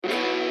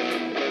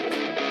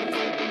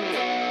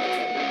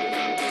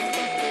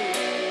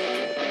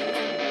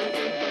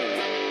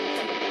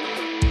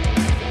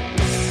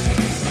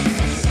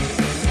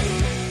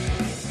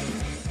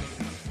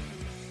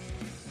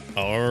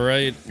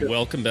right,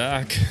 welcome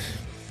back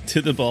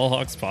to the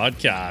Ballhawks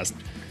podcast.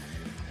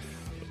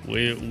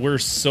 We're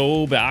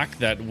so back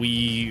that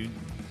we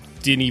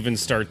didn't even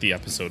start the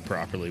episode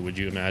properly. Would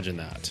you imagine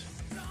that?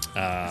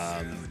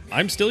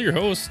 I'm still your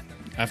host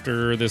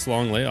after this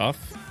long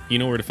layoff. You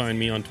know where to find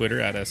me on Twitter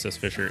at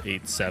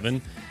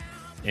ssfisher87.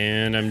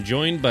 And I'm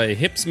joined by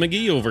Hips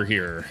McGee over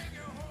here.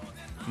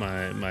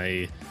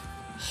 My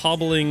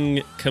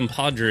hobbling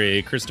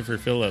compadre, Christopher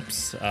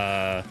Phillips.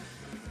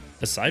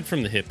 Aside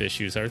from the hip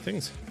issues, how are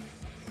things?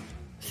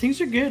 Things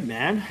are good,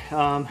 man.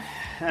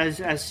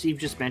 As Steve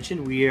just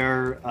mentioned, we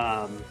are,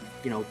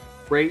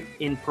 right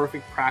in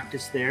perfect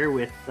practice there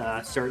with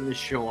starting the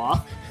show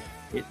off.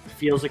 It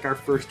feels like our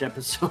first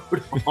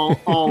episode all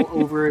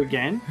over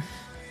again.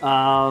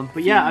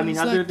 But yeah, I mean,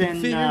 other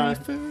than the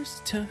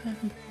first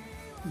time.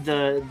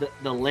 The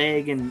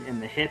leg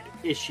and the hip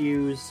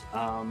issues,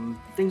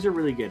 things are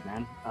really good,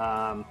 man.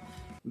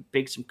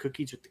 Baked some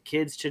cookies with the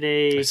kids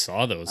today. I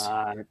saw those.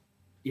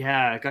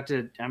 Yeah, I got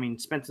to,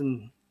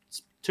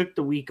 took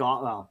the week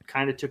off. Well,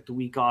 kind of took the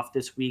week off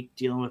this week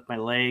dealing with my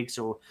leg.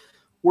 So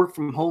work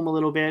from home a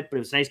little bit, but it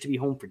was nice to be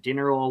home for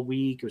dinner all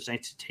week. It was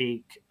nice to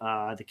take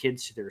the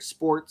kids to their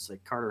sports.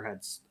 Like Carter had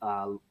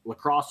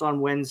lacrosse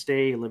on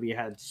Wednesday. Olivia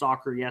had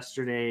soccer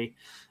yesterday.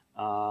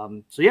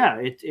 So yeah,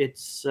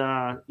 it's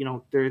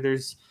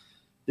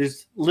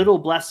there's little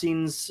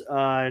blessings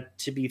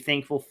to be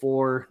thankful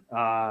for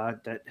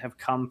that have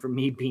come from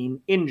me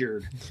being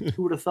injured.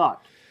 Who would have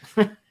thought?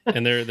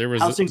 And there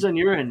was how's things on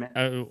your end,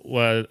 man?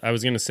 Well, I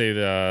was gonna say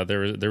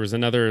there was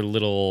another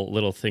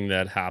little thing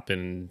that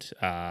happened.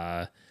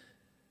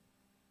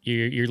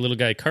 Your little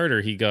guy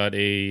Carter, he got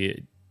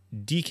a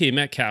DK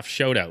Metcalf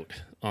shout out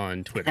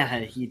on Twitter.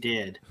 He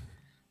did.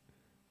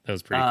 That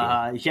was pretty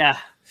cool.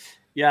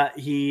 Yeah.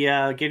 He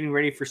getting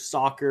ready for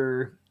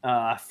soccer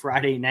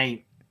Friday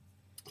night.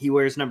 He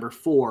wears number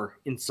 4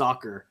 in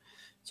soccer.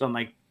 So I'm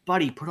like,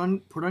 buddy, put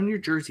on your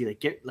jersey.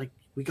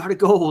 We got to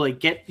go,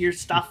 get your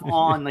stuff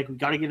on. We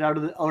got to get out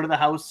of the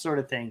house sort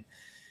of thing.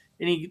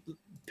 And he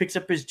picks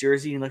up his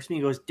jersey and looks at me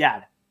and goes,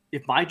 Dad,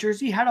 if my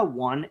jersey had a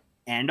 1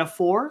 and a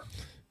 4,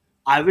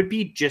 I would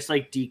be just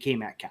like DK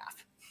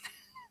Metcalf.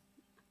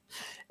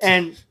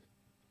 And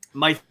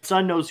my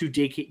son knows who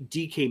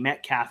DK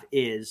Metcalf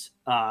is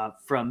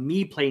from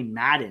me playing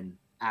Madden,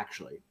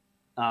 actually.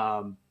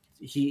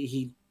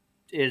 He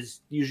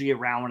is usually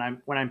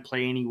around when I'm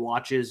playing. He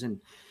watches, and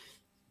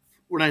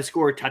when I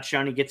score a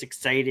touchdown, he gets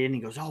excited and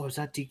he goes, "Oh, is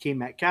that DK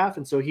Metcalf?"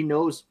 And so he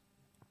knows.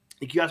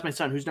 Like, you ask my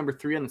son who's number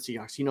 3 on the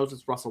Seahawks, he knows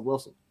it's Russell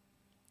Wilson.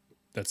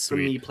 That's sweet.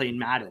 From me playing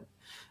Madden.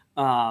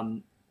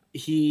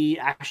 He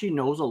actually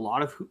knows a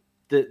lot of who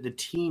the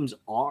teams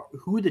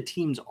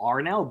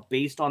are now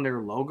based on their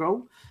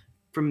logo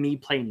from me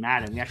playing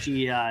Madden. We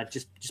actually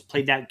just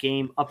played that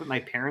game up at my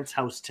parents'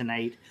 house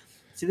tonight.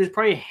 So there's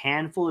probably a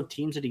handful of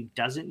teams that he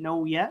doesn't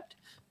know yet.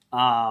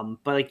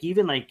 But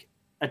even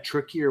a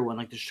trickier one,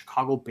 like the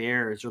Chicago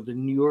Bears or the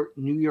New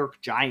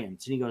York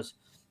Giants. And he goes,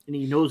 and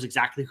he knows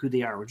exactly who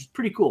they are, which is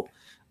pretty cool.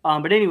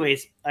 But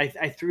anyways,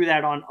 I threw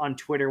that on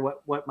Twitter,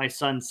 what my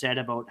son said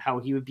about how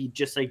he would be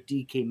just like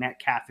DK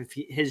Metcalf if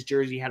his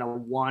jersey had a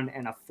 1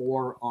 and a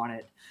 4 on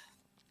it.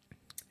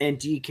 And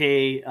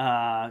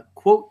DK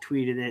quote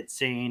tweeted it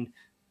saying,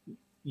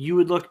 "You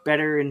would look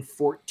better in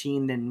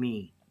 14 than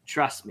me.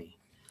 Trust me,"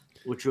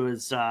 which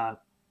was a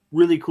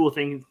really cool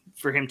thing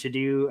for him to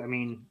do. I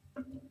mean,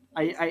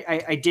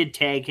 I did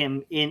tag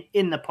him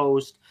in the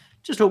post,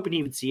 just hoping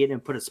he would see it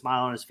and put a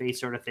smile on his face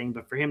sort of thing.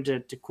 But for him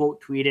to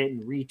quote tweet it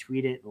and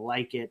retweet it and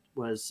like it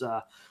was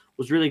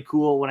really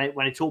cool. When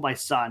I told my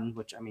son,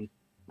 which, I mean,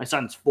 my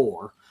son's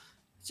 4,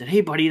 I said,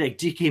 "Hey buddy,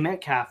 DK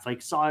Metcalf,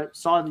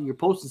 saw your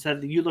post and said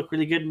that you look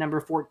really good in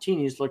number 14.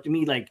 He just looked at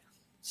me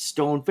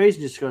stone face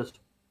and just goes,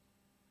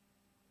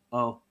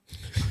 "Oh."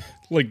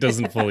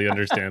 Doesn't fully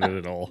understand it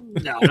at all.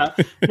 No,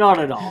 not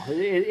at all.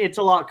 It's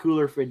a lot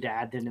cooler for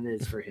Dad than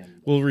it is for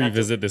him. We'll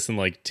revisit this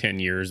in 10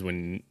 years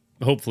when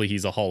hopefully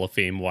he's a Hall of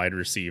Fame wide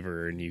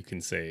receiver and you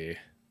can say,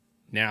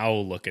 "Now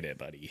look at it,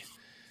 buddy."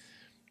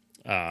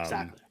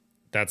 Exactly.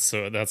 That's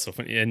so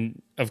funny.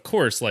 And of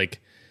course,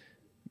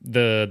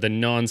 the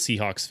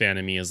non-Seahawks fan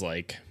in me is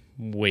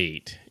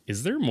wait,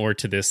 is there more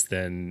to this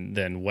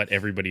than what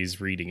everybody's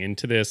reading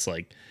into this?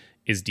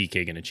 Is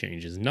DK going to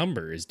change his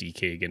number? Is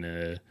DK going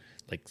to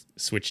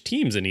switch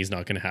teams and he's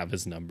not going to have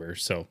his number?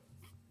 So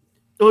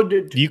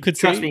you could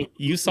trust say me,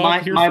 you saw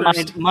it here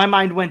first. My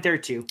mind went there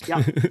too.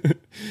 Yeah.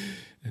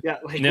 Yeah.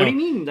 What do you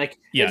mean? It's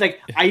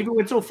I even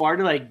went so far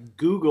to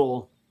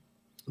Google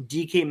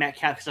DK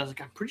Metcalf because I was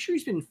I'm pretty sure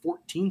he's been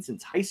 14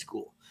 since high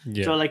school.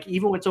 Yeah. So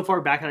even went so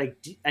far back, I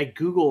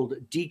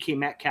Googled DK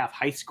Metcalf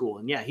high school,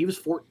 and yeah, he was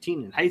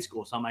 14 in high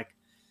school. So I'm like,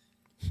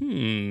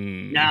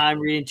 nah, I'm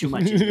reading too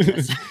much into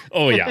this.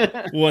 Oh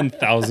yeah,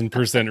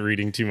 1000%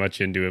 reading too much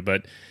into it.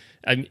 But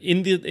I'm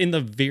in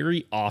the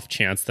very off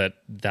chance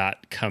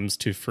that comes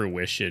to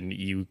fruition,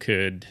 you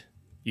could,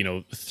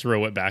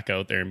 throw it back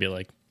out there and be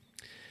like,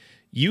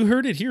 "You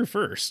heard it here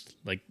first."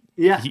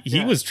 Yeah,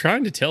 he was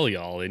trying to tell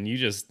y'all, and you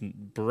just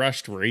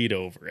brushed right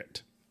over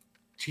it.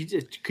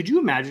 Jesus, could you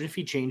imagine if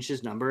he changed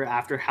his number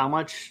after how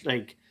much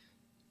like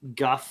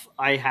guff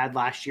I had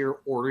last year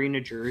ordering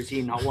a jersey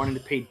and not wanting to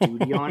pay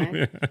duty on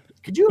it?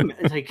 Could you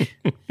like?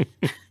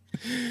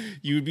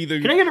 You would be the.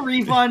 Can I get a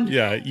refund?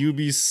 Yeah, you'd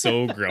be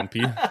so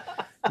grumpy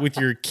with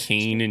your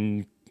cane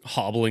and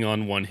hobbling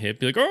on one hip.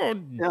 Be like, oh,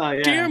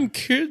 damn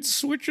kids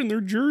switching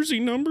their jersey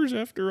numbers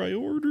after I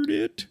ordered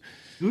it.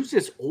 Who's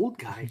this old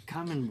guy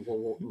coming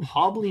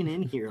hobbling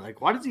in here?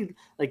 Like, why does he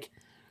like?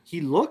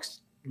 He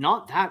looks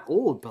not that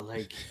old, but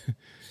like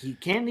he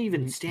can't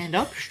even stand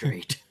up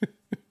straight.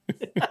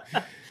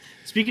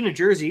 Speaking of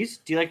jerseys,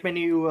 do you like my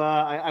new?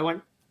 I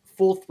went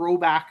full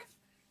throwback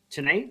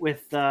tonight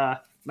with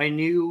my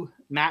new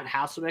Matt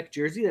Hasselbeck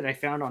jersey that I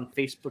found on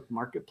Facebook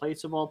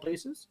Marketplace of all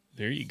places.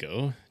 There you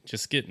go,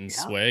 just getting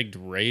swagged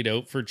right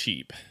out for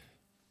cheap.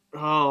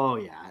 Oh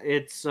yeah,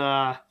 it's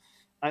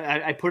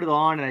I put it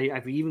on, and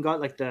I've even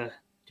got like the.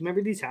 Do you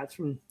remember these hats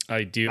from?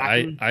 I do.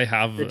 I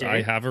have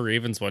a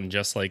Ravens one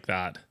just like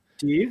that.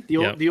 Do you?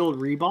 The old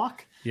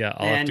Reebok? Yeah,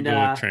 I'll have to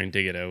go try and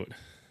dig it out.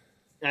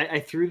 I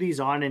threw these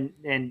on,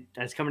 and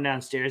I was coming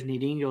downstairs, and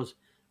he goes,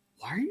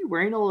 "Why are you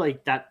wearing all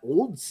like that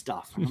old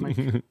stuff?" And I'm like,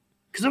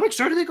 "Because I'm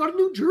excited they got a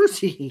new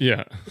jersey."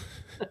 Yeah.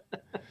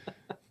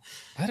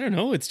 I don't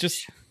know.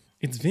 It's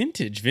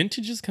vintage.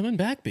 Vintage is coming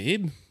back,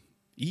 babe.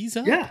 Ease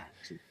up. Yeah,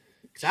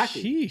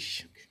 exactly.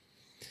 Sheesh.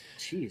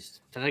 Jeez,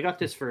 and I got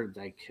this for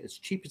like as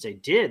cheap as I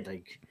did,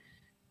 like.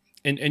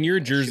 And you're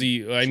a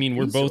jersey. I mean,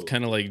 we're both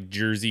kind of like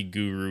jersey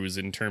gurus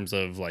in terms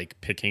of like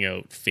picking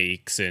out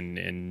fakes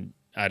and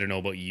I don't know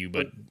about you,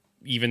 but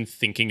even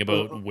thinking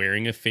about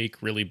wearing a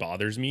fake really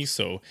bothers me.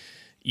 So,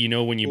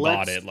 when you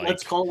bought it, like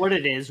let's call it what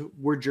it is.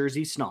 We're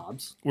jersey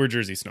snobs. We're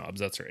jersey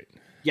snobs. That's right.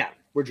 Yeah,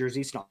 we're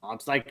jersey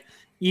snobs. Like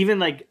even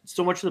like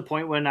so much to the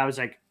point when I was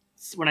like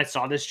when I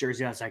saw this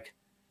jersey, I was like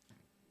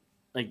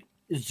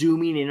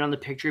zooming in on the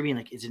picture, being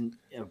like, is it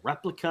a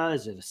replica?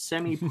 Is it a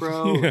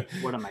semi-pro? Yeah.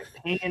 What am I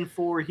paying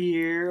for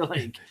here?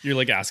 Like you're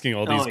like asking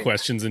all these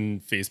questions in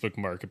Facebook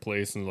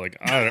Marketplace, and like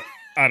I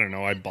don't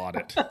know, I bought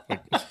it.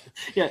 Like,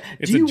 yeah,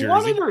 do you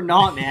want it or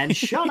not, man?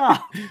 Shut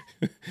up.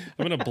 I'm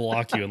gonna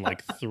block you in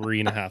like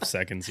 3.5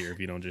 seconds here if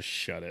you don't just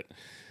shut it.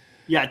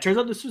 Yeah, it turns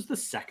out this was the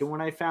second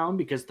one I found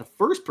because the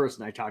first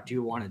person I talked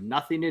to wanted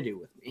nothing to do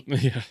with me.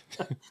 Yeah,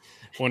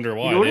 wonder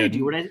why. You know what I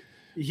do when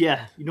you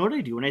know what I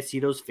do when I see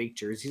those fake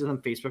jerseys on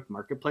Facebook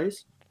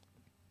Marketplace?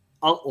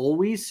 I'll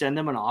always send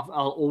them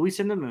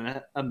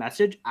a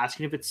message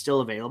asking if it's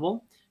still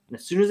available. And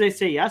as soon as they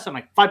say yes, I'm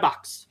like,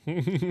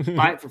 $5.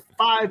 Buy it for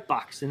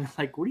 $5. And they're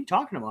like, what are you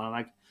talking about? I'm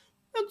like,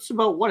 that's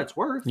about what it's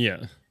worth.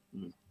 Yeah.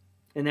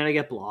 And then I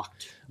get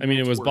blocked. I mean,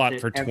 it was bought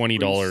for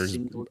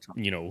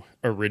 $20,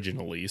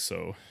 originally.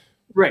 So.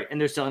 Right. And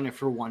they're selling it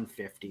for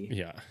 $150.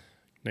 Yeah.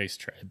 Nice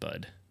try,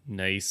 bud.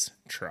 Nice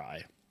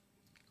try.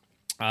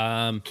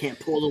 Can't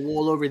pull the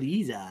wool over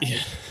these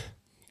eyes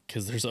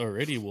because there's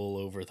already wool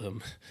over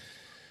them.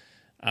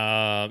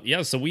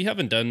 So we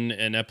haven't done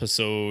an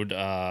episode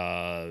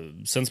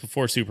since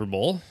before Super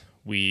Bowl.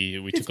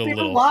 We took a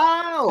little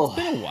while. It's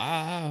been a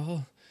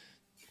while.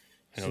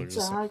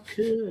 Since I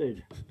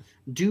could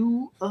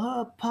do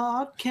a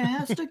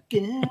podcast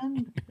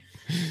again.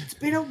 It's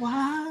been a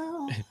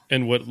while.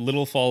 And what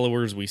little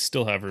followers we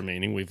still have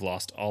remaining, we've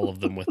lost all of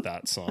them with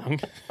that song.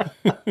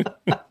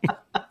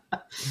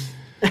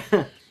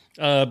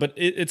 But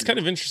it's kind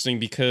of interesting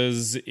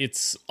because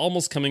it's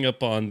almost coming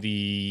up on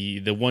the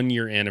 1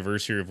 year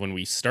anniversary of when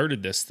we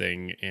started this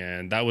thing,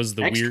 and that was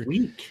the next weird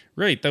week.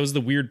 Right, that was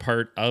the weird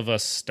part of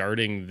us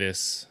starting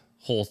this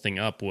whole thing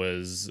up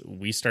was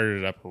we started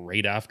it up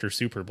right after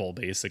Super Bowl,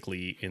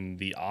 basically in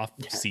the off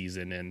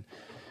season, and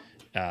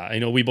I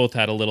know we both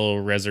had a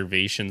little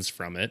reservations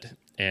from it,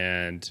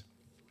 and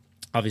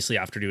obviously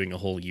after doing a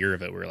whole year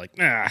of it, we were like,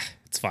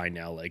 it's fine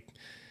now, like.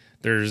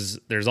 There's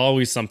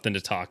always something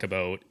to talk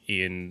about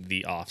in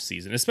the off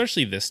season,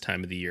 especially this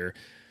time of the year.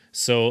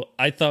 So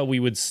I thought we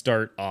would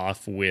start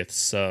off with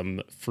some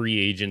free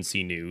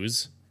agency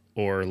news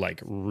or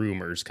like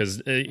rumors,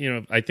 because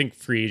I think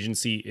free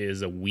agency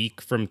is a week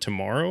from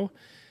tomorrow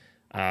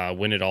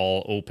when it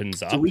all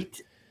opens up. I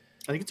think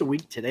it's a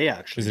week today,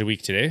 actually. Is it a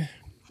week today?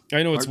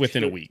 I know it's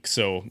within a week.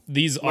 So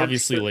these March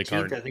obviously 13th, like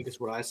aren't. I think is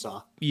what I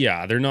saw.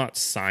 Yeah, they're not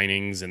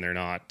signings and they're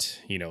not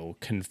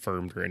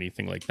confirmed or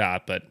anything like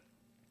that, but.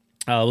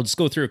 We'll just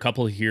go through a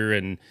couple here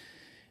and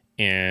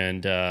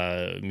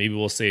maybe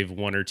we'll save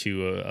one or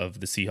two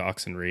of the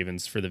Seahawks and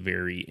Ravens for the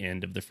very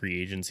end of the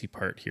free agency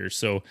part here.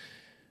 So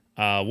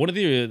one of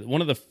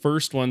the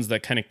first ones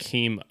that kind of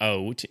came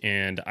out,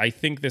 and I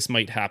think this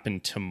might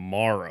happen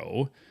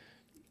tomorrow.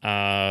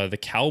 The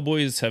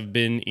Cowboys have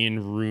been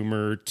in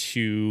rumor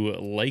to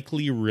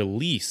likely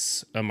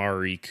release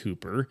Amari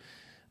Cooper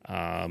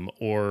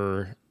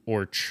or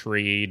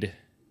trade.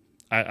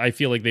 I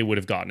feel like they would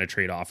have gotten a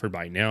trade offer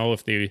by now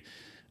if they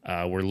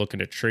were looking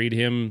to trade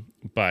him.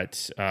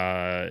 But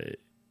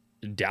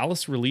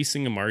Dallas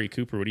releasing Amari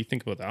Cooper, what do you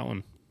think about that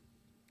one?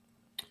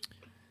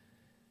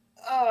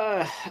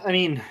 I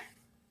mean,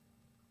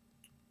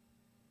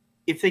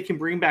 if they can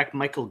bring back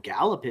Michael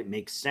Gallup, it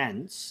makes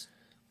sense.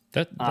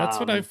 That's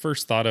what I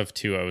first thought of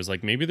too. I was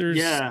like, maybe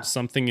there's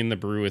something in the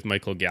brew with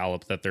Michael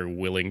Gallup that they're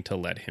willing to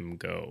let him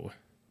go.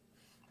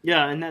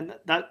 Yeah, and then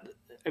that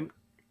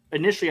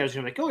initially I was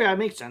like, oh yeah, it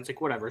makes sense.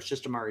 Like whatever, it's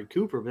just Amari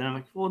Cooper. But then I'm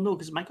like, well, no,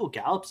 because Michael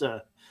Gallup's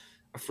a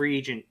free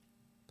agent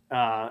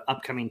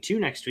upcoming too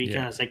next week,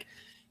 and I was like,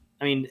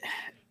 I mean,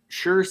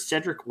 sure,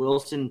 Cedric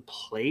Wilson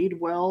played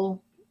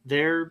well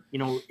there,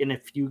 in a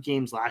few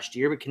games last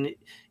year, but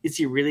is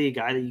he really a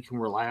guy that you can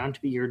rely on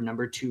to be your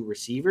number 2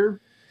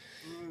 receiver?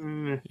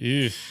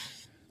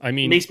 I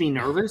mean, makes me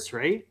nervous,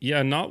 right?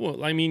 Yeah,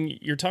 I mean,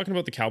 you're talking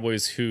about the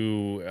Cowboys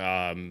who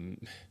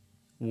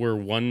were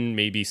one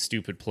maybe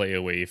stupid play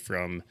away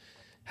from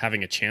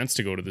having a chance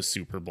to go to the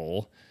Super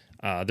Bowl.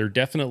 They're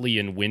definitely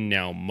in win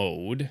now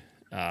mode.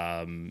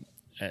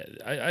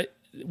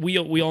 We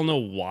all know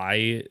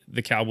why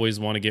the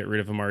Cowboys want to get rid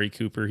of Amari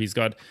Cooper. He's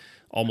got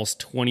almost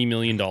 $20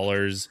 million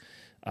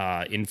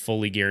in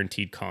fully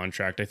guaranteed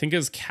contract. I think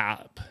his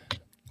cap,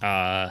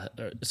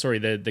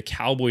 the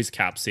Cowboys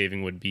cap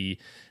saving would be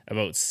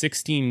about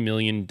 $16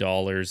 million.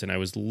 And I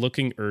was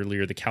looking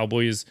earlier, the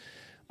Cowboys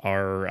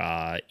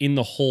are in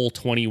the hole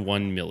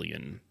 $21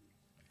 million.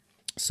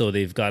 So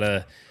they've got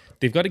to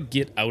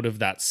get out of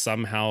that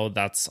somehow.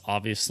 That's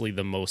obviously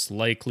the most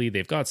likely.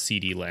 They've got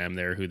CeeDee Lamb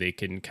there who they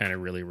can kind of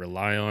really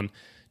rely on.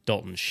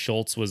 Dalton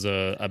Schultz was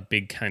a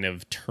big kind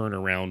of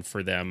turnaround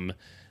for them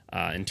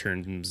in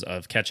terms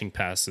of catching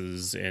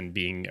passes and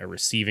being a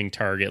receiving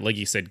target. Like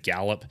you said,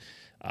 Gallup,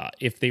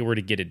 if they were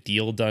to get a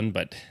deal done,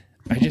 but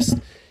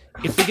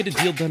if they get a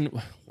deal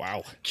done,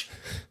 wow.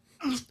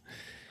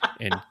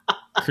 And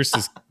Chris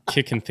is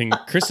kicking things.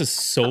 Chris is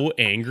so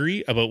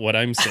angry about what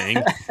I'm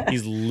saying.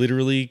 He's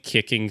literally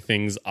kicking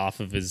things off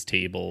of his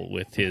table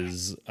with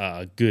his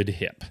good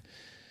hip.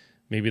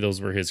 Maybe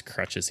those were his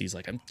crutches. He's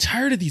like, I'm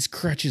tired of these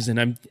crutches,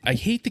 and I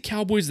hate the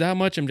Cowboys that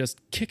much. I'm just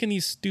kicking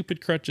these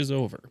stupid crutches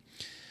over.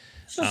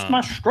 This is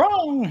my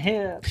strong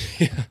hip.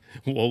 Yeah.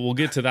 Well, we'll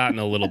get to that in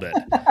a little bit.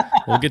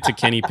 We'll get to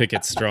Kenny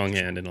Pickett's strong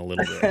hand in a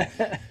little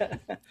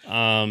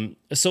bit.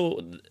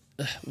 So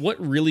what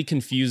really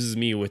confuses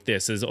me with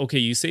this is, okay,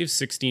 you save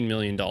 $16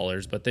 million,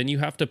 but then you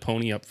have to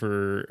pony up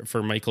for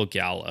Michael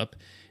Gallup.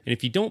 And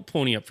if you don't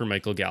pony up for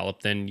Michael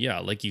Gallup, then yeah,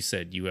 like you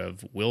said, you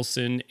have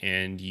Wilson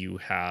and you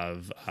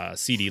have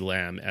CeeDee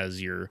Lamb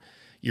as your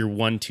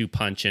 1-2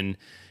 punch. And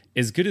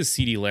as good as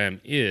CeeDee Lamb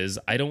is,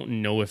 I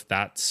don't know if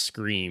that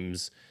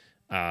screams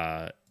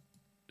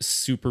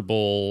Super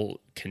Bowl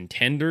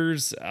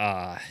contenders.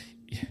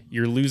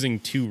 You're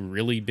losing 2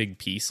 really big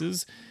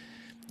pieces.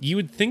 You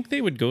would think they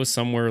would go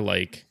somewhere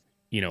like,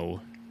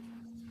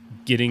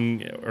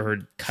 getting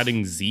or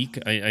cutting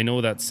Zeke. I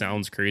know that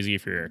sounds crazy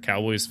if you're a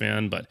Cowboys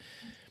fan, but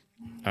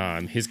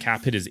his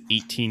cap hit is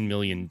 $18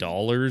 million.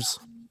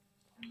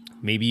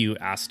 Maybe you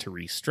ask to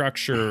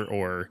restructure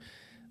or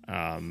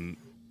I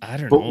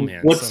don't know,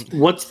 man.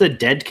 What's the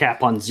dead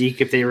cap on Zeke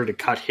if they were to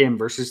cut him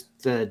versus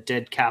the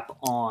dead cap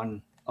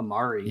on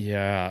Amari?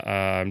 Yeah,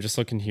 I'm just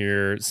looking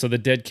here. So the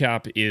dead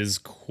cap is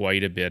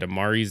quite a bit.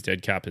 Amari's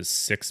dead cap is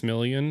 $6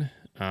 million.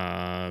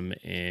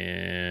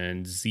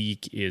 And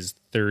Zeke is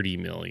 $30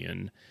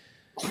 million.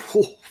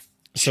 Oh,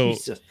 so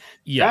Jesus.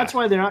 Yeah, that's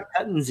why they're not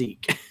cutting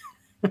Zeke.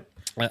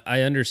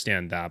 I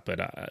understand that,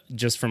 but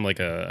just from like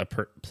a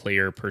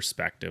player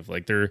perspective,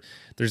 like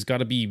there's got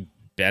to be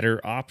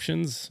better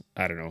options.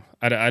 I don't know.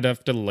 I'd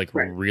have to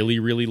really,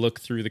 really look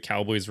through the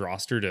Cowboys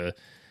roster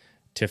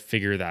to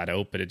figure that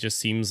out. But it just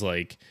seems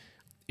like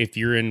if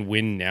you're in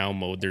win now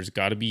mode, there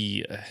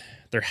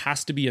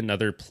has to be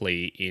another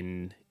play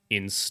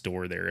in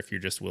store there if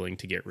you're just willing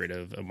to get rid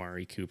of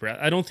Amari Cooper.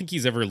 I don't think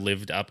he's ever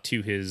lived up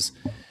to his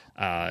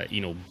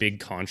big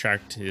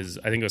contract. I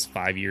think it was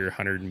 5-year,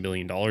 $100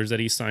 million that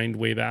he signed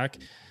way back.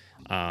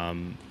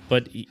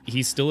 But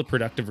he's still a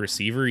productive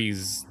receiver.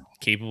 He's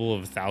capable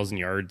of 1,000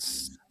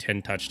 yards,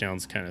 10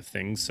 touchdowns kind of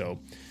thing. So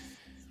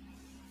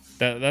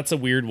that's a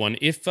weird one.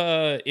 If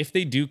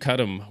they do cut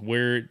him,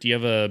 where do you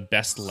have a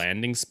best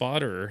landing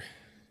spot or?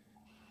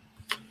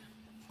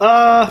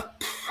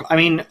 I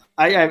mean,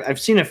 I've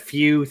seen a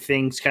few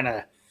things kind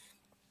of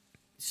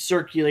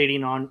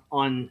circulating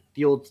on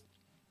the old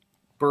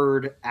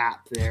Bird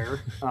app there.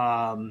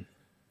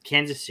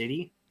 Kansas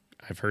City.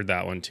 I've heard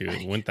that one too.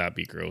 Wouldn't that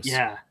be gross?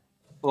 Yeah.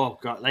 Oh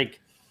God,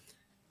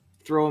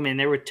 throw him in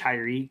there with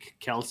Tyreek,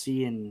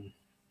 Kelsey, and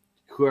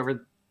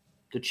whoever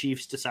the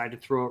Chiefs decide to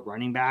throw at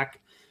running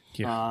back.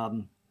 Yeah.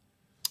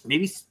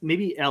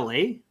 Maybe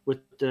LA with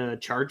the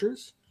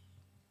Chargers.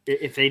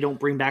 If they don't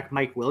bring back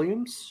Mike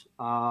Williams,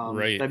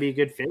 right, that'd be a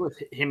good fit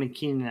with him and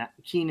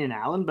Keenan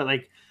Allen. But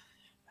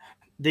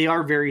they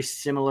are very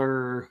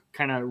similar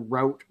kind of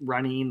route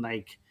running.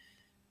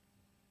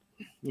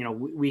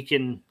 We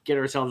can get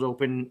ourselves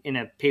open in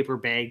a paper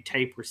bag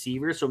type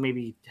receiver. So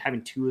maybe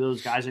having 2 of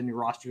those guys on your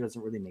roster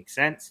doesn't really make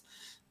sense.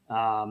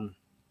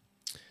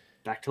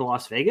 Back to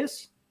Las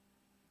Vegas.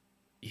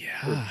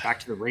 Yeah. Or back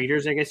to the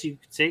Raiders, I guess you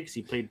could say, because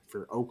he played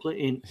for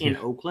Oakland in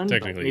Oakland.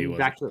 Technically, but maybe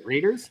back to the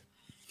Raiders.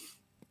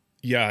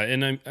 Yeah,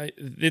 and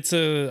it's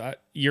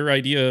your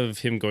idea of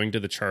him going to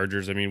the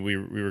Chargers. I mean, we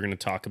were going to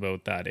talk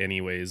about that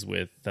anyways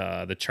with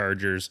the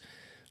Chargers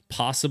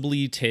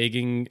possibly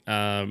tagging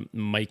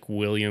Mike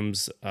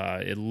Williams.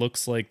 It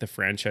looks like the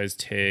franchise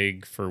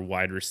tag for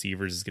wide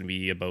receivers is going to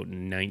be about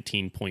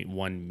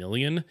 19.1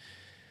 million.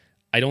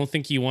 I don't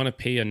think you want to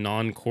pay a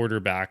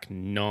non-quarterback,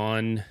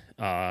 Devontae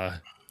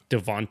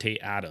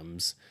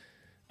Adams.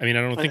 I mean,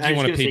 I don't think you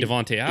want to pay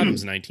Devontae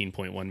Adams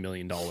 $19.1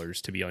 million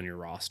to be on your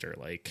roster.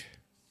 Like,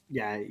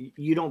 yeah,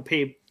 you don't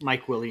pay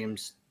Mike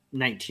Williams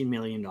 $19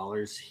 million.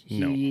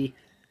 He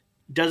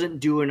doesn't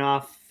do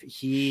enough.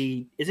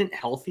 He isn't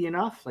healthy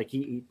enough. Like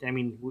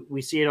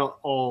we see it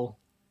all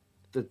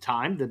the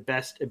time. The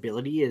best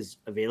ability is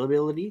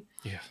availability.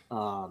 Yeah.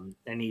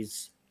 And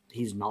he's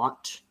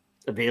not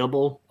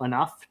available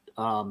enough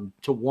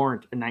to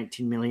warrant a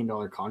 $19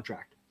 million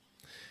contract.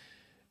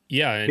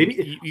 Yeah, and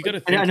maybe you got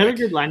to think another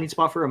good landing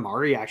spot for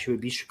Amari actually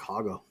would be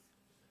Chicago.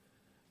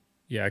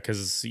 Yeah,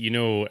 because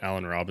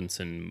Allen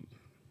Robinson,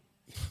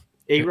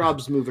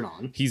 A-Rob's moving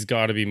on. He's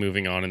got to be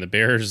moving on, and the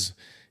Bears,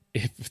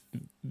 if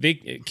they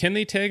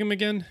tag him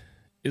again?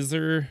 Is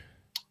there?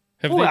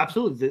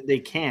 Absolutely, they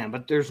can,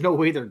 but there's no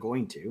way they're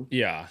going to.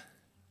 Yeah.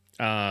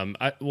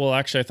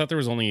 Actually, I thought there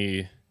was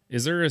only.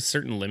 Is there a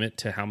certain limit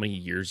to how many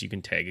years you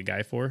can tag a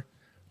guy for?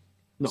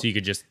 No. So you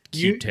could just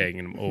keep tagging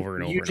him over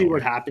and over. Usually,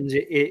 what happens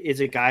is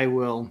a guy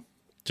will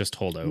just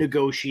hold out,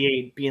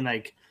 negotiate, being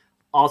like,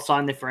 "I'll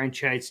sign the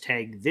franchise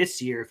tag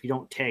this year if you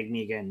don't tag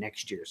me again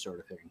next year," sort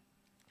of thing.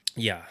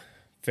 Yeah,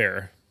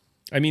 fair.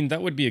 I mean,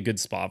 that would be a good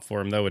spot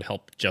for him. That would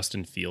help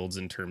Justin Fields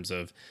in terms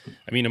of,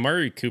 I mean,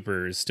 Amari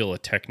Cooper is still a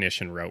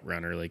technician route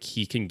runner. Like,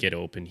 he can get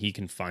open, he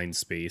can find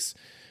space.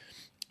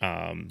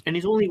 And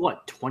he's only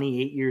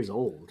 28 years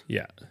old.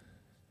 Yeah.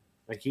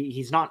 Like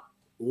he's not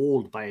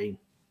old by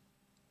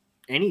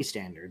any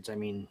standards. I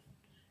mean,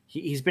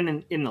 he's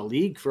been in the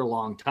league for a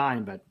long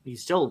time, but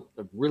he's still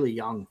a really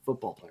young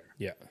football player.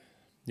 Yeah.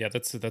 Yeah,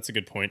 that's a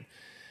good point.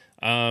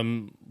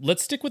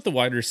 Let's stick with the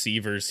wide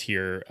receivers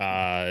here.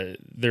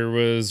 There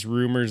was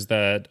rumors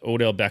that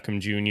Odell Beckham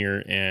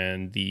Jr.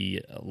 and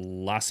the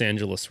Los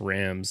Angeles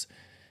Rams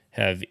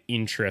have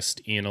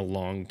interest in a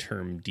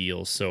long-term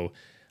deal. So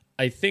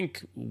I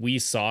think we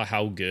saw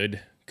how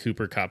good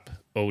Cooper Kupp,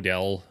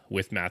 Odell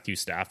with Matthew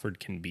Stafford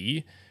can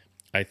be.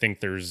 I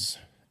think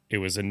it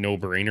was a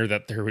no-brainer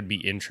that there would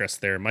be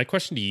interest there. My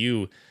question to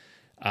you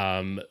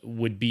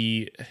would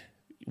be,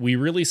 we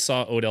really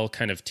saw Odell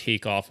kind of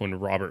take off when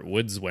Robert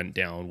Woods went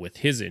down with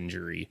his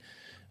injury.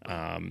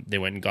 They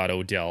went and got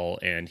Odell,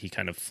 and he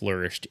kind of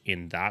flourished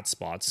in that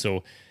spot.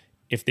 So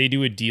if they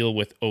do a deal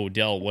with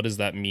Odell, what does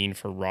that mean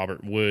for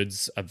Robert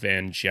Woods, a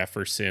Van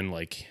Jefferson?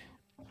 Like,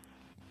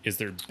 is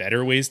there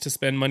better ways to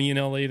spend money in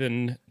LA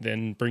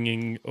than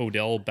bringing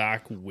Odell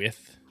back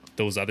with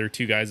those other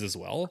two guys as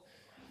well?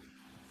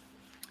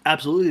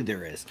 Absolutely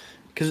there is.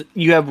 Because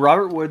you have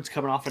Robert Woods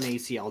coming off an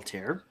ACL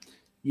tear.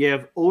 You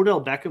have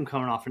Odell Beckham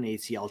coming off an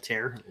ACL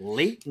tear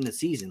late in the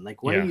season.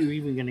 Like, when are you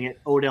even going to get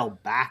Odell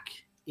back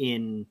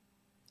in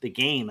the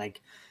game?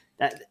 Like,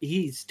 that,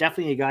 he's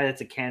definitely a guy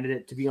that's a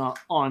candidate to be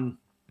on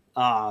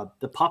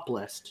the PUP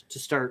list to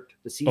start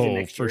the season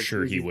next year. For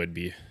sure he would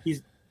be.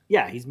 He's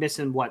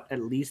missing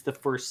at least the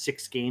first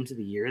 6 games of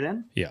the year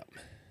then. Yeah.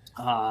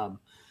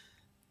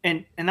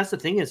 And that's the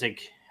thing is,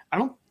 like, I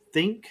don't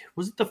think,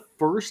 was it the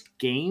first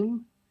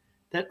game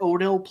that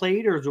Odell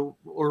played,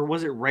 or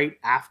was it right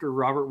after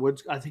Robert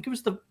Woods? I think it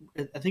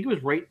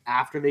was right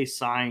after they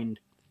signed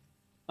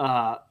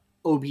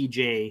OBJ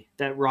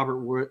that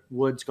Robert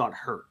Woods got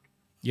hurt.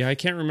 Yeah, I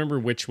can't remember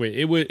which way.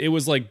 It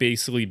was like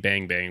basically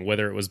bang bang,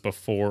 whether it was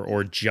before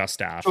or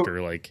just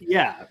after.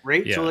 Yeah.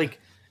 So like,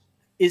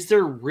 is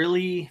there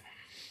really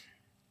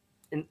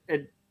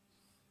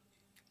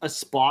a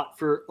spot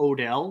for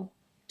Odell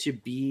to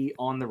be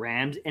on the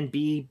Rams and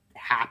be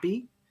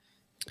happy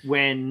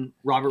when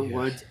Robert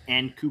Woods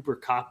and Cooper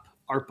Kupp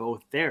are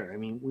both there? I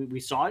mean, we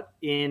saw it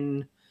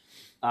in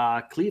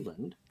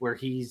Cleveland, where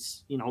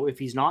he's, if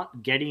he's not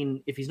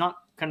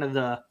kind of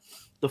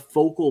the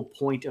focal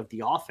point of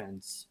the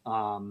offense,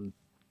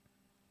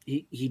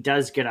 he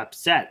does get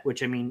upset,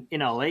 which, I mean,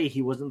 in LA,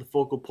 he wasn't the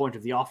focal point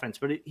of the offense,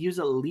 but he was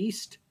at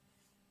least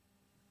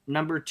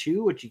number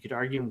 2, which you could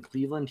argue in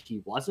Cleveland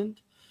he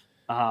wasn't.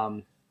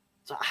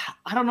 So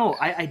I don't know.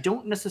 I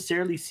don't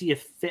necessarily see a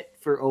fit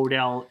for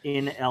Odell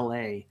in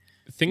LA.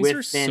 Things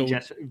with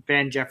are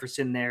Van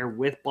Jefferson there,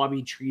 with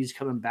Bobby Trees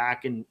coming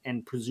back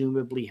and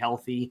presumably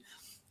healthy.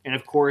 And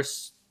of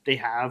course they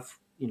have,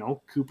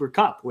 Cooper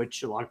Kupp,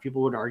 which a lot of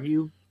people would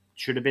argue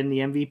should have been the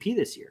MVP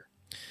this year.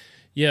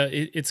 Yeah,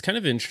 it's kind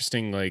of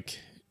interesting. Like,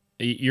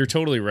 you're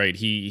totally right.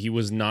 He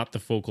was not the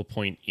focal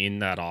point in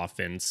that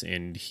offense,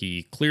 and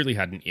he clearly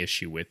had an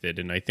issue with it.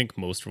 And I think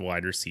most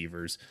wide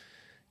receivers,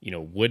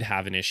 would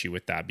have an issue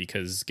with that,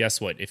 because guess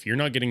what? If you're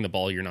not getting the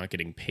ball, you're not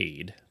getting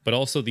paid. But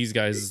also these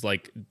guys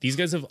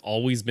have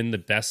always been the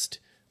best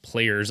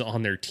players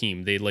on their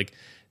team.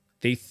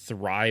 They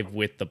thrive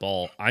with the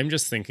ball. I'm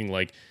just thinking,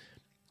 like,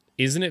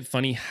 isn't it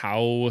funny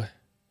how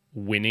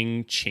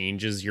winning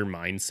changes your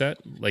mindset.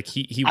 Like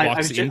he I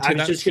walks was into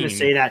that just team. going to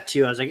say that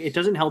too. I was like, it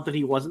doesn't help that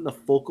he wasn't the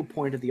focal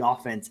point of the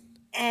offense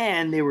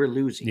and they were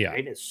losing. Yeah,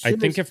 right? I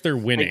think if they're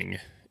winning,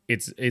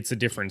 it's a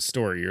different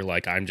story. You're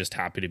like, I'm just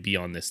happy to be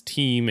on this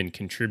team and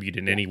contribute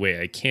in any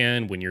way I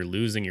can. When you're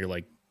losing, you're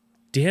like,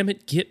 damn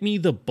it, get me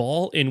the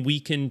ball and we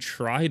can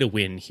try to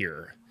win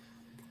here.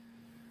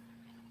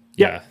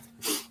 Yeah.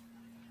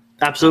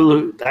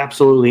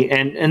 Absolutely.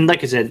 And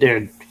like I said,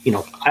 there,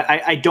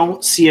 I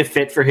don't see a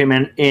fit for him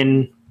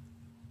in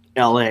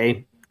LA.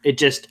 It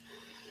just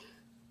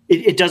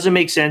it doesn't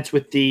make sense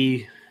with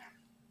the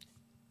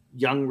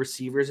young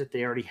receivers that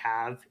they already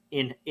have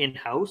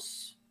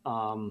in-house.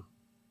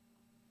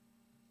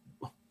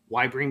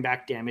 Why bring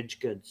back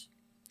damaged goods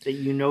that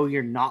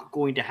you're not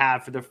going to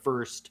have for the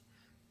first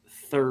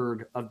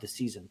third of the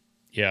season?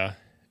 Yeah.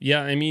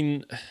 I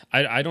mean,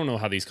 I don't know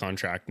how these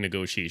contract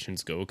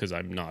negotiations go because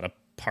I'm not a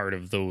part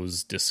of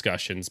those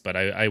discussions, but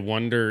I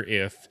wonder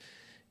if,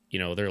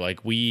 they're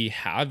like, we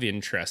have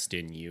interest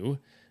in you.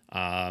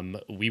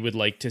 We would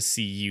like to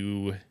see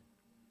you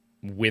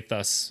with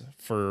us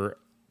for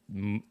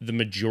the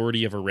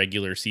majority of a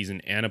regular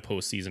season and a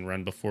postseason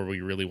run before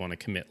we really want to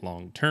commit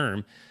long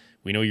term.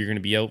 We know you're going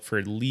to be out for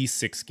at least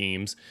 6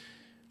 games.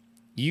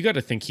 You got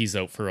to think he's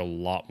out for a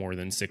lot more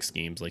than 6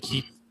 games. Like,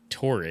 he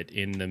tore it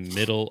in the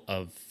middle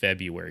of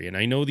February. And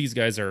I know these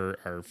guys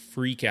are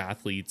freak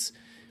athletes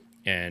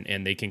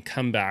and they can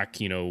come back.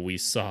 We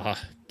saw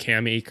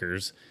Cam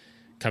Akers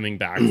coming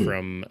back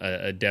from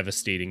a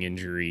devastating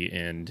injury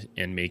and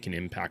make an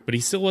impact, but he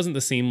still wasn't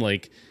the same,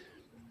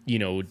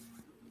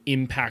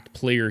 impact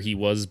player he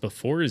was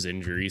before his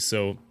injury.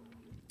 So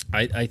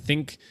I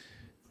think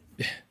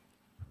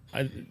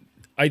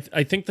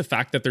the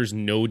fact that there's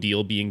no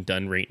deal being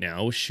done right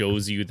now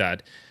shows you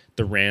that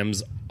the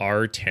Rams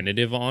are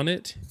tentative on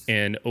it,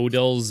 and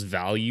Odell's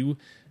value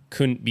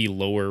couldn't be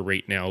lower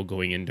right now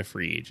going into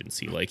free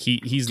agency. Like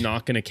he's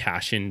not going to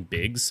cash in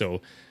big.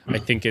 So I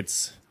think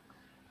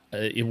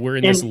we're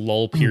in this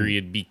lull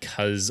period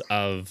because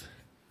of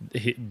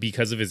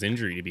his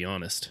injury, to be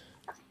honest.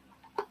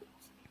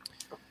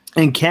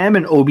 And Cam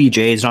and OBJ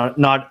is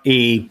not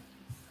a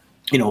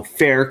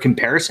fair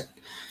comparison.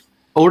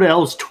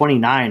 Odell's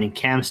 29 and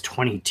Cam's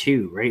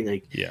 22, right?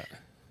 Like, yeah.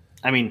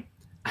 I mean,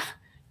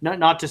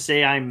 not to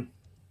say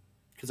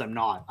because I'm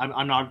not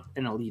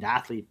an elite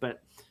athlete,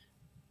 but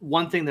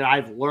one thing that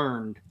I've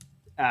learned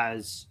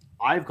as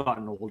I've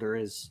gotten older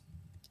is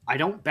I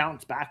don't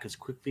bounce back as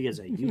quickly as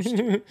I used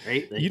to,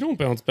 right? Like, you don't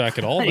bounce back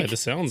at all by the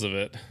sounds of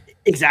it.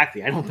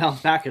 Exactly. I don't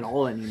bounce back at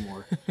all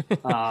anymore.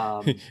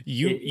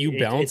 You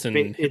bounce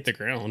and hit the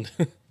ground.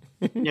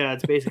 Yeah,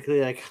 it's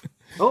basically like,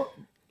 oh,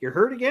 you're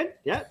hurt again?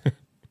 Yeah.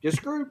 You're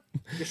screwed.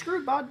 You're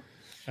screwed, bud.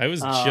 I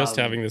was just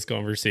having this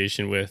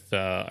conversation with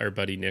our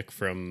buddy Nick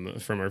from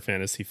our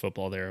fantasy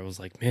football there. I was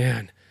like,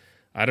 man,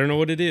 I don't know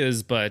what it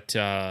is, but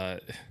I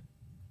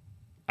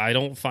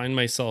don't find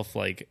myself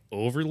like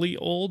overly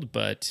old,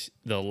 but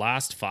the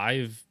last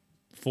 4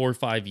 or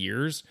 5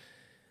 years,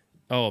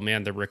 oh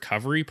man, the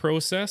recovery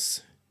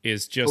process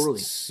is just totally.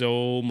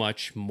 So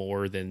much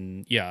more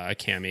than a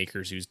Cam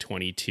Akers who's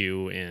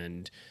 22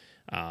 and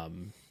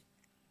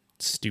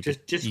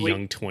stupid just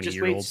young wait,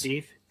 20-year-olds.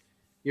 Steve,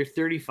 you're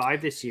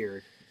 35 this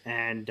year,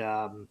 and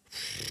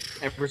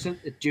ever since,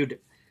 dude,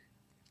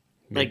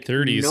 like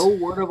mid-30s. No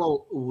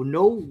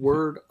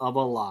word of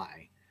a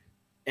lie.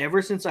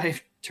 Ever since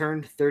I've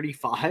turned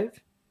 35,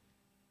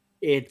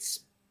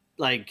 it's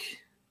like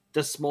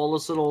the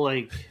smallest little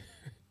like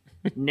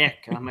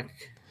nick. I'm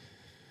like,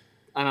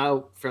 I'm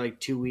out for like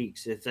 2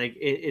 weeks. It's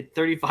like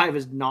 35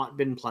 has not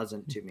been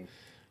pleasant to me.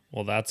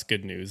 Well, that's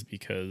good news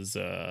because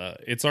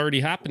it's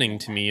already happening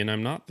to me, and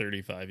I'm not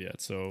 35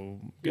 yet. So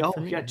good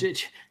for me. Yeah,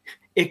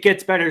 it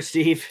gets better,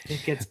 Steve.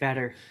 It gets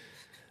better.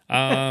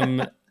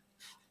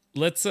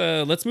 Let's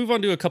move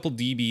on to a couple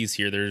DBs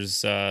here.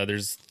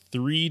 There's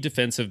 3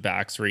 defensive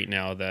backs right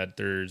now that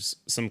there's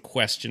some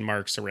question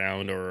marks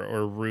around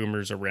or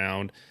rumors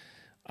around.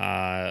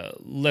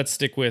 Let's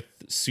stick with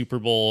Super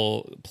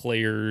Bowl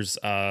players.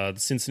 The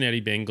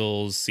Cincinnati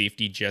Bengals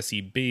safety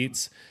Jesse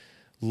Bates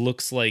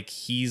looks like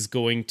he's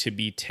going to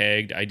be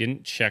tagged. I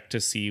didn't check to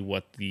see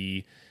what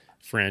the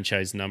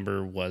franchise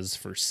number was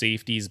for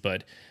safeties,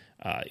 but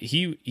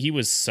he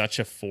was such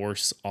a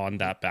force on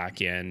that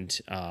back end.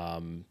 I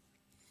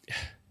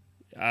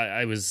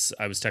was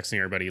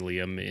texting our buddy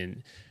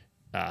Liam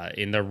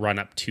in the run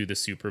up to the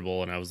Super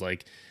Bowl, and I was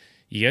like,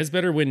 you guys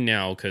better win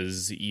now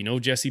because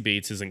Jesse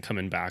Bates isn't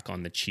coming back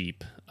on the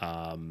cheap.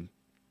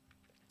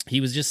 He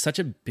was just such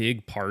a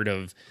big part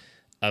of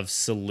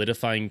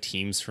solidifying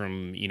teams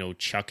from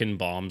chucking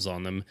bombs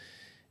on them.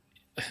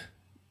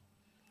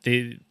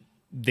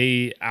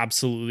 They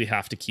absolutely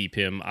have to keep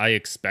him. I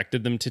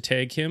expected them to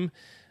tag him,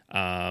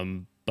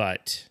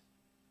 but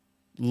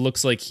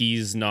looks like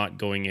he's not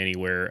going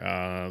anywhere.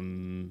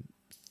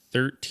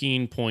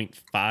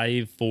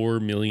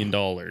 $13.54 million.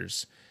 I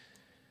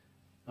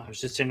was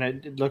just saying. I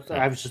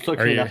was just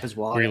looking it up as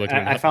well.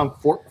 I found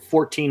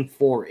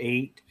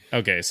 14.48.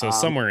 Okay, so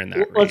somewhere in that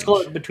range. Let's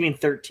call it between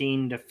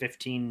 13 to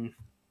 15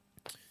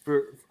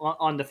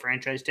 on the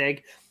franchise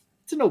tag,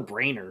 it's a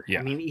no-brainer. Yeah.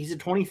 I mean, he's a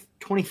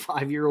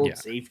 25-year-old Yeah.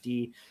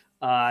 safety.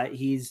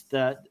 He's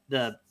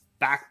the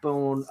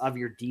backbone of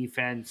your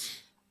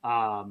defense.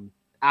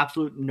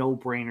 Absolute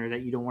no-brainer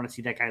that you don't want to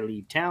see that guy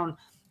leave town.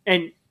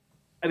 And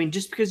I mean,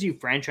 just because you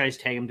franchise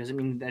tag him doesn't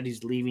mean that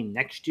he's leaving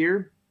next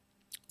year.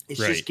 It's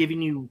just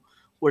giving you,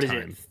 what is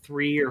it,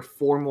 3 or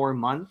 4 more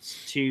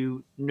months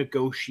to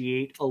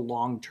negotiate a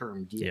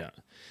long-term deal. Yeah.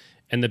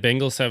 And the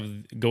Bengals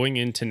have, going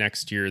into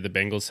next year, the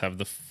Bengals have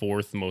the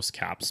 4th most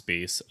cap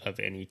space of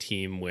any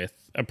team with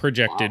a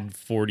projected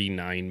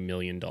 $49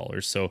 million.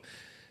 So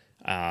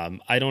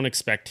I don't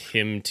expect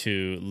him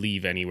to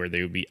leave anywhere.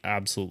 They would be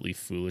absolutely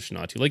foolish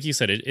not to. Like you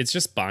said, it's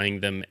just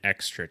buying them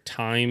extra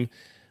time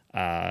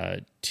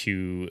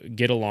to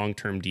get a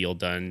long-term deal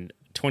done.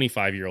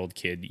 25-year-old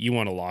kid, you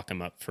want to lock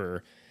him up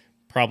for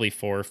probably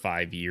 4 or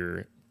 5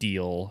 year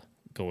deal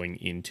going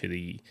into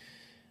the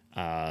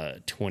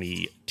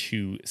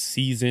 22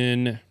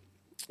 season.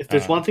 If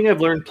there's one thing I've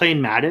learned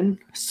playing Madden,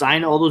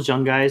 sign all those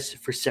young guys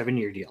for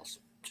 7-year deals.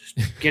 Just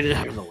get it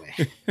out of the way.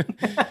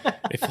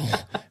 If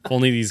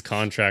only these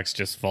contracts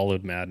just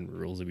followed Madden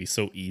rules, it'd be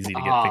so easy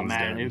to get things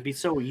done. It would be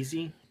so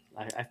easy.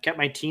 I've kept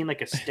my team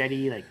like a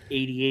steady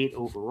 88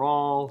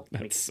 overall.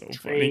 That's so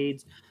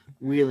trades,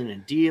 wheeling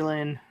and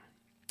dealing.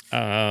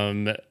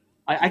 I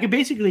could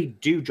basically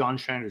do John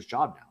Schneider's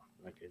job now.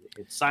 Like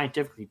it's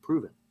scientifically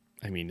proven.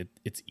 I mean,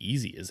 it's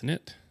easy, isn't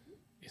it?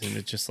 Isn't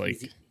it just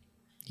like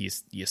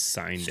you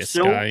sign this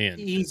so guy? And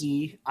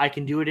easy, I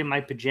can do it in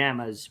my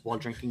pajamas while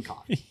drinking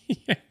coffee.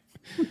 Yeah.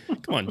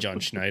 Come on, John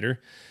Schneider.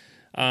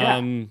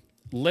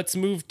 Let's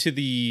move to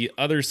the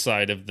other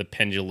side of the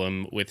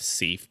pendulum with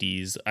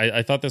safeties.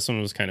 I thought this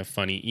one was kind of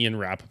funny. Ian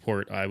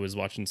Rappaport, I was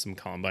watching some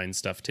combine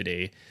stuff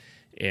today,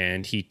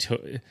 and he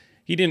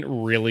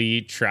didn't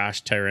really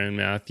trash Tyrann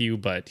Mathieu,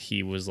 but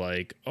he was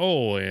like,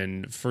 oh,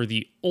 and for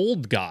the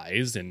old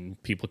guys,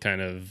 and people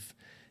kind of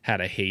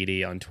had a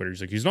heyday on Twitter.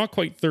 He's like, he's not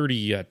quite 30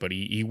 yet, but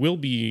he will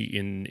be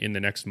in the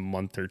next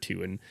month or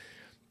two. And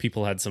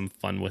people had some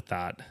fun with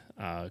that,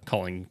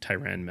 calling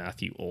Tyrann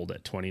Mathieu old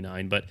at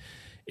 29. But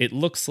it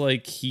looks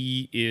like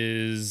he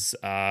is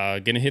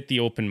going to hit the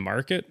open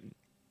market.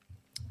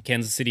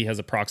 Kansas City has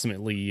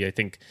approximately, I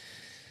think,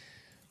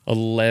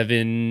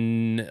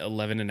 11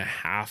 and a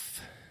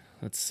half.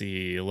 Let's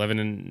see,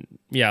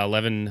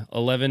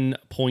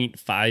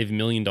 $11.5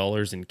 million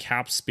in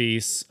cap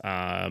space.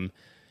 I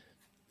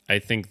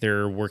think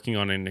they're working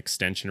on an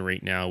extension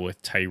right now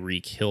with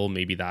Tyreek Hill.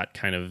 Maybe that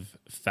kind of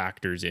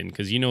factors in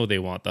because they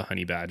want the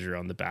Honey Badger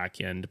on the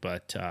back end,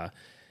 but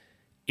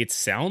it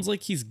sounds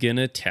like he's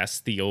gonna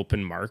test the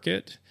open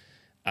market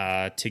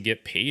to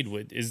get paid.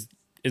 Is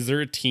there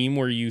a team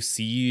where you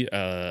see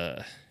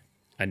a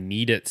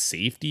need at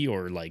safety,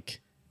 or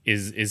like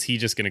is he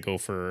just gonna go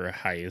for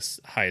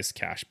highest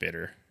cash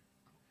bidder?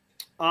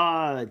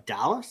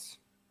 Dallas,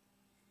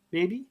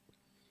 maybe.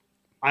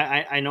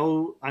 I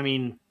know. I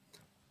mean,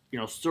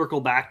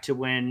 circle back to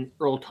when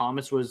Earl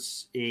Thomas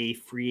was a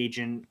free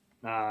agent.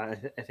 I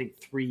think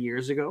 3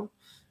 years ago.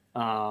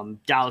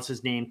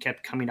 Dallas's name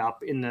kept coming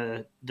up in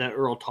the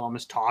Earl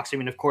Thomas talks. I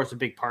mean, of course, a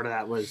big part of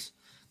that was,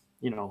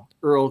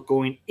 Earl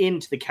going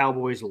into the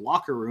Cowboys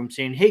locker room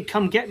saying, "Hey,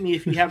 come get me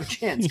if you have a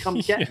chance. Come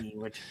get me."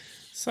 Which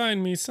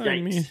sign me.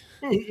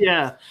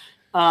 Yeah.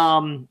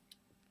 I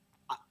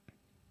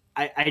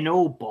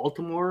know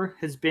Baltimore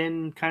has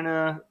been kind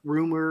of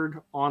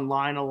rumored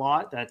online a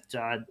lot that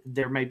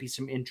there might be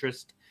some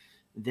interest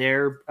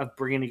there of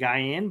bringing a guy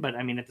in, but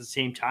I mean, at the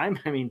same time,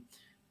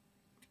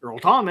 Earl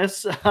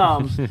Thomas, they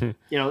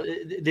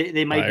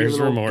might be a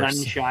little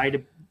gun shy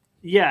to,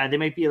 they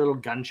might be a little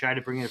gun shy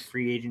to bring in a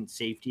free agent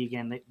safety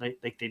again,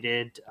 like they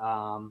did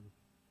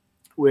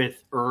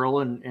with Earl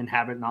and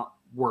have it not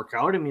work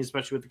out. I mean,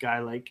 especially with a guy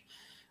like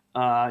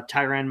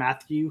Tyrann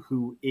Mathieu,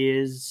 who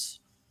is,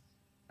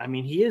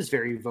 he is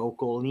very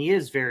vocal and he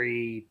is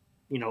very,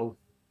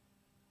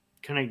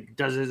 kind of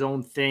does his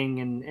own thing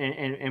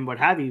and what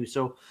have you.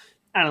 So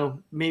I don't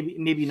know,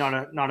 maybe not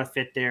a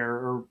fit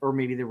there, or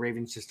maybe the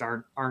Ravens just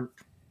aren't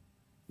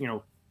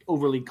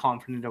overly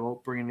confident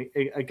about bringing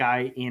a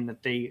guy in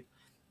that they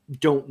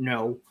don't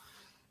know.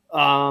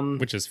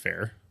 Which is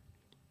fair.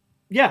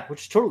 Yeah,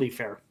 which is totally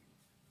fair.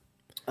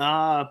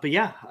 But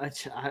yeah,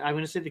 I'm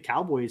going to say the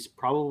Cowboys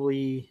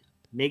probably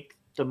make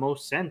the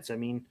most sense. I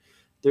mean,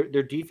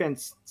 their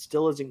defense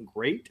still isn't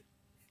great.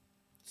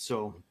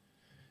 So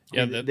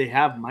yeah, they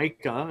have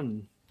Micah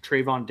and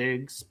Trayvon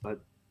Diggs,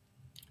 but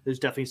there's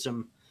definitely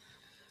some,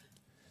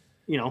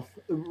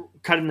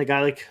 cutting the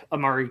guy like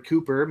Amari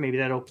Cooper. Maybe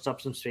that opens up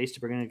some space to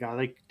bring in a guy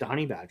like the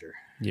Honey Badger.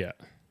 Yeah.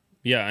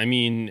 Yeah. I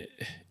mean,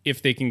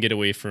 if they can get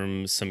away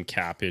from some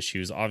cap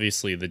issues,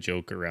 obviously the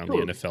joke around the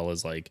NFL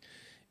is like,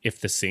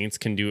 if the Saints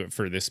can do it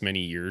for this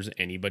many years,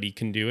 anybody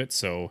can do it.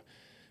 So,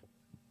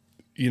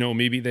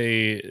 maybe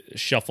they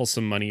shuffle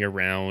some money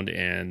around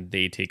and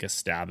they take a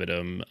stab at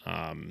him.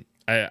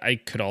 I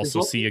could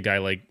also see a guy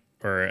like,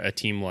 or a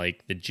team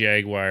like the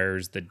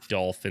Jaguars, the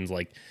Dolphins,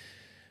 like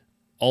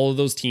all of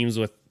those teams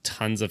with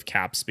tons of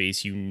cap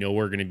space. You know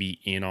we're going to be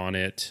in on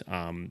it.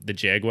 The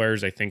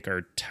Jaguars, I think,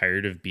 are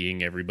tired of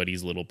being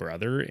everybody's little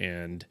brother,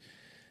 and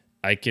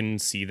I can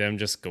see them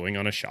just going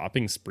on a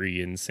shopping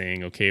spree and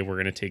saying, okay, we're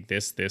going to take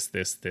this,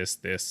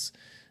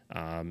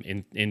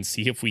 and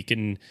see if we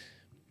can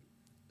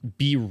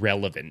be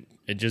relevant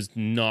and just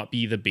not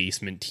be the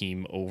basement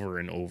team over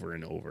and over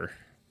and over.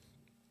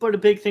 But a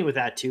big thing with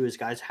that too is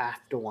guys have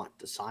to want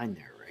to sign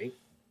there, right?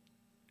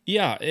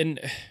 Yeah, and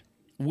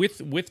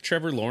with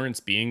Trevor Lawrence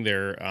being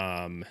there,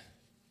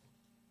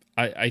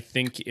 I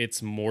think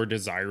it's more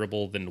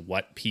desirable than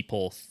what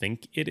people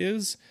think it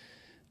is.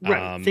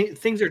 Right,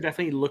 things are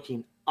definitely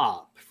looking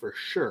up for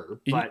sure.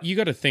 But you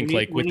got to think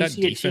with that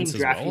defense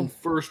as well.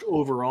 First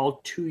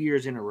overall 2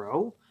 years in a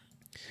row,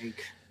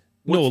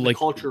 what's the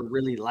culture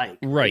really like?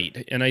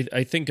 Right, and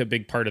I think a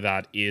big part of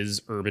that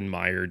is Urban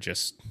Meyer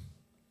just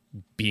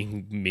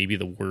being maybe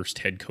the worst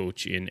head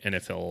coach in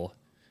NFL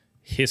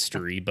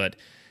history, but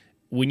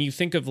when you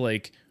think of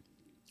like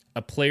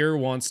a player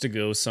wants to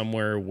go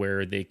somewhere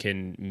where they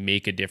can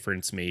make a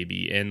difference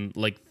maybe, and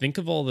like think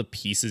of all the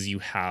pieces you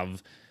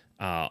have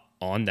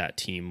on that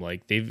team.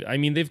 Like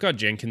they've got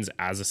Jenkins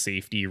as a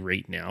safety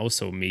right now,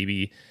 so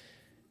maybe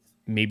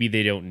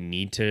they don't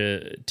need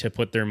to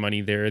put their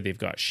money there. They've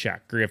got Shaq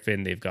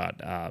Griffin, they've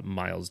got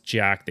Miles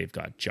Jack, they've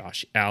got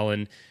Josh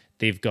Allen,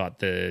 they've got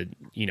the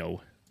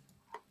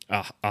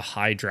a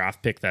high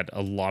draft pick that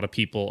a lot of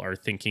people are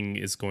thinking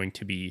is going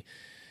to be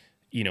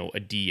a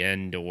D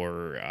end,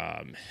 or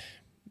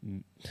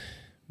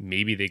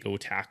maybe they go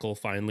tackle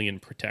finally and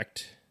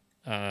protect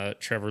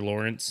Trevor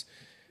Lawrence.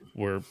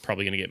 We're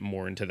probably going to get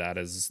more into that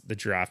as the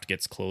draft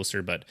gets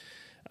closer, but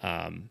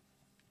I'm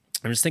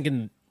just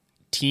thinking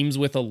teams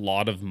with a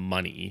lot of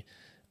money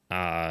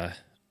are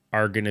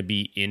going to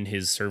be in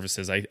his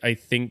services. I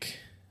think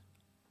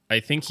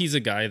he's a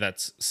guy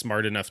that's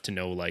smart enough to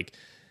know, like,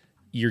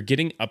 you're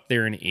getting up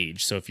there in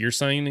age. So if you're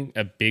signing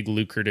a big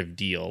lucrative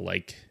deal,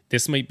 like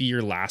this might be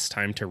your last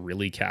time to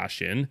really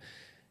cash in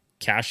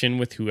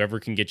with whoever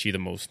can get you the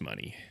most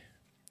money.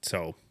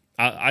 So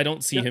I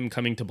don't see him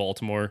coming to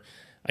Baltimore.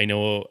 I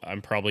know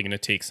I'm probably going to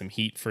take some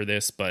heat for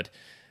this, but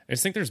I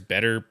just think there's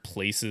better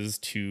places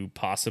to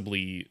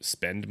possibly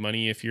spend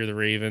money if you're the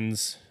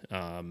Ravens.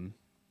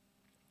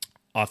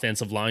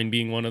 Offensive line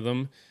being one of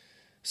them.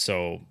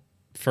 So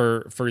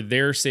for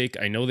their sake,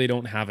 I know they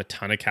don't have a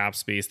ton of cap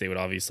space. They would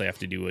obviously have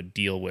to do a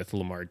deal with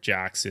Lamar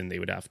Jackson. They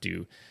would have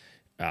to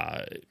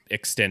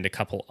extend a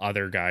couple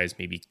other guys,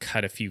 maybe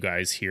cut a few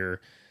guys here,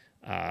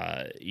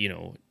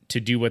 to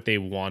do what they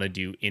want to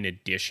do in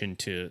addition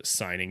to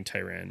signing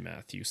Tyrann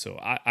Mathieu. So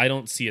I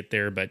don't see it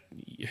there, but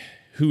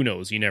who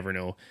knows? You never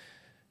know.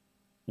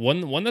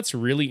 One that's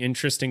really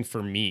interesting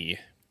for me,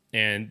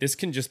 and this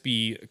can just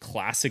be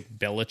classic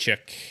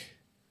Belichick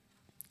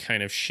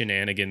kind of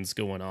shenanigans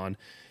going on.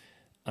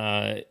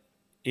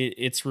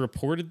 It's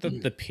reported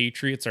that the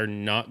Patriots are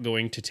not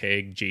going to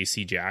tag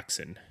JC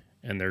Jackson,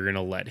 and they're going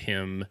to let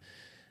him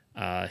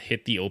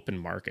hit the open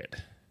market.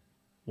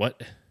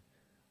 What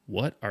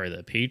are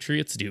the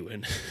Patriots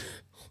doing?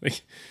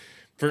 It's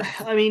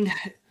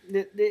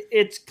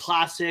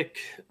classic.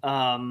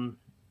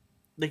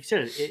 Like you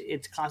said,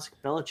 it's classic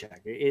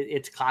Belichick.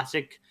 It's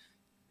classic.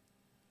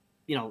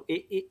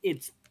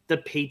 It's the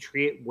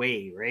Patriot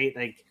way, right?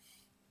 Like,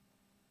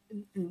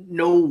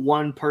 no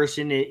one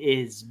person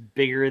is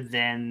bigger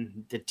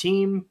than the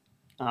team.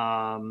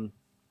 Let's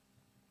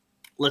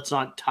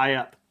not tie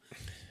up,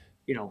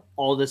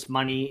 all this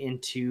money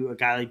into a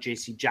guy like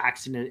JC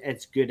Jackson,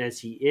 as good as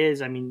he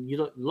is. I mean,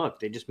 you look,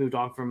 they just moved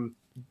on from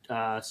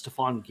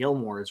Stephon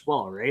Gilmore as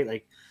well, right?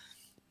 Like,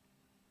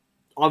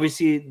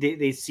 obviously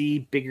they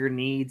see bigger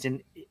needs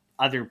in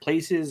other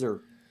places,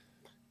 or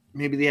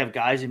maybe they have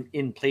guys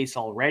in place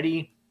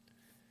already.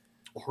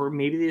 Or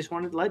maybe they just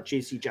wanted to let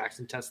JC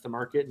Jackson test the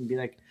market and be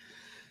like,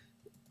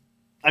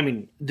 I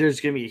mean, there's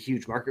going to be a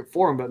huge market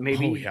for him, but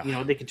maybe,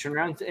 they can turn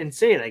around and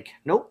say, like,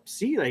 nope,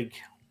 see, like,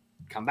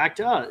 come back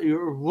to us,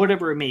 or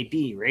whatever it may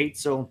be, right?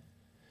 So,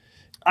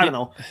 I don't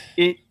know.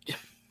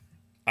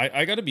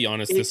 I got to be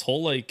honest, this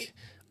whole, like,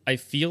 I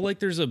feel like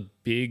there's a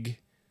big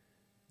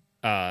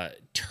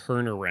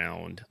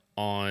turnaround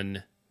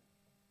on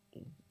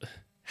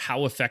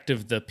how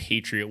effective the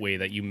Patriot way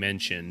that you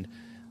mentioned,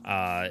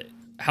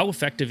 how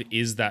effective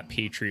is that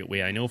Patriot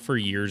way? I know for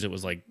years it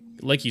was like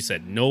you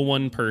said, no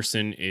one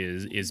person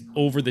is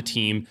over the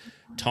team,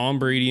 Tom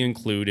Brady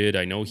included.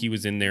 I know he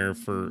was in there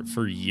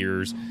for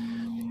years,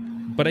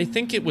 but I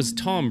think it was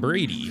Tom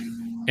Brady,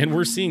 and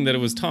we're seeing that it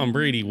was Tom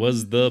Brady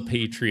was the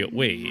Patriot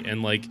way.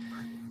 And like,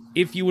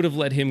 if you would have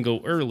let him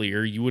go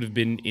earlier, you would have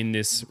been in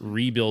this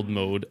rebuild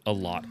mode a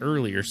lot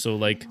earlier. So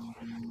like,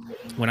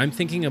 when I'm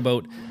thinking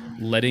about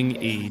letting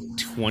a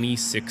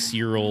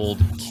 26-year-old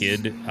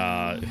kid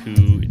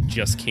who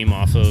just came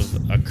off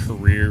of a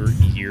career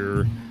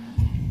year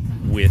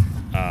with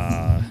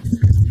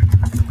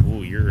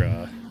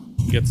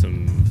you got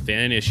some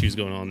fan issues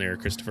going on there,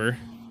 Christopher.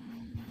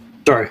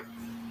 Sorry.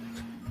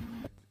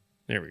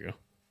 There we go.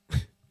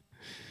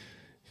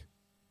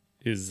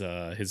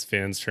 his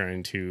fans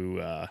trying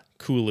to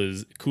cool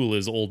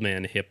his old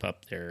man hip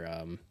up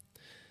there.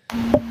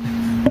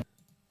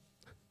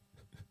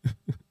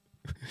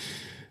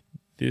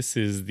 This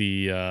is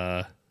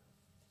the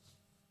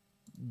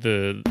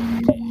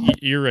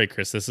you're right,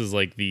 Chris. This is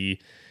like the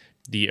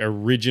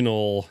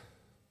original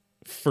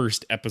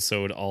first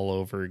episode all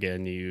over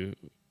again.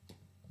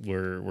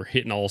 We're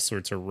hitting all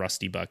sorts of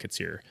rusty buckets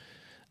here.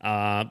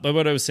 But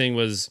what I was saying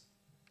was,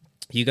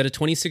 you got a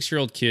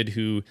 26-year-old kid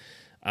who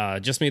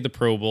just made the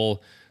Pro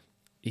Bowl.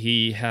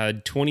 He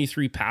had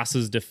 23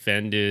 passes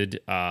defended,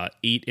 8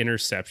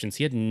 interceptions.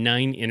 He had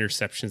 9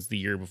 interceptions the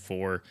year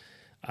before.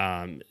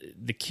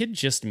 The kid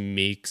just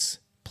makes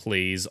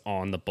plays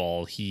on the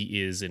ball.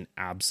 He is an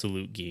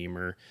absolute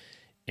gamer.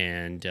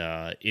 And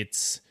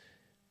it's...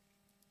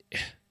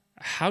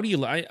 How do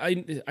you...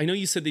 I know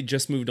you said they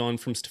just moved on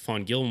from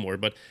Stephon Gilmore,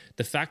 but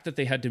the fact that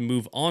they had to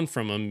move on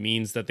from him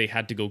means that they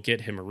had to go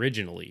get him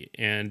originally.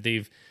 And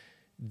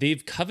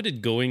they've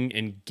coveted going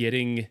and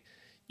getting,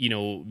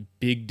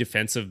 big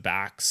defensive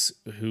backs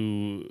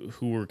who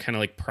were kind of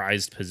like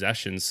prized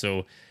possessions.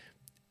 So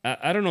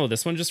I don't know.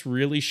 This one just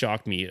really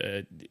shocked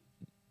me.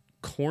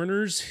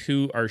 Corners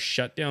who are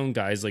shutdown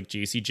guys like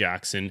JC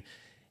Jackson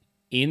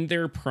in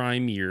their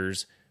prime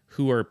years,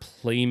 who are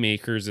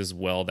playmakers as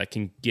well, that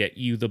can get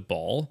you the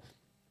ball.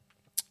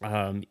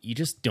 You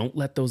just don't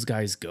let those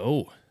guys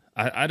go.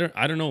 I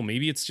don't know.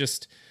 Maybe it's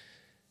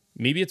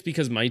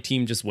because my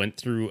team just went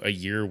through a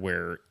year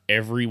where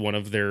every one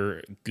of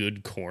their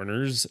good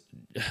corners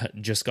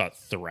just got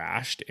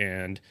thrashed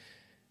and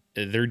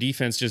their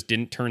defense just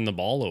didn't turn the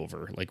ball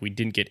over. Like, we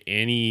didn't get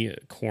any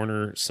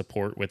corner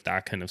support with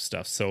that kind of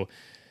stuff. So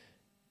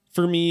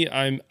for me,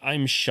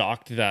 I'm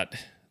shocked that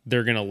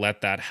they're going to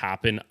let that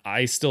happen.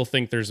 I still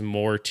think there's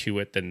more to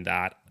it than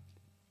that.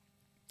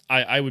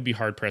 I would be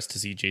hard pressed to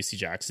see JC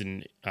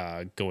Jackson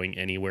going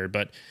anywhere,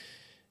 but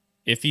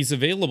if he's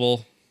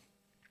available,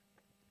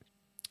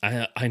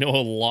 I know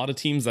a lot of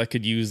teams that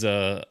could use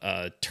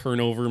a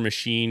turnover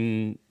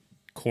machine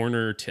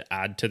corner to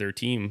add to their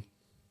team.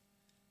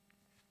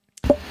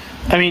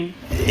 I mean,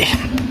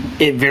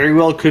 it very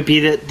well could be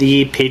that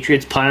the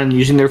Patriots plan on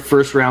using their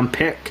first round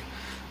pick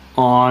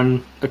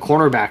on a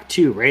cornerback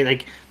too, right?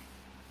 Like,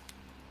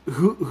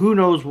 who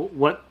knows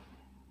what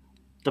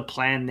the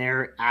plan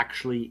there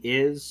actually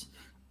is.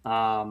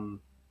 But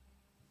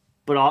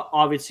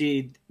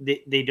obviously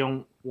they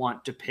don't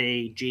want to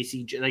pay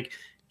JC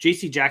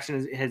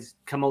Jackson has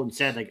come out and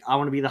said, like, I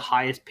want to be the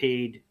highest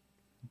paid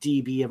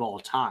DB of all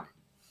time.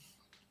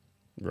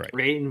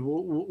 Right. And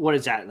what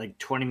is that? Like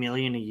 $20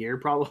 million a year,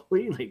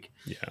 probably. Like,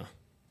 yeah.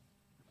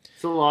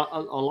 So a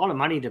lot of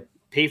money to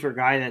pay for a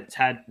guy that's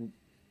had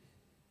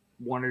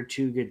 1 or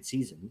 2 good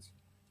seasons.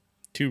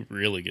 2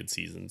 really good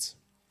seasons.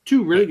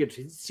 2 really good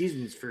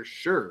seasons for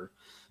sure.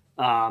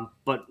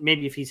 But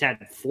maybe if he's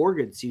had 4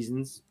 good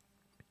seasons.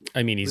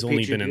 I mean, he's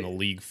only been in the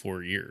league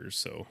 4 years,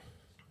 so.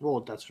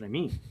 Well, that's what I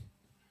mean.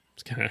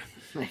 It's kind of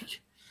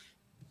like,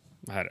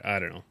 I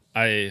don't know.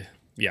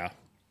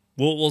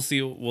 We'll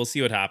see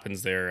what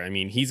happens there. I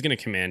mean, he's going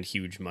to command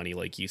huge money,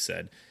 like you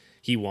said.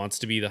 He wants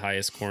to be the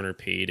highest corner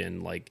paid,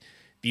 and like,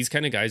 these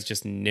kind of guys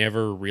just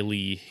never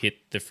really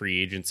hit the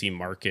free agency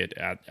market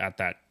at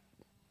that,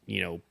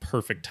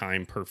 perfect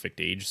time,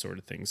 perfect age sort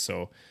of thing.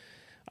 So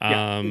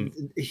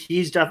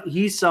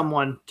he's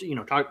someone,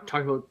 talk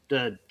about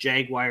the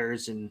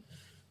Jaguars and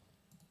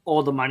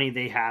all the money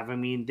they have. I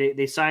mean,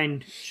 they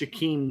signed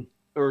Shaquille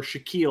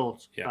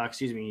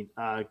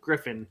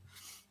Griffin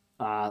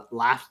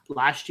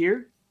last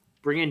year.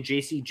 Bring in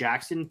JC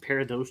Jackson,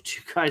 pair those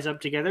 2 guys up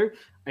together.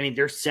 I mean,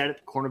 they're set at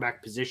the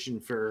cornerback position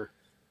for,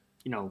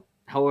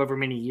 however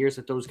many years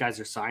that those guys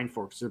are signed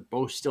for, because they're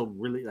both still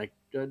really like,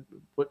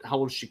 how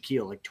old is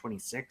Shaquille? Like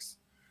 26?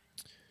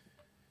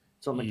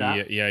 Something like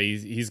that? Yeah,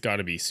 he's got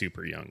to be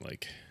super young,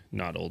 like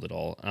not old at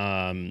all.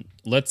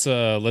 Let's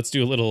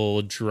do a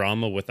little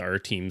drama with our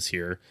teams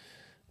here.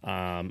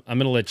 I'm going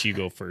to let you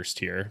go first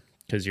here,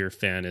 because your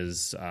fan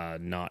is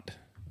not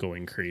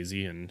going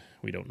crazy, and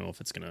we don't know if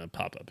it's going to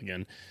pop up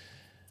again.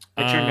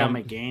 I turned down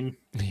my gain.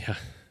 Yeah.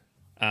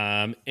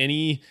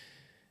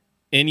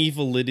 Any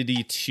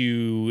validity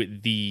to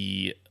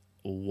the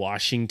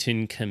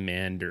Washington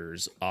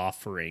Commanders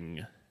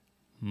offering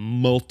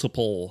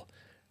multiple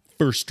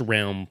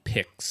first-round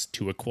picks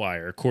to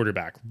acquire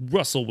quarterback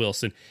Russell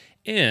Wilson?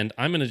 And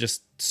I'm going to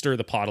just stir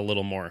the pot a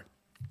little more.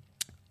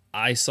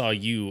 I saw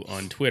you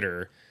on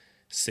Twitter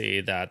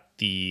say that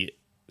the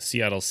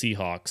Seattle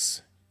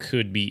Seahawks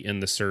could be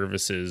in the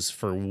services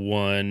for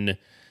one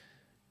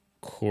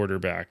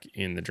quarterback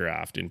in the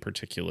draft, in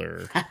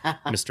particular,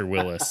 Mr.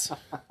 Willis.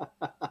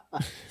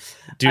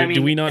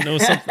 Do we not know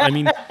something? I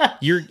mean,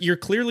 you're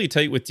clearly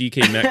tight with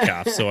DK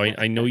Metcalf, so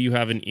I know you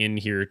have an in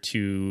here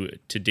to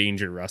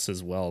danger Russ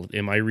as well.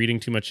 Am I reading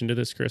too much into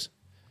this, Chris?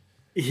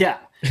 Yeah.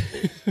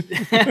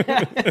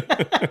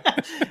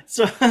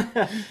 So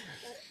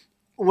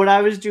when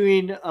I was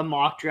doing a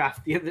mock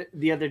draft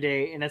the other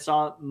day, and I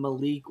saw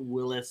Malik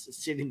Willis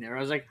sitting there, I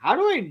was like, how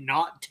do I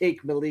not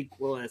take Malik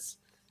Willis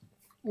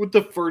with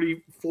the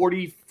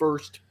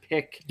 41st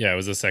pick. Yeah, it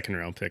was a second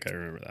round pick. I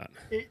remember that.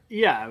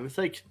 It was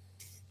like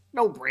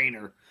no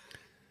brainer.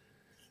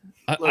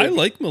 I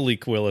like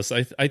Malik Willis.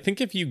 I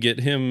think if you get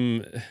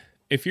him,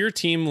 if you're a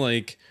team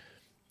like,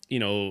 you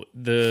know,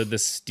 the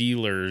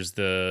Steelers,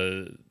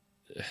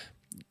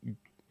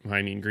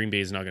 I mean, Green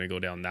Bay is not going to go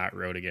down that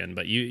road again,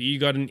 but you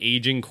got an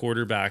aging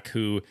quarterback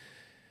who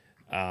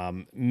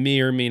may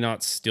or may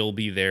not still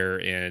be there,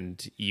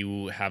 and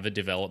you have a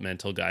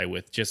developmental guy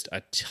with just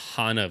a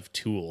ton of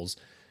tools.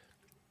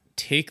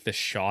 Take the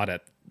shot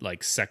at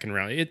like second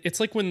round. It's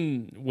like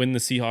when the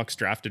Seahawks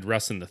drafted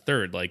Russ in the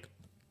third, like,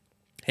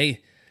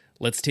 hey,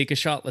 let's take a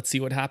shot. Let's see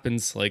what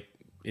happens. Like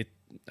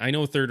I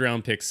know third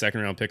round picks,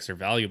 second round picks are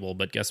valuable,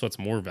 but guess what's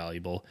more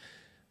valuable?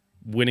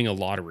 Winning a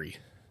lottery.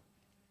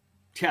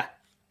 Yeah.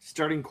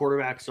 Starting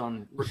quarterbacks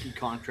on rookie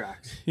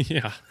contracts.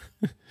 Yeah,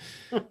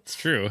 it's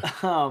true.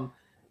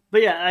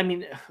 But yeah, I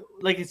mean,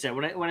 like I said,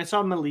 when I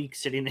saw Malik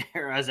sitting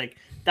there, I was like,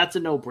 that's a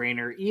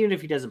no-brainer. Even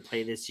if he doesn't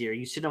play this year,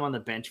 you sit him on the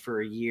bench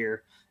for a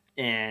year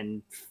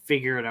and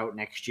figure it out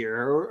next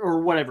year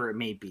or whatever it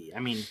may be. I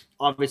mean,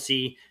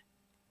 obviously,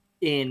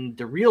 in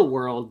the real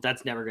world,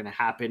 that's never going to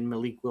happen.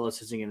 Malik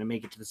Willis isn't going to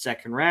make it to the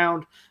second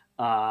round.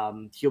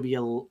 He'll be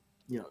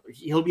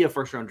a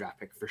first-round draft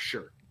pick for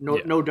sure.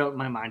 No doubt in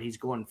my mind, he's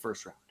going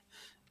first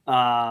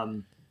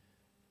round.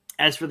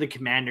 As for the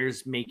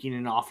Commanders making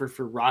an offer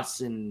for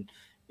Russ and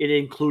it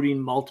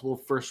including multiple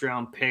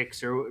first-round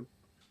picks or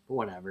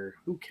whatever,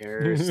 who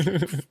cares?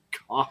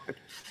 God,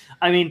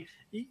 I mean,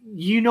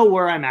 you know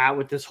where I'm at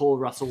with this whole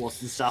Russell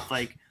Wilson stuff.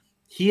 Like,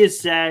 he has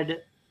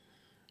said,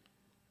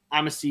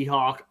 "I'm a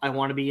Seahawk. I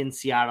want to be in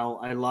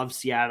Seattle. I love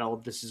Seattle.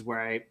 This is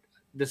where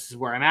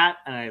I'm at,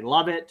 and I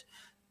love it."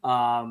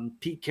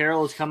 Pete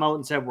Carroll has come out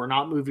and said, "We're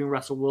not moving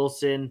Russell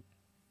Wilson."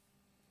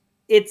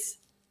 It's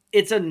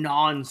a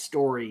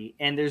non-story,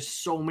 and there's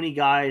so many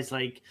guys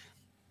like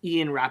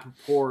Ian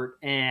Rappaport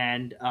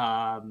and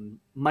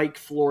Mike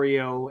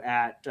Florio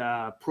at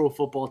Pro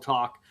Football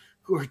Talk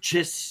who are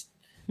just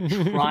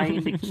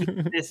trying to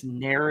keep this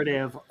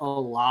narrative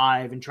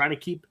alive and trying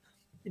to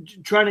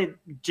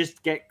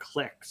just get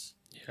clicks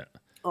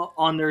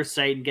on their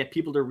site and get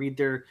people to read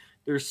their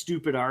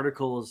stupid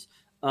articles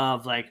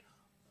of like,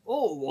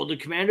 oh, well, the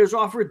Commanders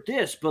offered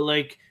this, but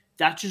like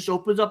that just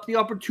opens up the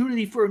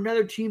opportunity for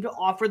another team to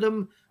offer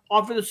the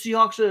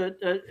Seahawks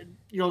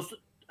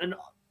an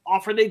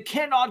offer they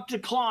cannot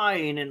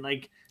decline, and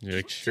like,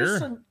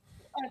 sure,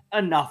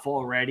 enough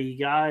already,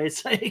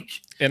 guys. Like,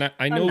 and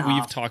I know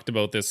we've talked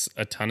about this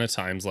a ton of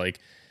times. Like,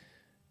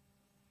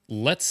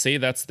 let's say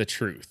that's the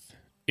truth.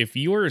 If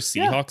you are a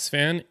Seahawks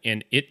fan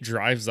and it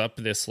drives up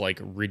this like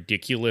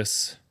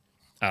ridiculous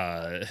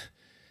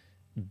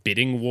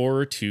bidding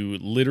war to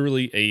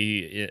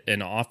literally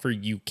an offer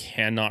you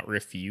cannot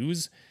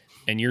refuse,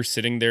 and you're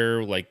sitting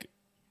there like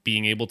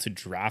being able to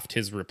draft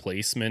his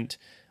replacement,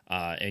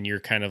 and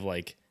you're kind of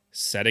like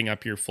setting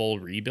up your full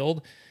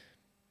rebuild.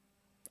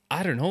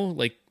 I don't know,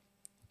 like,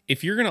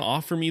 if you're going to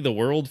offer me the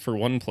world for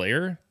one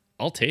player,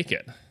 I'll take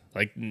it.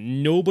 Like,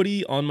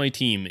 nobody on my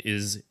team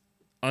is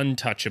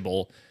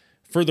untouchable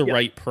for the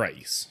right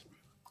price.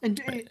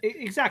 And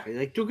exactly,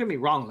 like, don't get me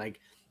wrong, like,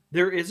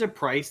 there is a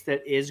price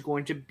that is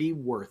going to be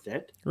worth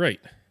it. Right.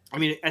 I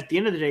mean, at the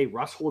end of the day,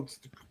 Russ holds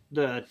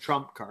the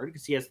trump card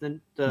because he has the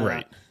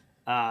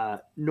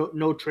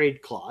no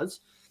trade clause.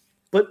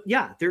 But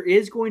yeah, there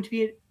is going to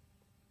be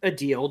a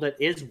deal that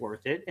is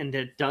worth it and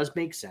that does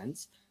make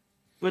sense,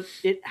 but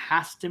it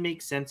has to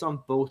make sense on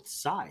both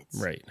sides.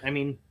 Right. I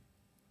mean,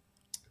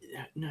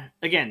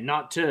 again,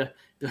 not to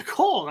be like,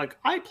 oh, like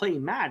I play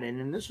Madden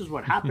and this is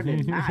what happened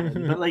in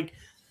Madden, but like,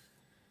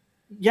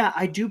 yeah,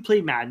 I do play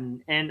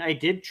Madden and I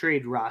did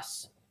trade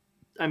Russ.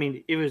 I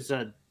mean, it was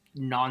a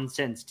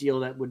nonsense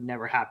deal that would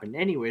never happen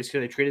anyways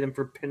because I traded him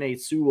for Penei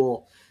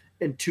Sewell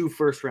and 2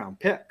 first-round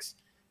picks.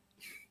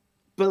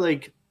 But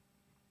like,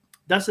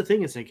 that's the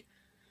thing. It's like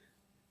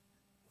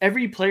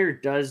every player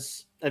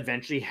does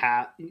eventually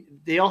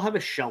they all have a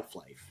shelf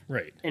life.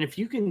 Right. And if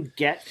you can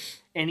get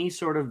any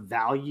sort of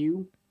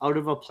value out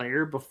of a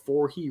player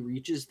before he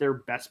reaches their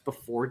best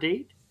before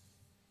date,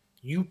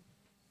 you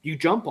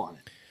jump on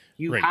it.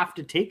 You have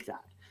to take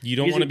that. You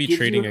don't want to be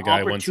trading a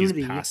guy once he's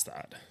past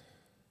that.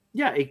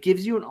 Yeah, it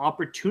gives you an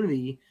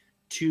opportunity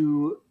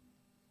to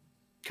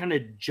kind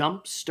of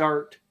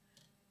jumpstart,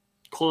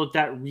 call it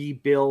that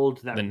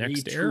rebuild, that the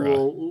next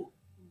retool. era.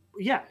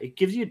 Yeah, it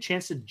gives you a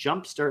chance to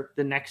jumpstart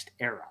the next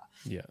era.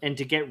 Yeah. And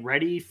to get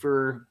ready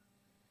for,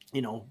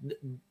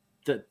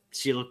 the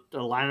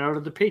line out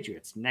of the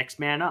Patriots, next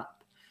man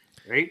up,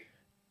 right?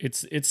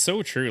 It's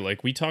so true.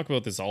 Like, we talk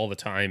about this all the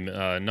time,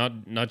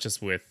 not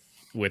just with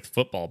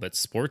football, but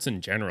sports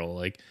in general.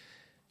 Like,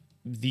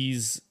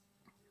 these,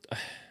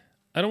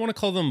 I don't want to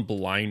call them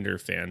blinder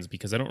fans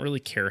because I don't really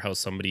care how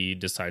somebody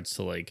decides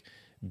to like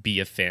be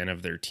a fan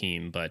of their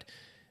team, but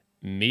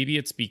maybe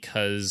it's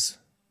because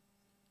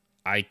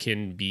I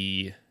can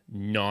be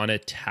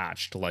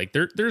non-attached. Like,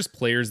 there's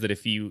players that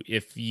if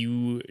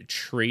you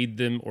trade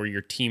them or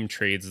your team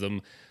trades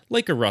them,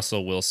 like a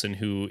Russell Wilson,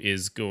 who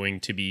is going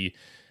to be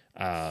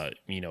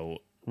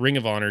Ring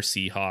of Honor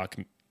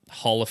Seahawk,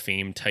 Hall of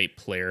Fame type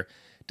player.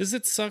 Does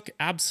it suck?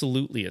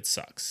 Absolutely, it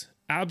sucks.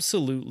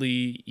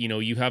 Absolutely,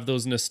 you have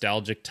those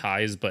nostalgic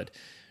ties, but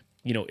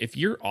if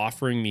you're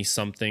offering me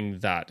something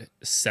that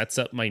sets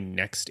up my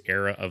next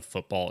era of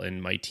football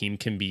and my team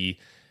can be,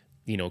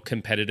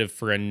 competitive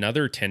for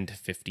another 10 to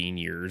 15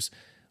 years,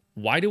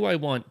 why do I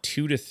want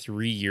 2 to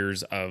 3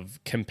 years of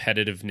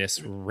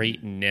competitiveness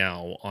right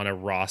now on a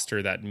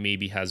roster that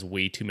maybe has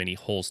way too many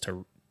holes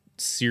to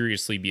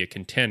seriously be a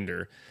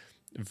contender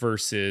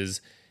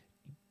versus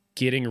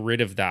getting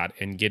rid of that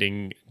and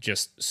getting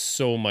just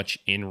so much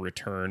in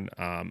return?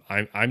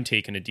 I'm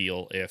taking a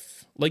deal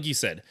if, like you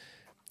said,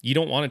 you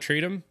don't want to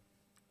trade him.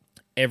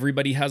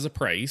 Everybody has a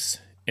price,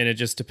 and it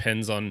just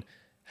depends on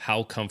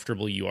how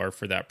comfortable you are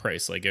for that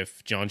price. Like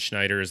if John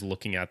Schneider is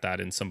looking at that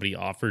and somebody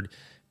offered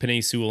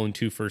Penei Sewell and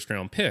 2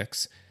 first-round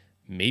picks,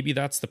 maybe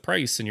that's the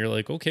price, and you're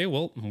like, okay,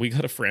 well, we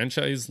got a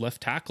franchise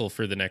left tackle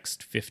for the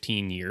next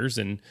 15 years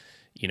and,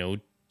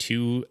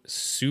 2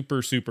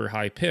 super, super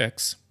high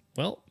picks.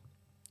 Well,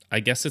 I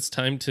guess it's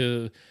time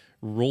to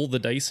roll the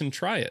dice and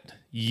try it.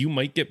 You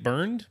might get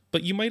burned,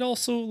 but you might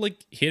also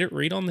hit it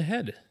right on the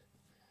head.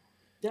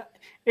 Yeah,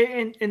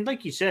 and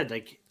like you said,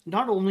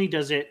 not only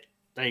does it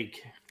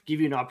give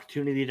you an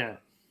opportunity to,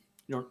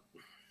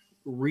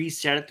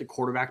 reset at the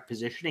quarterback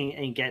positioning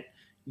and get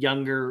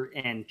younger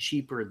and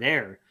cheaper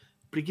there,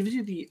 but it gives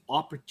you the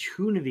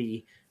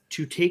opportunity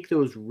to take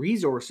those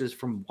resources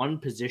from one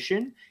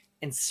position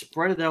and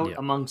spread it out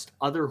amongst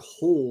other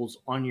holes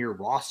on your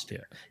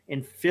roster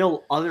and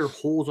fill other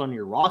holes on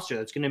your roster.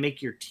 That's going to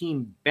make your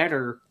team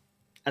better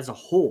as a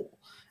whole.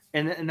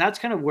 And that's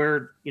kind of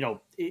where,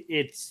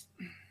 it's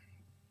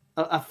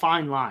a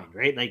fine line,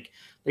 right? Like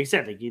I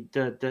said,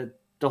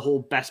 the whole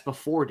best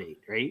before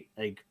date, right?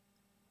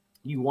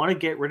 You want to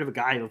get rid of a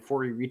guy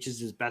before he reaches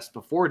his best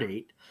before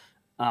date,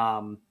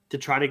 to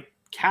try to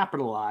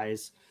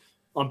capitalize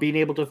on being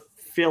able to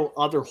fill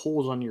other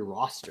holes on your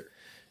roster.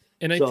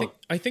 And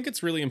I think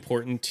it's really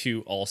important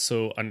to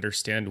also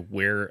understand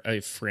where a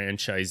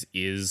franchise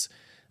is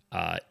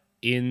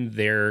in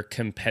their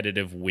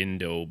competitive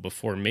window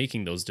before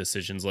making those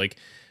decisions.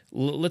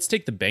 Let's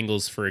take the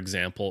Bengals, for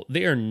example.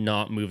 They are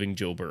not moving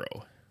Joe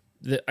Burrow.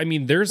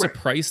 There's a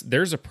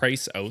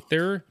price out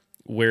there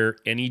where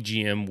any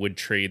GM would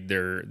trade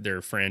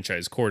their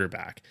franchise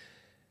quarterback.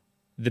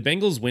 The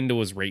Bengals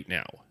window is right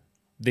now.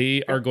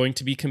 They are going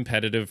to be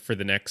competitive for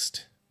the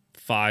next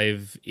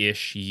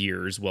 5-ish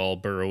years while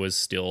Burrow is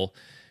still,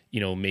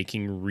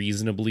 making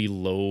reasonably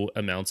low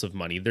amounts of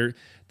money.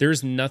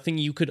 There's nothing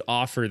you could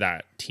offer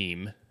that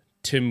team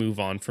to move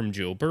on from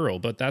Joe Burrow,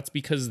 but that's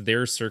because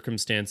their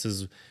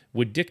circumstances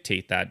would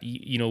dictate that.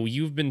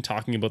 You've been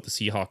talking about the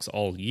Seahawks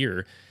all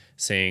year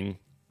saying,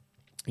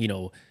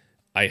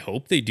 I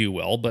hope they do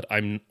well, but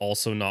I'm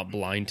also not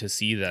blind to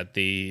see that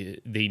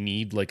they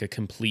need a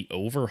complete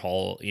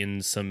overhaul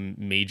in some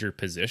major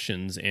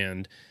positions.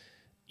 And,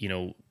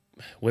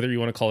 whether you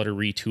want to call it a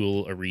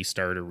retool, a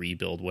restart, a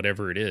rebuild,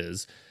 whatever it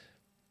is,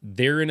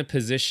 they're in a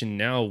position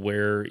now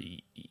where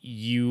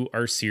you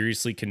are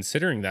seriously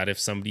considering that if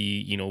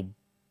somebody,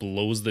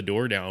 blows the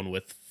door down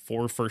with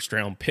 4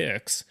 first-round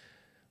picks,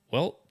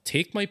 well,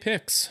 take my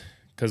picks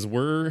because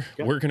we're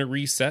going to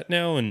reset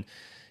now, and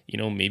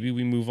maybe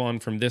we move on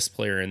from this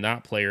player and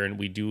that player, and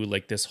we do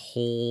this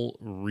whole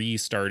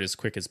restart as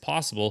quick as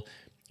possible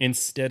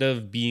instead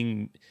of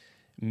being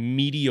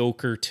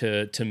mediocre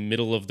to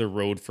middle of the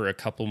road for a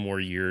couple more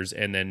years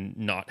and then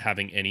not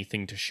having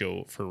anything to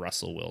show for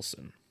Russell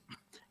Wilson.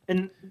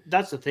 And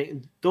that's the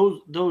thing.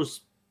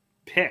 Those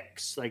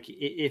picks,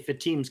 if a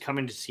team's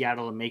coming to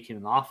Seattle and making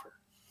an offer,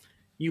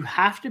 you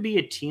have to be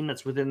a team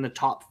that's within the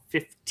top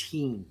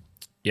 15,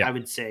 I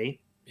would say.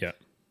 Yeah.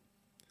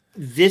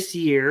 This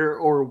year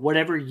or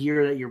whatever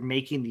year that you're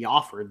making the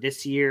offer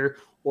this year,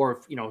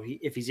 or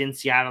if he's in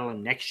Seattle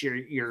and next year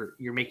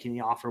you're making the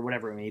offer,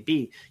 whatever it may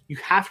be, you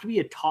have to be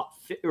a top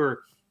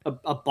or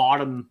a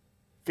bottom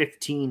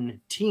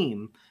 15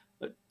 team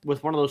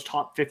with one of those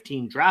top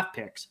 15 draft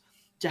picks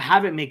to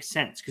have it make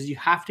sense, because you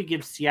have to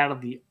give Seattle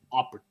the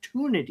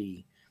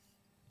opportunity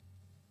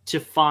to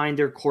find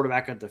their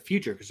quarterback of the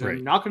future, because they're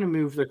not going to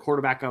move their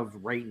quarterback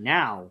of right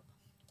now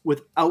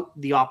without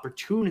the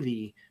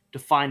opportunity to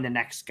find the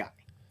next guy.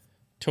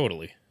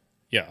 Totally.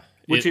 Yeah.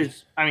 Which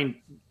is,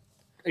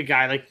 a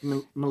guy like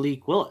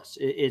Malik Willis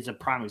is a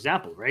prime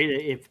example,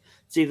 right?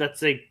 Let's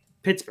say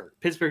Pittsburgh.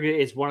 Pittsburgh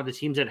is one of the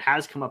teams that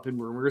has come up in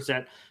rumors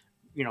that,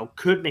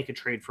 could make a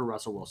trade for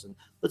Russell Wilson.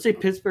 Let's say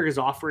Pittsburgh is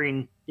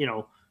offering,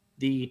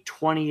 the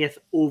 20th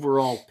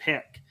overall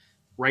pick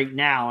right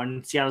now,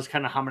 and Seattle's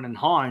kind of humming and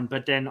hawing,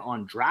 but then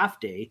on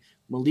draft day,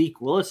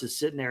 Malik Willis is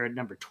sitting there at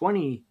number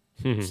 20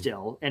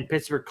 still, and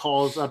Pittsburgh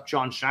calls up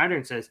John Schneider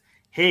and says,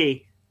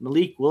 hey,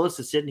 Malik Willis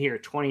is sitting here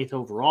at 20th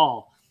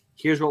overall.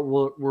 Here's what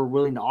we're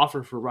willing to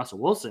offer for Russell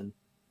Wilson.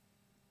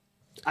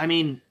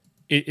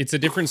 It's a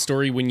different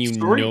story when you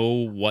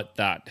know what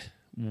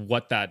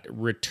that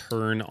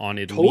return on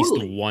at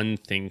least one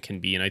thing can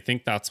be. And I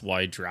think that's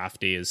why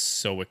draft day is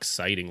so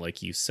exciting.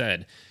 Like you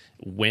said,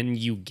 when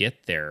you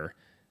get there,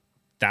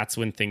 that's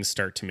when things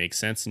start to make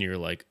sense. And you're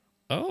like,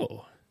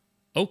 Oh,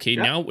 okay.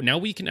 Yeah. Now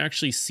we can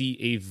actually see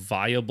a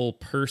viable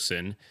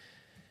person.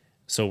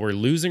 So we're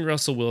losing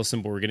Russell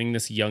Wilson, but we're getting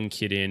this young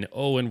kid in.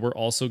 Oh, and we're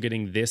also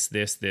getting this,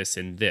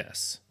 and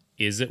this.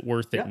 Is it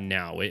worth it Yeah.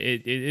 now?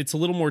 It's a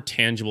little more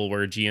tangible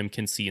where a GM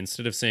can see,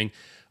 instead of saying,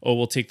 oh,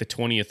 we'll take the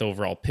 20th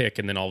overall pick,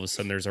 and then all of a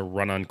sudden there's a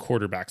run on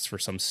quarterbacks for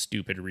some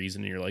stupid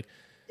reason. And you're like,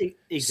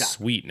 Exactly.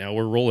 sweet, now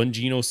we're rolling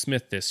Geno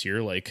Smith this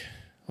year. Like,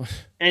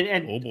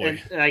 And oh boy.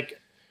 and like,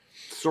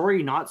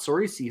 not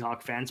sorry,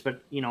 Seahawk fans,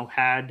 but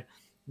had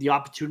the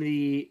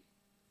opportunity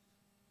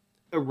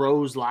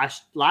arose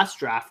last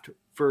draft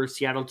for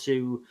Seattle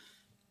to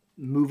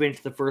move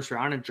into the first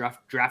round and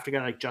draft a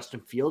guy like Justin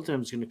Fields, and it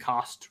was going to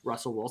cost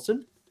Russell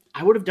Wilson,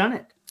 I would have done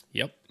it.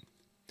 Yep.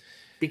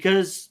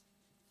 Because,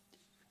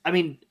 I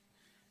mean,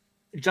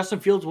 Justin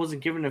Fields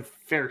wasn't given a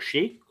fair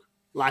shake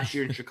last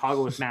year in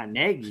Chicago with Matt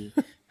Nagy,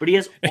 but he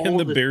has all and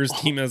the Bears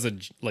team as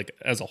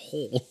a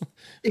whole.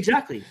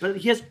 Exactly, but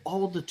he has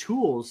all the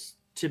tools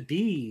to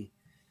be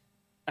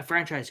a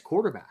franchise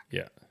quarterback.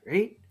 Yeah.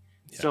 Right.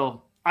 Yeah.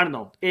 So I don't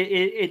know.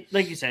 It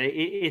like you said,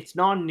 it's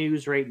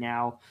non-news right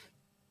now.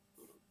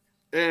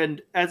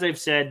 And as I've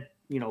said,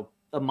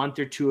 a month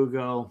or two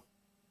ago,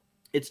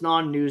 it's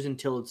non-news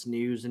until it's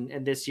news.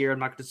 And this year, I'm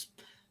not going to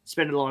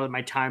spend a lot of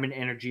my time and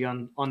energy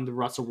on the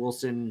Russell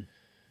Wilson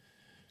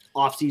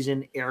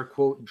offseason air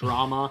quote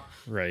drama,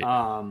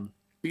 right?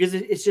 Because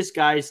it's just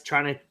guys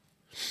trying to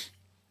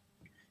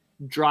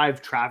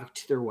drive traffic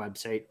to their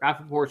website.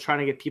 Rappaport's trying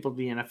to get people to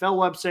the NFL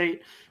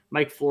website.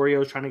 Mike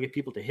Florio is trying to get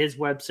people to his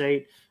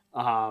website.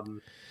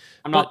 I'm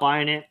not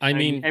buying it. I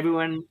mean,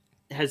 everyone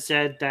has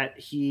said that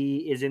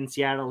he is in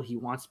Seattle. He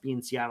wants to be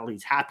in Seattle.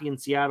 He's happy in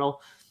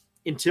Seattle.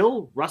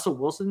 Until Russell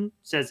Wilson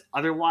says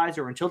otherwise,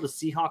 or until the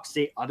Seahawks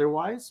say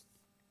otherwise,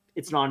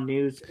 it's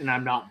non-news, and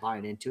I'm not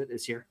buying into it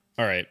this year.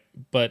 All right,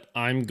 but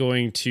I'm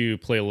going to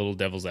play a little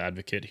devil's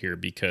advocate here,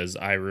 because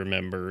I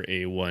remember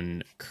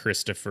one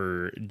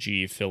Christopher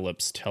G.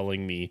 Phillips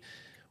telling me,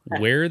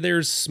 where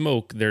there's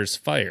smoke, there's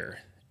fire.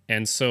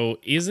 And so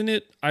isn't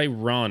it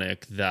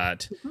ironic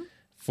that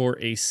for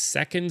a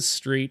second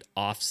straight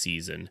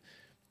offseason,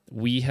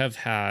 we have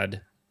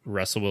had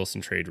Russell Wilson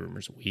trade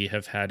rumors. We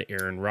have had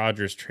Aaron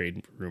Rodgers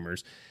trade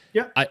rumors.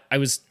 Yeah. I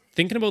was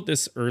thinking about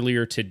this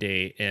earlier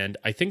today, and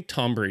I think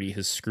Tom Brady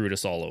has screwed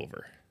us all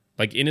over.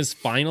 Like, in his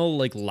final,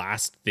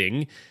 last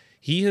thing,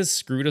 he has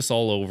screwed us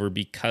all over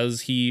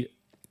because he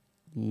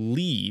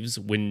leaves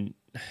when...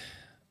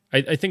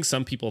 I think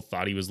some people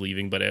thought he was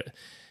leaving, but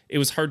it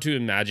was hard to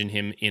imagine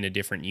him in a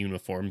different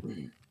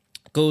uniform.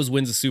 Goes,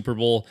 wins a Super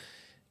Bowl.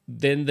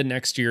 Then the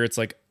next year, it's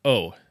like,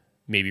 oh,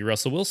 maybe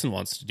Russell Wilson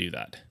wants to do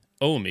that.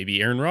 Oh,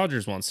 maybe Aaron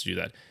Rodgers wants to do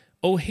that.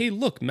 Oh, hey,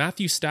 look,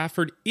 Matthew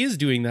Stafford is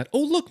doing that. Oh,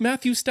 look,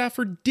 Matthew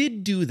Stafford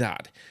did do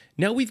that.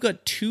 Now we've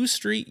got 2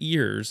 straight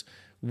years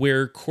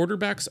where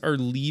quarterbacks are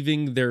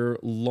leaving their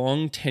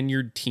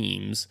long-tenured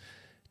teams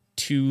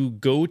to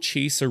go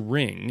chase a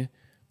ring,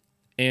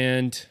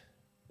 and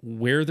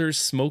where there's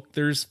smoke,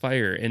 there's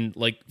fire. And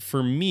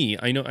for me,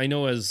 I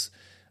know as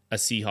a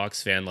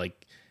Seahawks fan,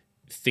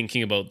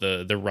 thinking about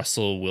the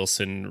Russell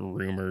Wilson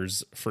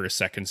rumors for a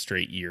second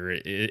straight year,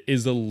 it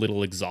is a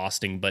little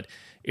exhausting, but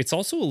it's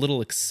also a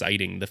little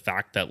exciting, the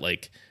fact that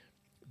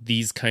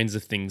these kinds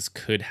of things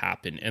could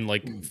happen.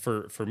 And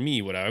for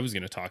me, what I was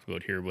going to talk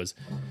about here was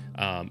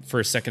for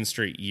a second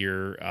straight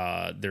year,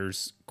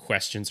 there's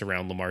questions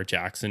around Lamar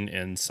Jackson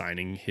and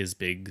signing his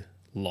big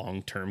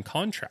long-term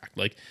contract.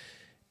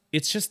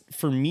 It's just,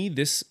 for me,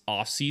 this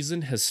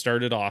offseason has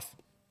started off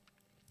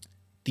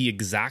the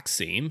exact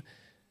same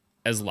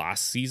as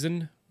last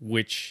season,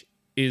 which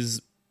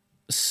is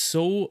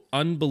so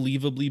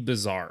unbelievably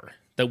bizarre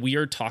that we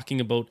are talking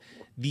about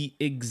the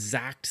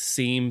exact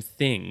same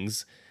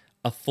things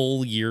a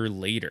full year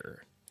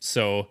later.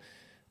 So,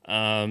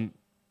 I'm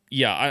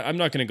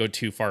not going to go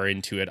too far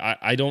into it.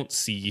 I don't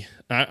see...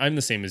 I'm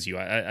the same as you.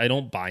 I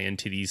don't buy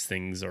into these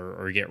things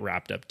or get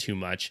wrapped up too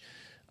much.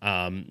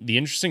 The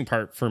interesting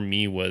part for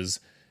me was,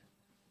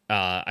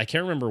 I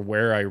can't remember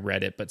where I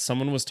read it, but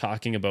someone was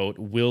talking about,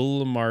 will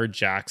Lamar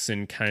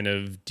Jackson kind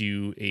of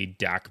do a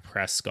Dak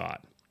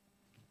Prescott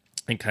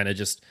and kind of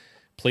just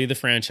play the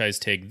franchise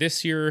tag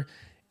this year?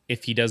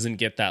 If he doesn't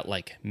get that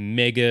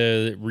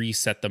mega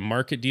reset the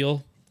market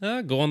deal,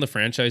 go on the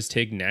franchise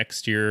tag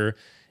next year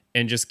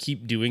and just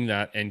keep doing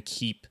that and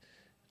keep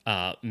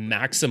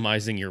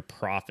maximizing your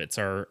profits.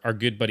 Our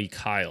good buddy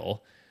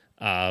Kyle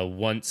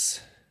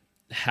once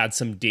had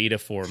some data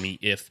for me.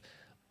 If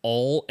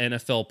all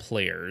NFL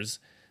players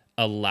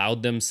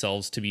allowed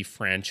themselves to be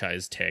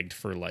franchise tagged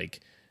for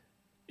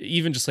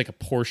even just a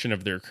portion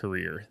of their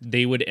career,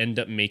 they would end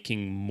up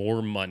making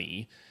more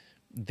money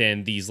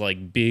than these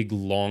big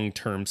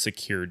long-term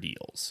secure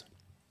deals.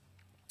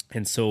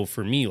 And so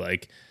for me,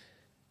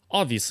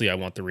 obviously I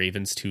want the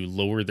Ravens to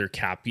lower their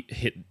cap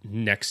hit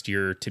next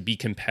year, to be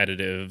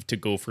competitive, to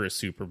go for a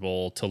Super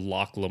Bowl, to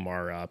lock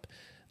Lamar up.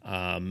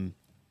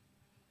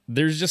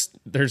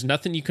 There's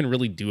nothing you can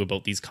really do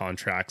about these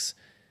contracts.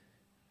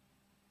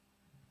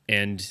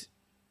 And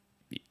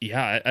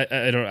Yeah,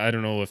 I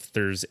don't know if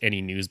there's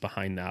any news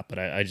behind that, but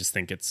I just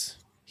think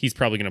he's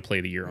probably going to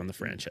play the year on the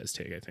franchise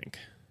tag, I think.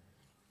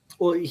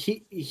 Well,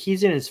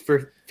 he's in his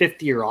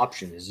fifth year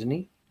option, isn't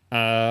he?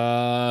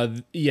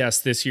 Yes,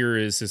 this year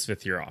is his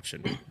 5th year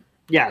option.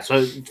 Yeah,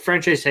 so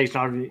franchise tag's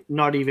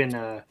not even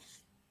a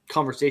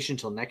conversation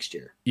until next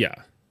year. Yeah.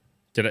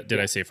 Did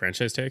I say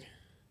franchise tag?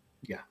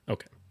 Yeah.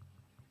 Okay.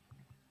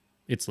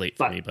 It's late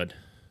for me, bud.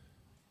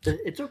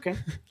 It's okay.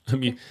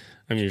 I'm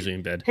usually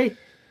in bed. Hey,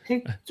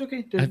 it's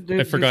okay.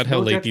 I forgot how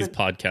late these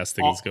podcast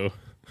things go.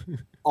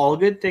 All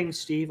good things,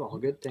 Steve. All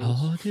good things.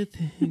 All good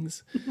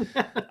things.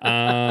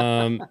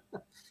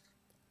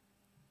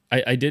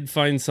 I did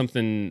find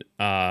something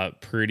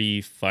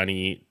pretty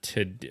funny I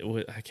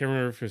can't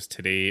remember if it was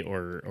today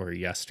or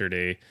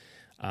yesterday.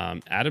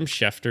 Adam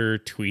Schefter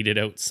tweeted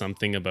out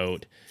something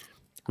about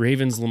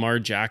Ravens Lamar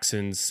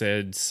Jackson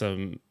said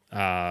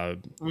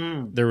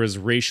there was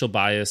racial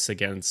bias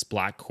against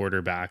black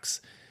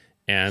quarterbacks,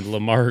 and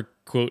Lamar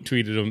quote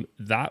tweeted him,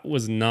 "That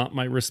was not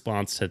my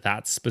response to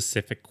that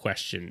specific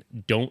question.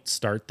 Don't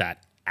start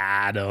that,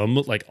 Adam,"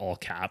 like all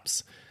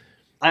caps.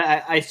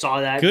 I saw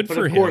that. Good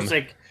for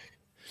him.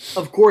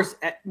 Of course,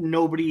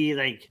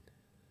 nobody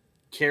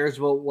cares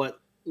about what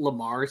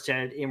Lamar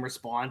said in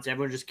response.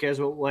 Everyone just cares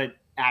about what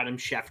Adam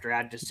Schefter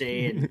had to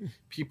say, and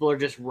people are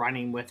just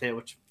running with it,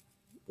 which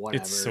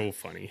whatever. It's so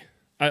funny.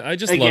 I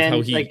just love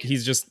how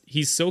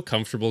he's so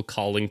comfortable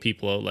calling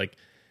people out like,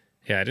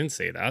 "Hey, I didn't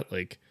say that."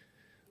 Like,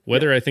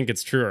 whether I think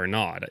it's true or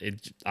not,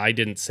 I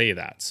didn't say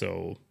that.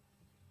 So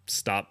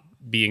stop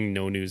being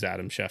no news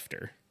Adam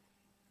Schefter.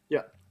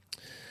 Yeah.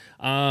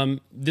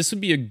 This would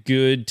be a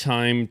good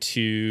time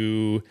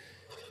to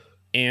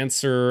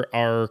answer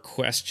our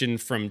question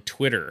from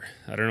Twitter.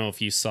 I don't know if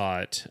you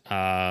saw it.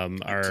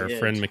 Our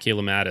friend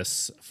Michaela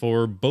Mattis.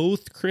 For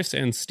both Chris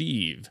and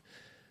Steve,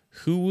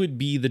 who would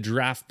be the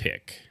draft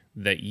pick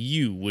that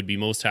you would be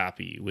most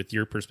happy with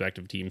your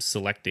prospective team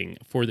selecting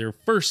for their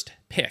first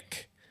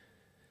pick?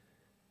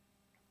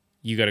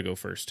 You got to go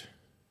first.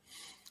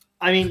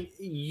 I mean,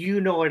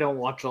 I don't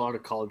watch a lot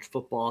of college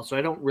football, so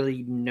I don't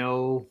really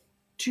know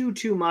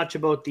too much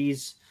about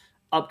these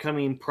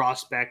upcoming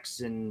prospects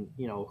and,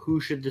 who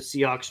should the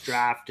Seahawks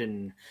draft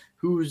and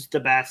who's the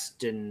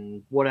best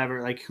and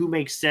whatever, who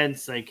makes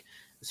sense,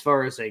 as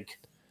far as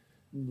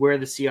where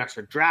the Seahawks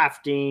are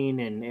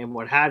drafting and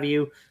what have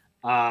you.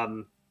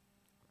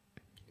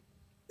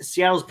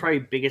 Seattle's probably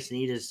biggest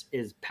need is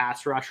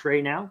pass rush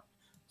right now.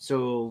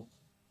 So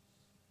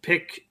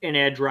pick an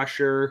edge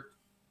rusher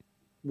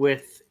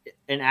with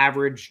an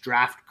average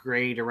draft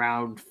grade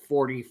around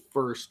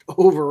 41st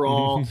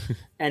overall,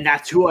 and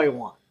that's who I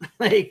want.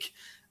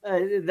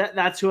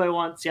 That's who I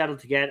want Seattle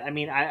to get. I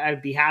mean,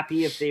 I'd be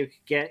happy if they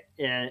could get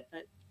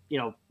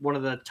one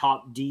of the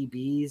top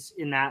DBs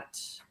in that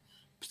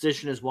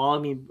position as well. I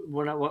mean,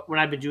 when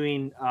I've been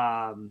doing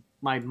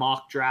my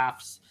mock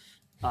drafts,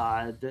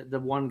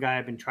 the one guy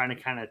I've been trying to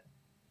kind of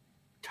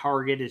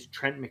target is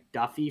Trent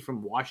McDuffie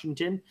from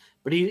Washington,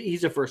 but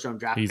he's a first round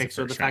draft pick.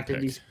 So the fact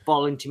that he's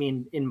falling to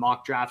me in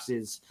mock drafts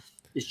is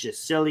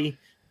just silly.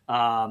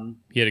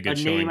 He had a good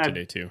showing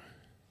today too.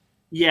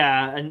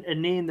 Yeah, a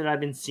name that I've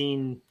been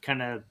seeing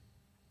kind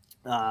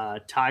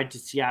of tied to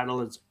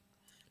Seattle is,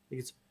 I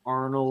think it's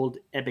Arnold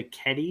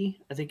Ebiketie,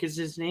 I think is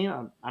his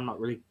name. I'm not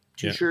really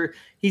too sure.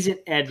 He's an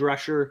edge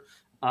rusher.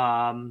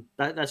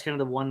 That's kind of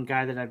the one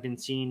guy that I've been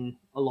seeing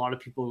a lot of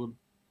people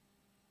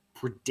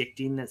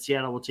predicting that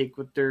Seattle will take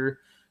with their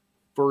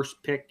first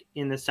pick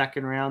in the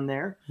second round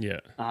there. Yeah.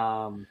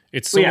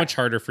 It's so much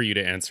harder for you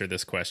to answer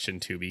this question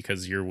too,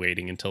 because you're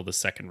waiting until the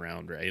second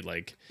round, right?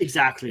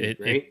 Exactly.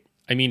 Right.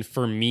 I mean,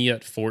 for me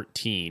at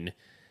 14,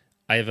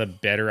 I have a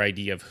better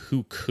idea of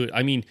who could,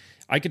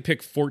 I could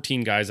pick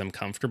 14 guys I'm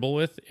comfortable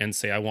with and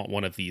say, I want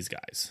one of these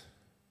guys,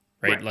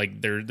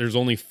 right? There's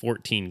only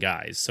 14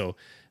 guys. So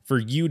for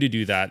you to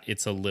do that,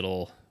 it's a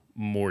little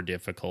more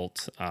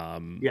difficult.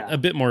 A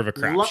bit more of a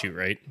crapshoot,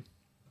 right?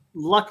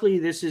 Luckily,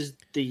 this is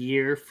the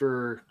year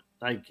for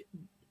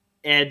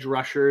edge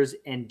rushers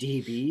and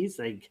DBs.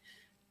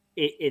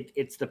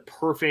 It's the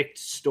perfect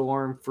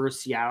storm for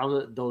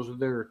Seattle. Those are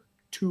their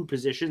two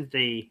positions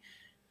they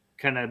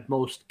kind of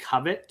most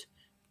covet,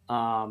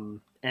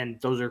 and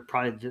those are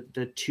probably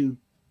the two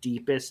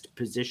deepest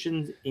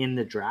positions in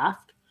the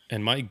draft.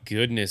 And my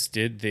goodness,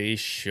 did they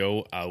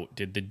show out?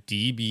 Did the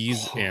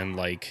DBs and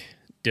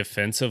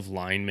defensive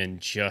linemen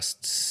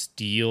just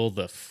steal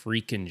the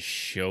freaking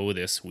show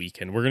this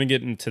weekend? We're going to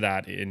get into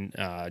that in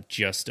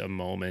just a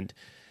moment.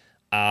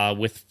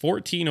 With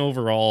 14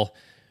 overall,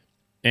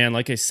 and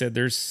like I said,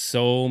 there's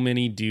so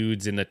many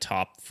dudes in the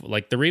top.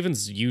 The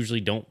Ravens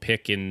usually don't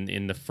pick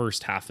in the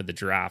first half of the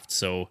draft.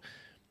 So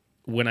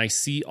when I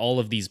see all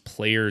of these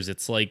players,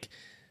 it's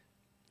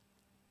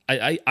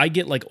I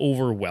get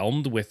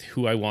overwhelmed with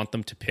who I want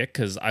them to pick,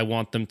 because I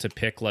want them to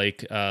pick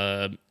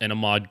an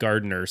Ahmad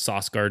Gardner,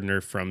 Sauce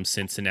Gardner from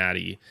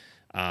Cincinnati.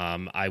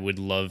 I would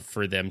love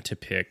for them to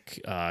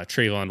pick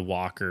Trayvon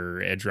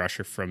Walker, edge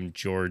rusher from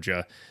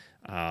Georgia.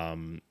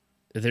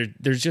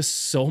 There's just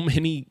so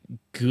many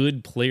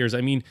good players.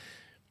 I mean,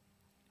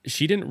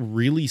 she didn't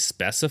really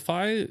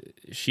specify.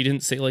 She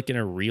didn't say like in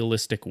a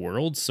realistic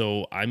world.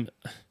 So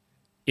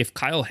if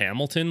Kyle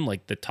Hamilton,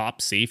 like the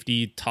top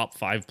safety, top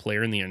 5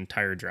 player in the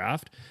entire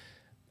draft,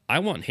 I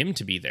want him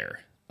to be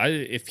there.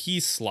 If he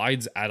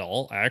slides at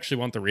all, I actually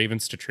want the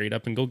Ravens to trade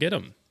up and go get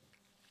him.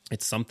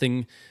 It's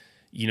something,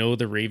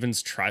 the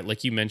Ravens tried,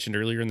 like you mentioned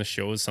earlier in the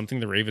show, is something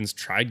the Ravens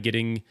tried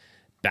getting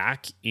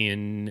back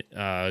in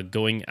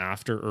going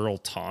after Earl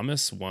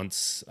Thomas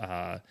once,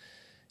 that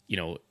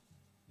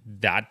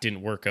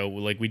didn't work out.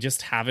 Like, we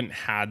just haven't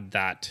had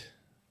that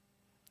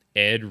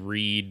Ed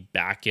Reed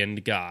back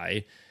end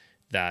guy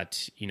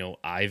that,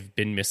 I've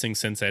been missing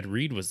since Ed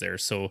Reed was there.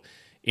 So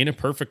in a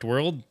perfect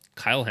world,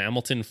 Kyle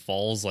Hamilton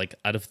falls like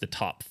out of the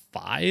top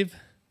 5,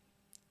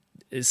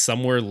 is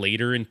somewhere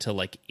later into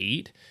like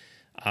 8.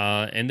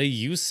 And they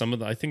use some of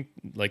the, I think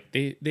like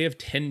they have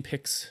 10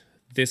 picks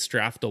this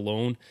draft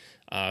alone.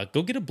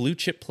 Go get a blue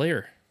chip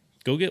player.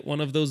 Go get one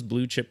of those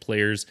blue chip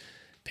players,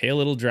 pay a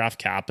little draft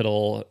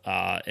capital,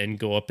 and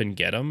go up and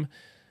get them.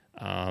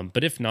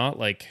 But if not,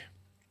 like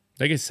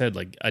I said,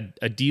 like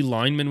a D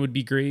lineman would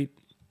be great.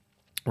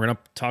 We're going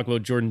to talk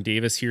about Jordan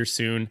Davis here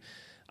soon.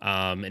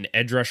 An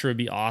edge rusher would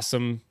be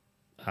awesome.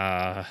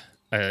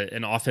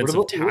 An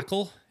offensive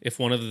tackle, if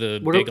one of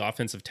the big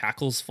offensive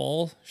tackles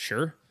fall,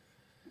 sure.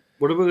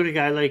 What about a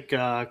guy like,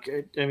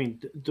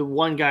 the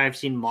one guy I've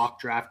seen mock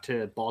draft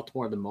to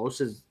Baltimore the most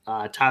is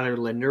Tyler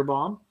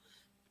Linderbaum,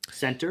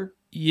 center.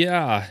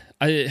 Yeah,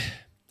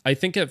 I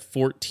think at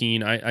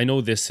 14, I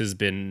know this has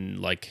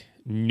been like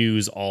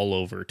news all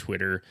over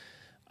Twitter.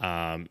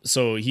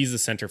 So he's the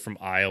center from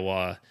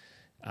Iowa.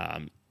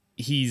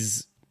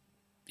 He's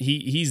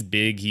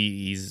big.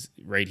 He's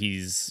right.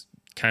 He's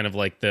kind of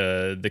like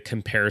the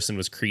comparison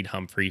was Creed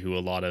Humphrey, who a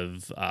lot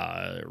of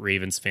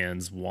Ravens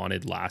fans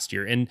wanted last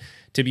year, and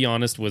to be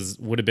honest,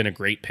 would have been a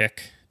great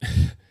pick.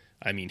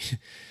 I mean,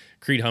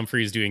 Creed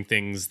Humphrey is doing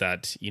things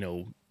that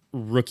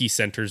rookie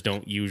centers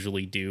don't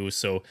usually do.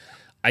 So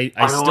I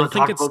still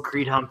think it's about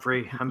Creed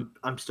Humphrey.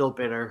 I'm still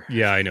bitter.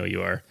 Yeah, I know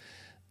you are.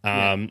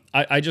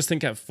 I just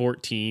think at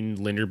 14,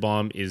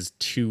 Linderbaum is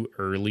too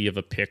early of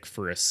a pick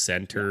for a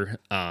center.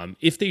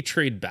 If they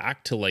trade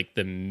back to like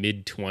the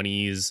mid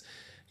 20s,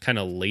 kind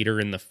of later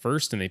in the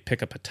first, and they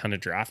pick up a ton of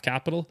draft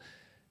capital,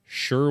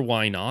 sure,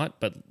 why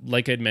not? But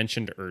like I'd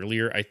mentioned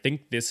earlier, I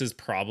think this is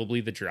probably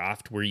the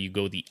draft where you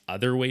go the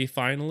other way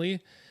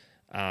finally.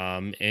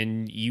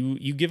 And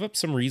you give up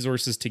some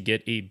resources to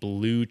get a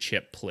blue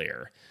chip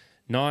player.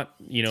 Not,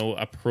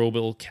 a Pro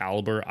Bowl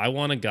caliber. I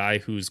want a guy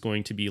who's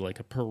going to be like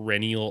a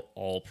perennial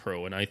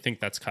All-Pro, and I think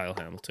that's Kyle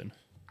Hamilton.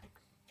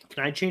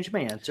 Can I change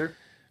my answer?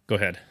 Go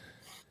ahead.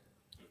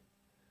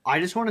 I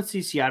just want to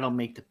see Seattle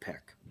make the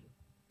pick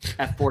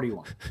at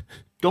 41.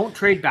 Don't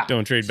trade back.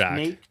 Don't trade back.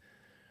 Make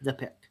the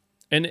pick.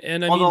 And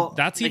mean,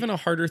 that's even a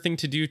harder thing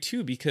to do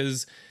too,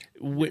 because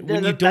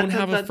when you don't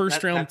have a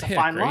first-round pick,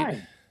 right?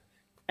 Line.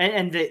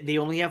 And they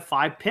only have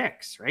 5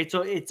 picks, right?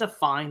 So it's a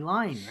fine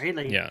line, right?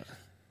 Like, yeah.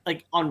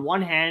 Like on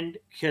one hand,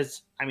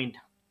 because I mean,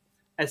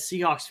 as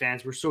Seahawks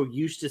fans, we're so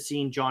used to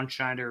seeing John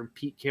Schneider and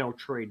Pete Carroll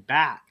trade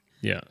back.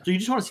 Yeah. So you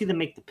just want to see them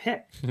make the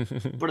pick.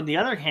 But on the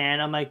other hand,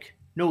 I'm like,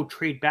 no,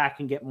 trade back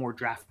and get more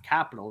draft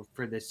capital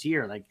for this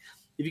year. Like,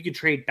 if you could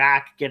trade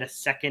back, get a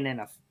second and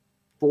a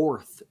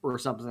 4th or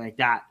something like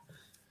that,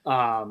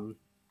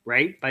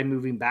 right? By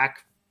moving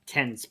back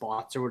 10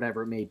 spots or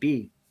whatever it may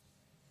be.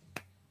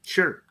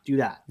 Sure, do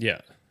that. Yeah.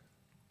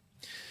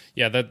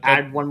 Yeah, that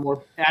add one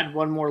more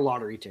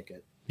lottery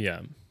ticket.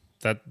 Yeah,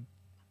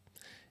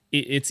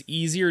 it's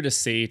easier to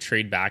say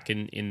trade back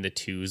in the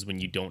 2s when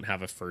you don't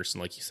have a first,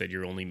 and like you said,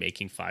 you're only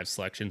making 5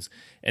 selections.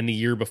 And the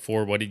year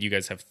before, what did you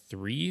guys have?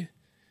 3?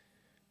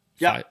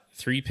 Yeah,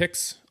 3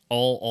 picks,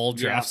 all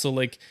drafts. Yeah. So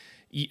like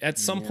at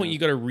some point you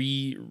got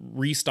to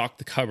restock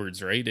the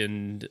cupboards, right?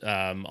 And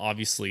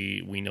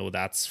obviously we know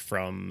that's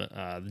from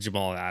the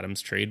Jamal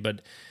Adams trade,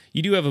 but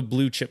you do have a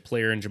blue chip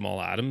player in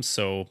Jamal Adams,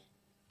 so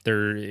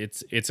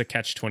it's a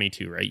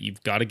catch-22, right?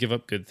 You've got to give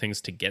up good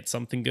things to get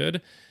something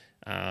good.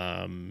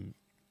 Now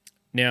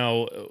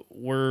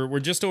we're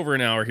just over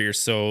an hour here,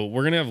 so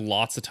we're gonna have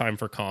lots of time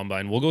for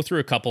Combine. We'll go through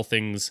a couple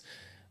things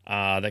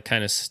that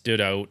kind of stood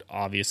out,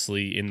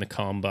 obviously, in the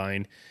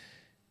Combine.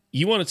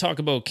 You want to talk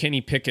about Kenny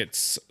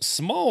Pickett's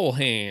small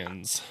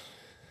hands?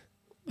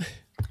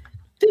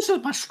 This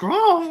is my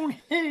strong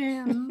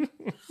hand.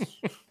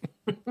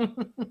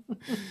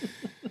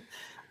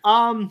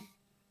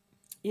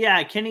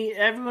 Yeah, Kenny.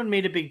 Everyone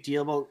made a big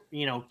deal about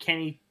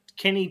Kenny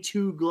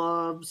 2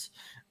 gloves,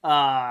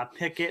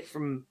 Pickett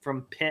from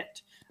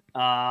Pitt.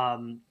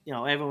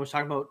 Everyone was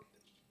talking about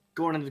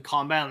going into the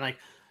combine, like,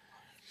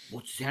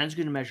 what's his hands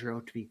going to measure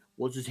out to be?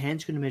 What's his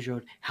hands going to measure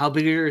out? How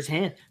big are his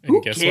hands?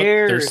 Who cares?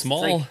 They're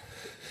small. Like,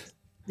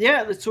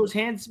 yeah, so his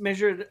hands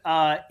measured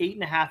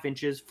 8.5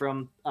 inches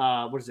from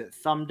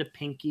thumb to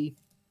pinky.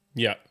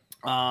 Yeah.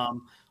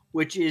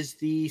 Which is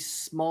the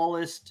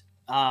smallest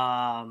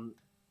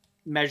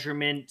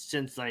measurement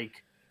since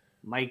like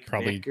Mike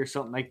Vick or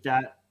something like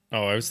that.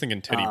 Oh, I was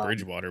thinking Teddy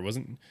Bridgewater.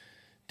 Wasn't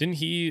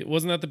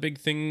that the big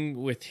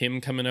thing with him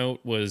coming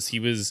out? Was he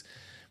was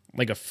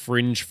like a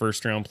fringe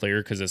first round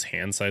player because his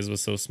hand size was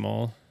so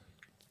small?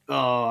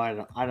 Oh, I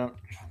don't know.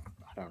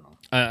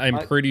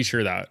 I'm pretty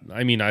sure that.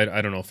 I mean,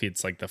 I don't know if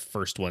it's like the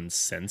first one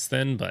since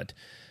then, but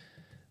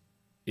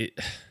it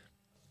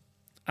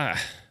it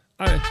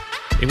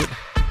would.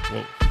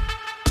 Whoa.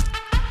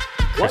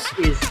 What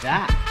is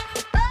that?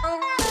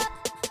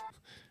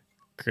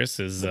 Chris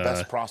is The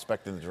best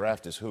prospect in the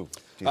draft is who?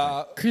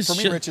 Chris, For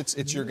me, Rich,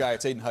 it's your guy.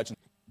 It's Aiden Hutchinson.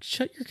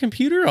 Shut your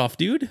computer off,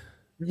 dude.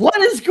 What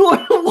is going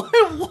on?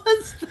 What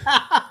was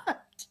that?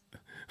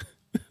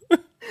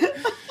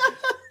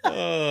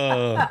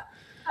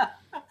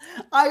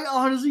 I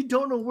honestly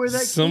don't know where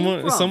that came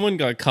from. Someone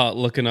got caught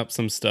looking up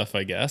some stuff,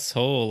 I guess.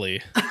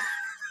 Holy.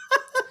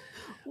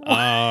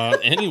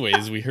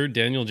 Anyways, we heard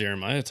Daniel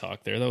Jeremiah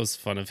talk there. That was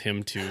fun of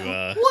him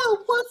to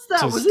What's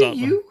that? Was it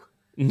you?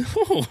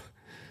 No.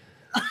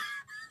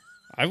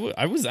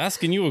 I was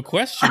asking you a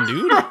question,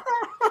 dude.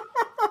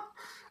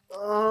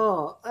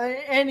 Oh,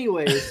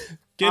 anyways.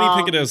 Kenny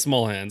Pickett has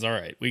small hands. All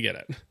right, we get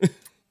it.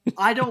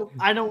 I don't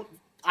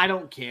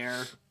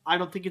care. I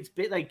don't think it's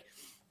big. Like,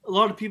 a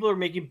lot of people are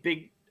making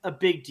a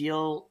big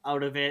deal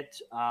out of it.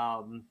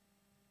 I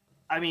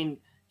mean,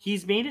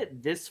 he's made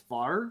it this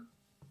far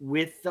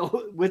with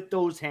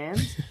those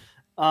hands.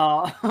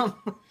 With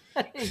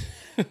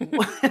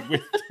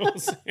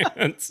those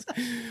hands.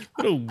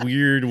 What a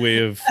weird way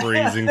of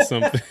phrasing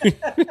something.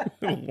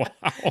 Wow.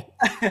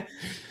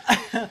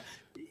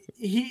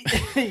 These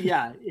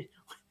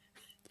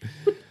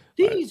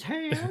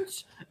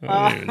hands.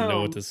 I don't even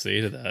know what to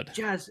say to that.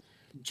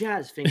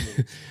 Jazz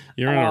fingers.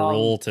 You're on a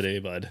roll today,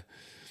 bud.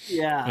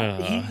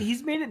 Yeah,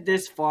 he's made it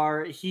this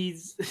far.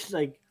 He's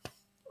like,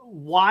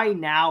 why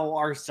now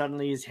are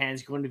suddenly his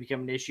hands going to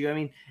become an issue? I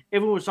mean,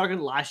 everyone was talking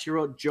last year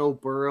about Joe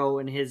Burrow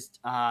and his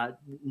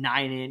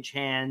 9-inch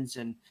hands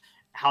and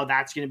how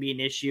that's going to be an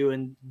issue,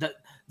 and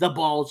the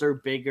balls are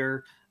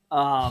bigger.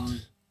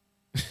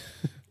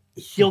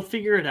 He'll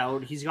figure it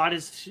out. He's got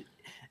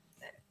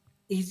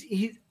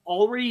he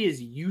already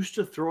is used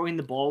to throwing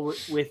the ball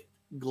with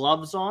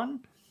gloves on,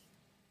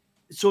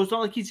 so it's not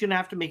like he's going to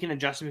have to make an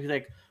adjustment. He's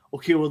like,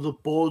 okay, well, the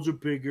balls are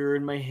bigger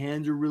and my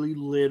hands are really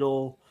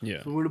little.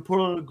 Yeah. So I'm going to put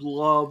on a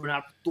glove and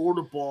have to throw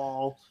the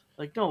ball.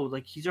 Like, no,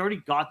 like he's already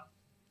got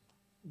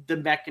the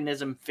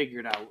mechanism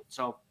figured out.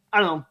 So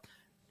I don't know.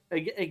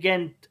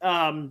 Again,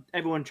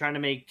 everyone trying to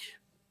make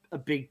a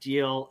big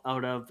deal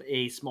out of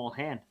a small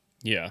hand.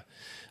 Yeah.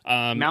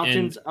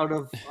 Mountains out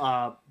of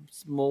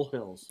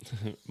molehills.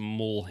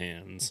 Mole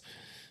hands.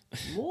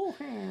 Mole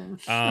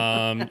hands.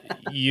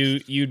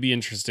 You'd be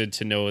interested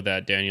to know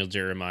that Daniel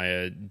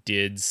Jeremiah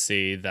did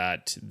say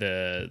that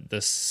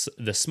the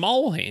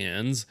small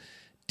hands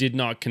did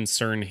not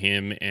concern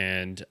him,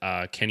 and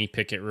Kenny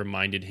Pickett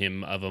reminded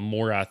him of a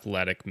more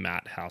athletic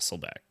Matt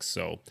Hasselbeck.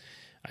 So,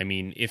 I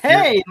mean,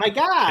 my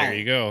guy, there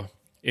you go.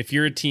 If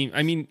you're a team,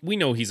 I mean, we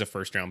know he's a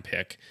first round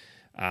pick,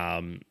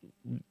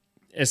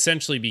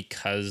 essentially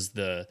because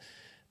the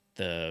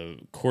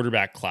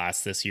quarterback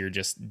class this year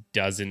just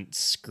doesn't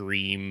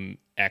scream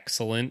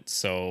excellent.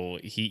 So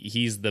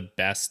he's the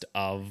best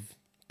of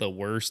the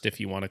worst, if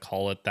you want to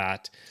call it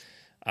that.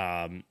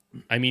 I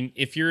mean,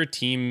 if you're a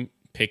team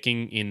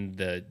picking in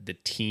the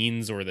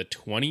teens or the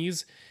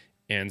 20s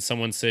and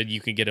someone said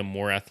you could get a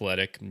more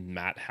athletic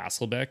Matt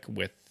Hasselbeck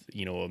with,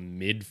 a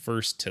mid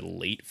first to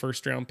late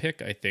first round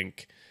pick, I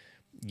think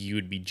you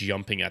would be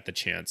jumping at the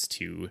chance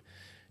to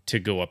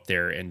go up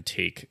there and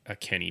take a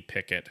Kenny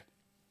Pickett.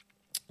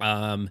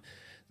 Guy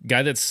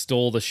that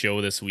stole the show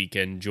this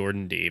weekend,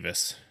 Jordan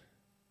Davis.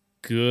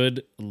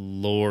 Good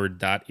Lord,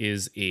 that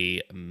is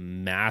a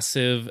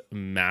massive,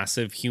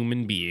 massive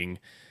human being.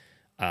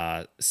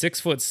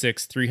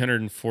 6'6",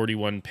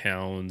 341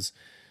 pounds.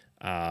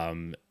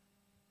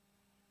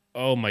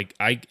 Oh my!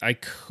 I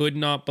could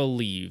not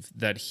believe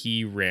that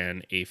he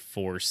ran a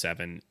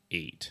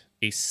 4.78,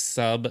 a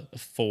sub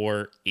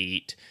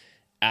 4.8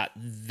 at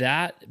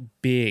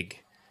that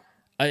big.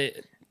 I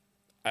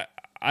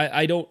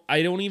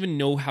don't even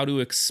know how to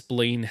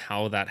explain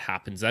how that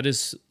happens. That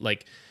is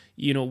like,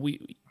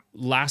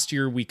 last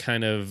year we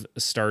kind of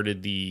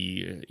started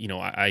the,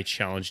 I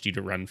challenged you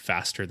to run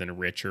faster than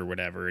Rich or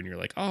whatever. And you're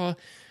like, oh,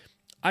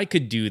 I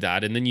could do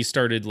that. And then you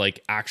started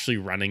like actually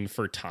running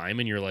for time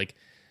and you're like,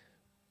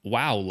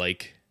 wow,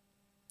 like,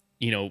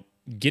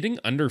 getting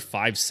under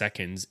 5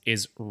 seconds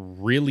is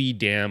really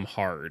damn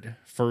hard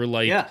for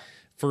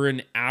for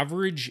an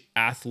average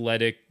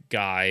athletic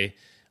guy.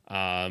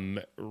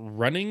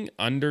 Running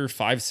under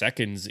 5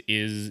 seconds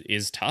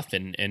is tough,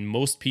 and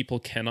most people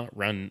cannot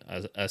run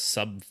a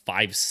sub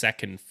 5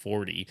 second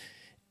 40.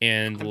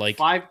 And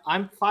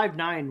I'm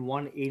 5'9",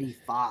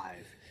 185,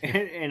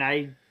 and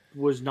I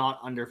was not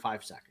under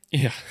 5 seconds.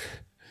 Yeah.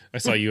 I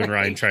saw you and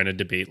Ryan trying to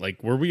debate,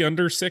 like, were we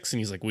under 6? And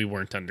he's like, we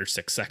weren't under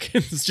 6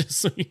 seconds. Just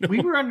so you know,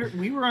 we were under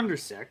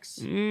 6.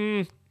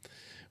 We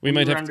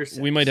might have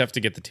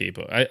to get the tape.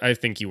 I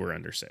think you were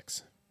under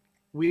 6.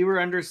 We were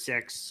under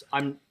 6.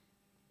 We're not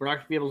going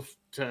to be able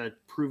to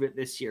prove it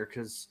this year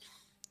because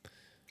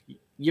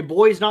your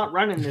boy's not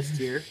running this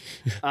year.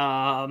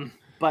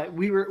 But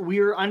we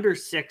were under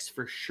 6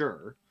 for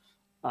sure.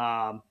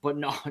 but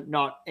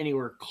not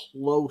anywhere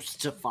close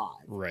to 5.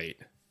 Right.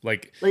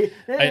 Like, Like,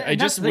 I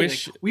just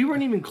wish we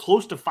weren't even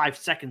close to 5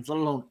 seconds, let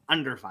alone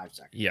under 5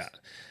 seconds. Yeah.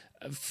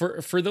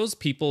 For those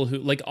people who,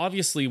 like,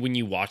 obviously when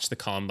you watch the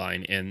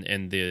combine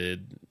and the,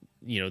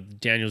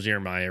 Daniel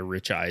Jeremiah,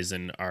 Rich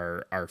Eisen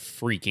are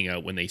freaking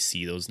out when they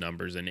see those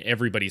numbers and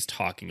everybody's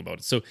talking about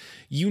it. So,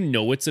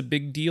 it's a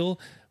big deal,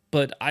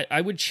 but I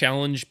would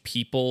challenge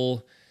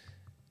people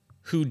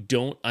who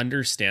don't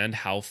understand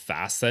how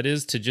fast that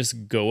is to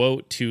just go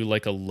out to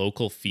like a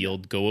local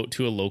field, go out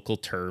to a local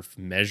turf,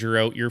 measure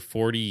out your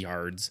 40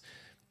 yards.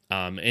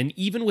 And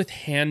even with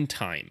hand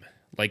time,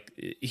 like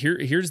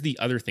here's the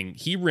other thing.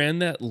 He ran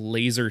that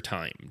laser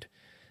timed.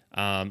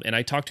 And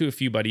I talked to a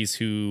few buddies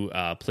who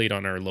played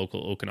on our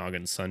local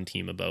Okanagan Sun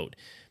team about,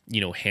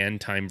 hand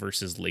time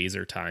versus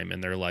laser time.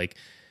 And they're like,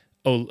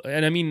 oh,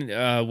 and I mean,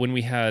 when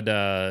we had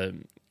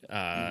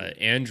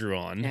Andrew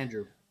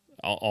on,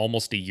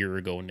 almost a year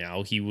ago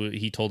now,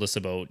 he told us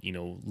about,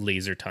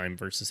 laser time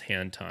versus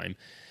hand time.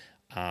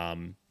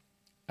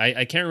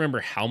 I can't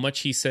remember how much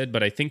he said,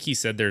 but I think he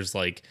said there's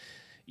like,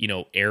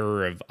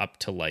 error of up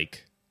to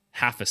like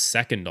half a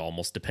second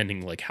almost,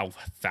 depending like how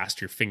fast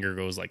your finger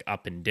goes like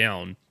up and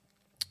down.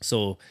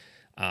 So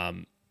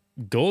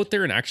go out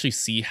there and actually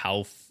see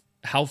how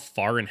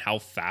far and how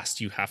fast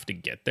you have to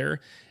get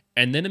there.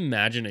 And then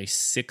imagine a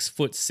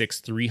 6'6",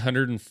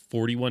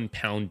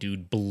 341-pound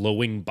dude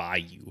blowing by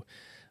you.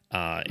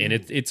 And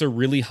it's a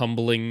really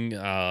humbling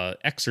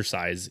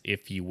exercise,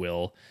 if you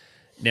will.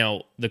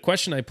 Now, the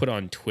question I put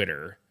on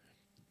Twitter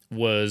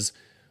was,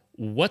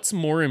 what's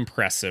more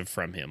impressive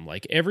from him?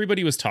 Like,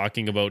 everybody was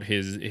talking about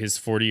his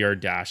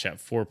 40-yard dash at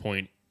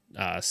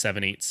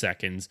 4.78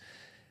 seconds.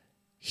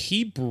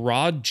 He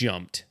broad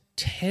jumped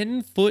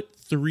 10 foot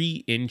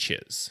 3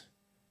 inches.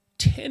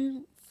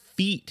 10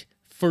 feet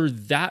for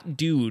that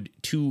dude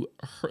to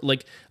hurt.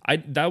 Like,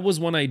 that was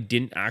one I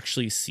didn't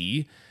actually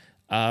see.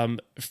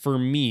 For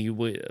me, a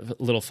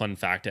little fun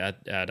fact,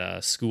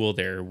 at school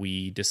there,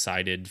 we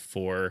decided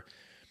for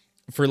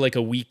like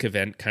a week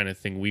event kind of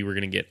thing, we were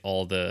going to get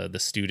all the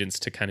students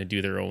to kind of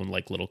do their own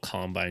like little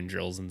combine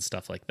drills and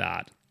stuff like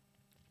that.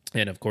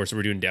 And of course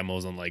we're doing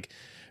demos on like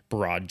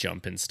broad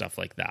jump and stuff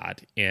like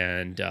that.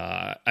 And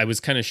I was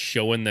kind of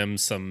showing them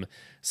some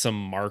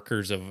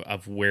markers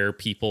of where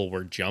people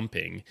were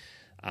jumping.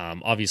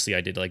 Obviously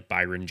I did like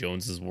Byron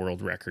Jones's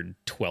world record,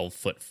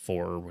 12'4"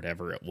 or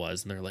whatever it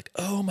was. And they're like,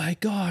 oh my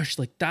gosh,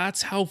 like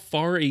that's how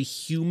far a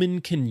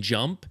human can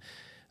jump.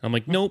 And I'm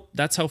like, nope,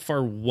 that's how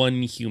far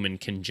one human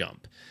can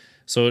jump.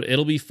 So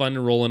it'll be fun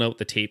rolling out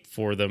the tape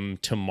for them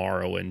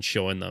tomorrow and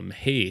showing them,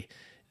 hey,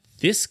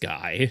 this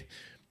guy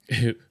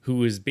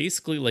who is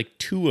basically like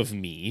 2 of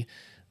me,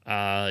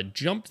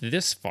 jumped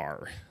this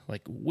far,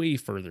 like way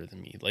further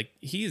than me. Like,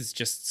 he is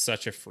just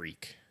such a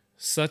freak,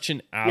 such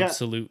an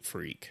absolute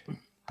freak.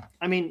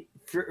 I mean,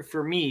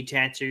 for me, to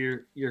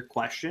answer your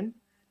question,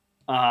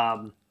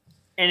 and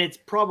it's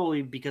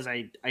probably because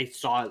I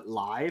saw it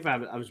live.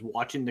 I was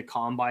watching the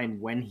combine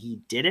when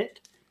he did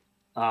it.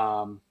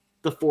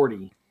 The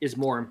 40 is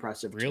more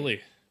impressive.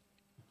 Really?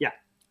 Yeah.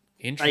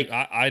 Interesting.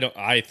 Like,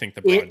 I think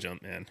the broad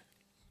jump, man.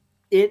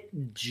 It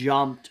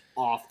jumped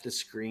off the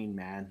screen,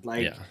 man.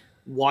 Like, yeah.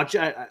 Watch.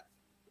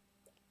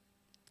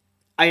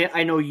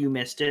 I know you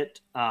missed it,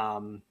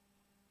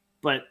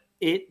 but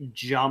it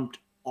jumped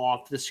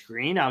off the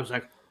screen. I was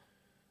like,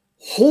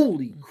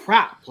 holy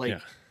crap.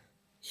 Like,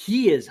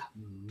 he is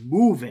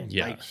moving.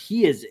 Yeah. Like,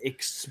 he is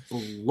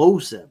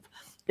explosive.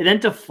 And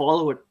then to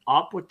follow it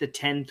up with the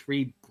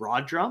 10-3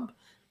 broad jump,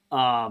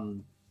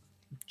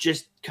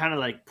 just kind of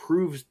like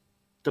proves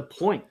the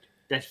point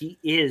that he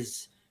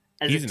is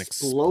as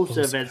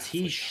explosive as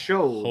he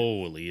showed.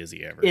 Holy, is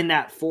he ever. In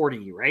that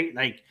 40, right?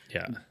 Like,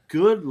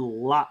 good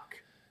luck.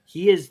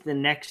 He is the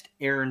next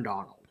Aaron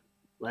Donald.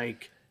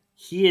 Like,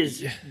 he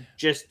is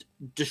just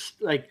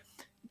like,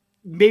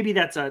 maybe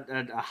that's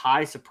a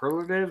high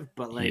superlative,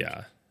 but like,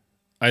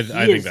 I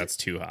think that's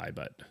too high,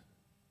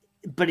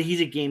 but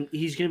he's going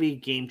to be a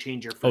game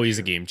changer. He's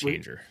a game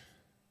changer.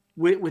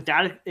 With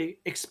that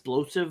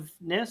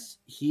explosiveness,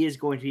 he is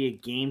going to be a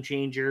game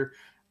changer.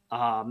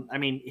 I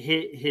mean,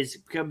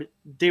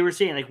 they were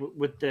saying like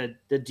with the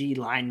D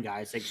line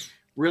guys, like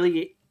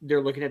really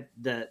they're looking at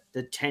the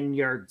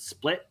 10-yard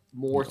split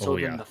more so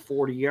than the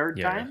 40-yard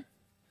time.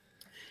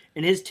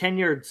 And his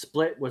 10-yard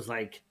split was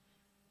like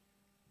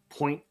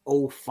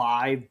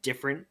 0.05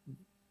 different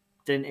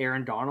than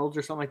Aaron Donald's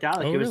or something like that.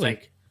 Like it was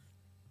like,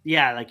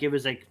 like it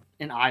was like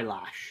an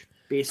eyelash,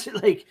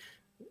 basically.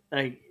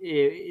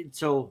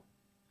 So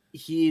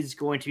he's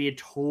going to be a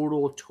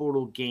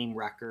total game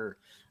wrecker.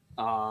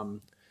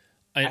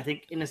 I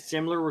think in a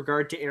similar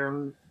regard to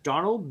Aaron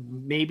Donald,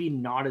 maybe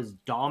not as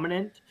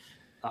dominant.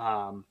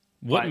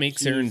 What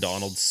makes Aaron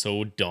Donald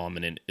so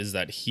dominant is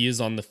that he is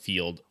on the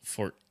field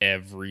for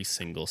every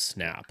single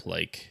snap.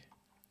 Like,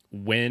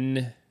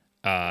 when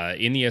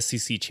in the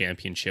SEC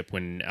championship,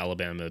 when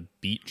Alabama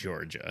beat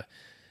Georgia,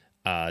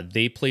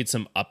 they played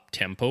some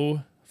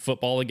up-tempo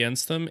football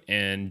against them,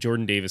 and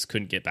Jordan Davis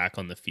couldn't get back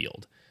on the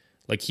field.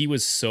 Like, he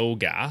was so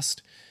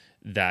gassed.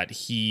 that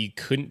he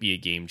couldn't be a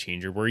game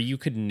changer, where you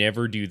could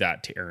never do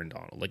that to Aaron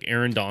Donald. Like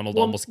Aaron Donald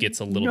almost gets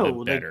a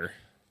little bit better.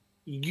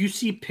 You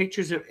see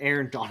pictures of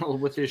Aaron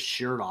Donald with his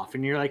shirt off,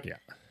 and you're like,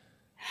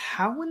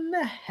 how in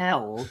the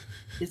hell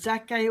is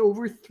that guy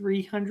over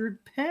 300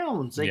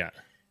 pounds? Like,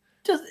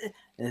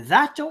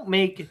 that don't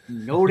make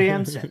no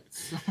damn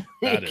sense.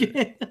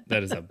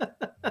 that is a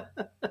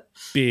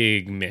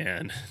big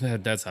man.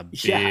 That's a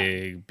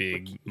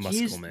big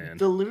muscle man.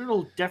 The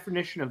literal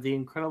definition of the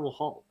Incredible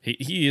Hulk.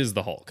 He is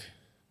the Hulk.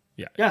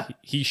 Yeah.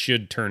 He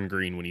should turn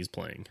green when he's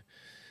playing.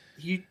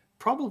 He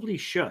probably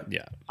should.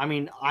 Yeah. I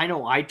mean, I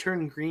know I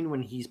turn green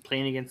when he's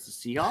playing against the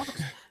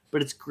Seahawks,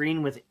 but it's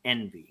green with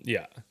envy.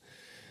 Yeah.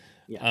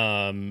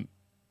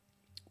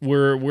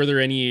 Were there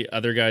any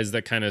other guys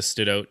that kind of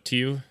stood out to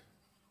you?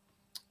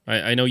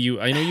 I know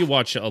you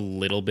watch a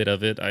little bit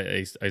of it.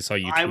 I saw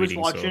you tweeting. I was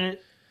watching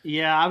it.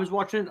 Yeah, I was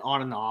watching it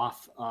on and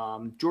off.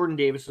 Jordan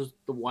Davis was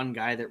the one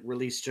guy that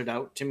really stood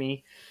out to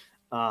me.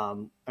 I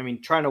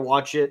mean, trying to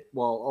watch it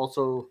while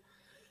also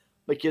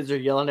my kids are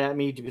yelling at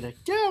me to be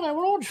like, Dad, I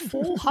want to watch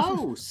Full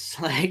House.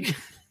 like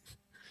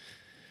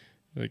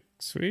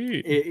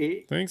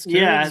sweet. Thanks, kids.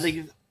 Yeah, I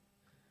think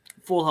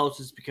Full House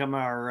has become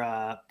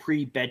our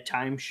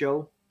pre-bedtime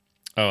show.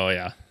 Oh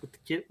yeah,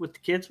 with the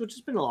kids, which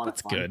has been a lot of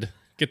fun. That's good.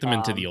 Get them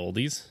into the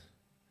oldies.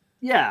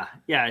 Yeah,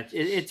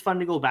 it's fun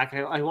to go back.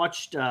 I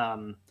watched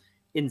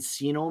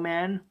Encino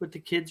Man with the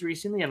kids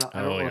recently. I don't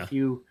know if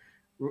you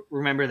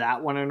remember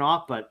that one or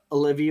not, but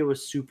Olivia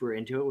was super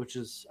into it, which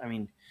is, I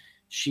mean,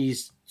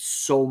 she's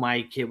so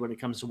my kid when it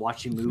comes to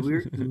watching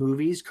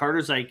movies.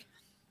 Carter's like,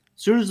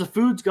 as soon as the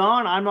food's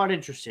gone, I'm not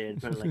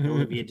interested. But like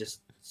Olivia just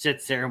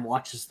sits there and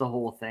watches the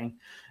whole thing.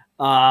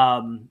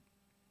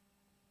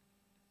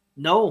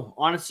 No,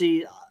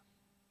 honestly,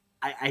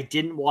 I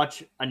didn't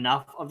watch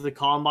enough of the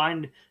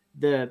Combine.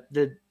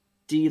 The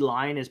D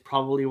line is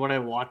probably what I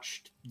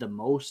watched the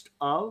most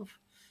of.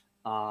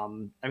 I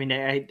mean,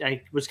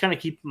 I was kind of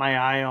keeping my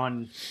eye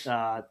on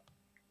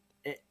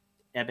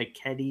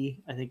Ebiketie,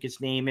 I think his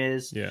name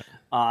is. Yeah.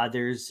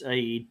 There's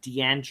a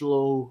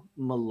D'Angelo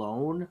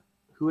Malone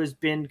who has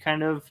been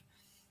kind of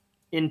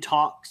in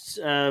talks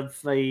of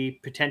a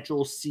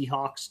potential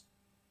Seahawks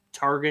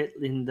target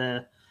in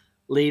the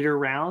later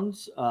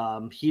rounds.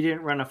 He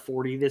didn't run a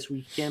 40 this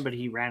weekend, but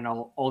he ran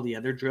all the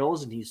other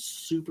drills, and he's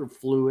super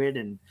fluid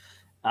and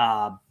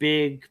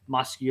big,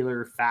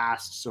 muscular,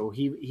 fast. So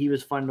he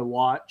was fun to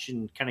watch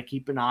and kind of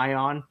keep an eye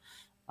on.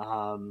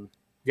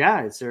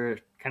 It's there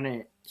kind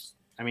of,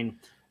 I mean,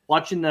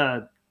 watching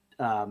the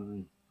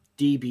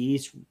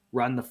DBs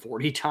run the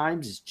 40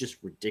 times is just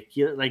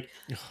ridiculous. Like,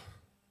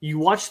 you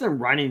watch them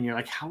running and you're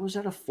like, how is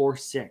that a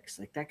 4.6?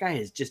 Like, that guy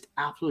is just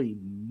absolutely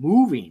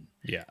moving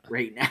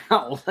right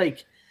now.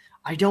 Like,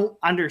 I don't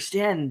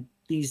understand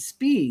these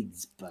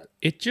speeds, but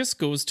it just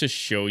goes to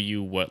show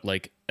you what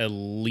like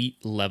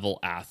elite level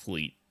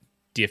athlete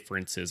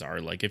differences are.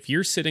 Like, if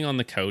you're sitting on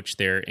the couch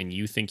there and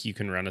you think you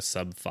can run a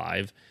sub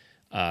 5,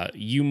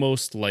 you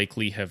most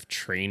likely have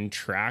trained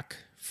track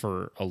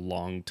for a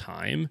long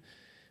time,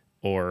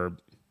 or,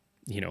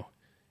 you know,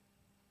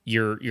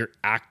 you're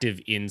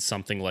active in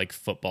something like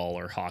football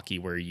or hockey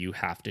where you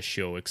have to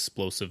show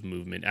explosive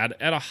movement at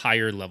a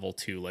higher level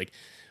too. Like,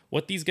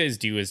 what these guys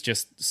do is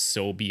just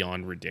so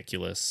beyond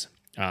ridiculous.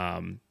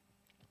 I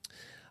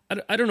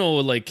don't know,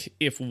 like,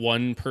 if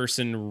one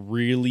person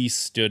really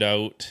stood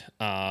out,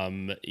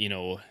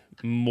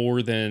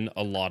 more than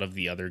a lot of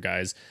the other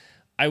guys.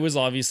 I was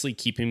obviously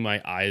keeping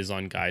my eyes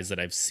on guys that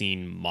I've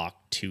seen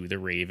mock to the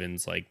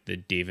Ravens, like the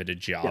David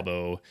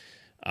Ajabo,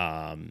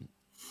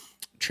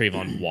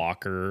 Trayvon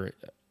Walker,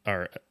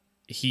 or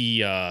he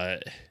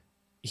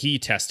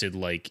tested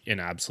like an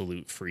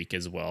absolute freak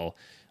as well.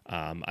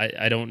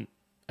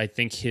 I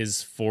think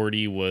his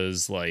 40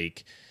 was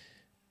like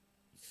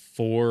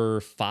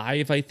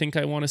 4.5, I think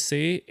I want to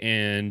say.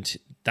 And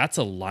that's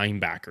a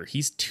linebacker.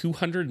 He's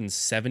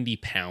 270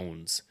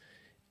 pounds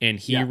and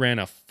he ran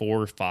a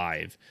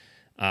 4.5.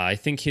 I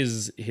think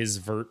his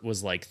vert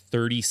was like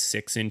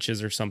 36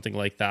 inches or something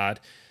like that.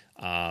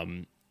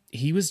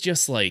 He was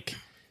just like,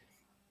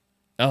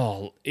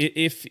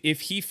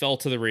 if he fell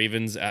to the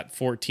Ravens at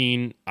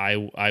 14,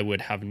 I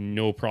would have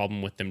no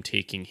problem with them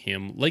taking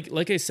him.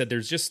 Like I said,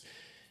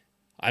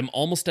 I'm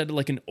almost at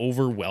like an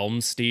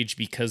overwhelmed stage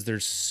because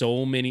there's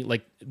so many,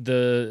 like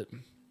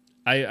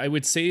I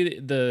would say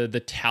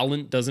the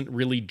talent doesn't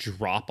really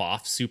drop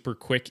off super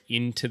quick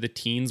into the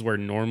teens, where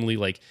normally,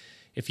 like,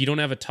 if you don't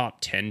have a top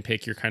 10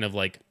 pick, you're kind of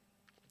like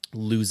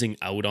losing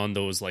out on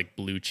those like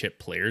blue chip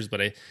players.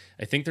 But I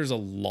think there's a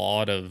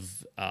lot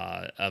of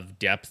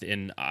depth,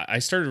 and I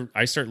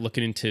start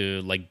looking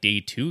into like day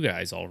 2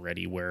 guys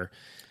already, where,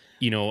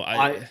 you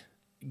know,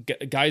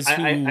 guys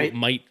who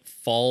might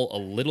fall a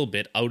little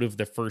bit out of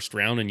the first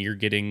round, and you're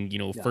getting,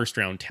 first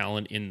round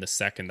talent in the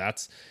second.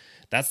 That's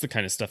the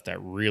kind of stuff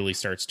that really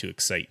starts to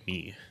excite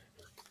me.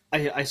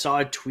 I saw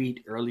a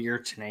tweet earlier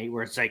tonight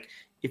where it's like,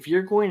 if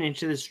you're going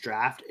into this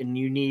draft and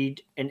you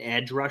need an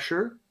edge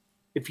rusher,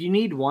 if you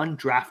need one,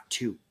 draft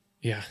 2.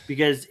 Yeah.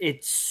 Because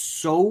it's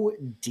so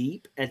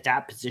deep at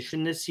that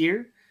position this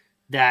year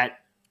that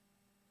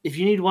if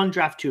you need one,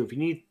 draft two. If you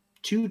need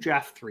two,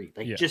 draft three.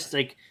 Just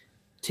like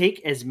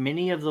take as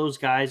many of those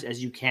guys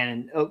as you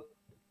can. And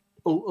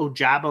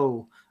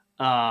Ojabo,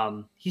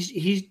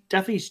 he's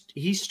definitely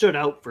he stood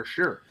out for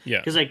sure. Yeah,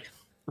 because like,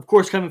 of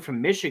course, coming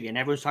from Michigan,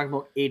 everyone's talking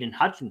about Aiden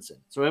Hutchinson.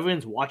 So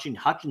everyone's watching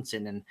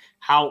Hutchinson and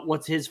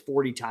what's his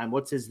 40 time,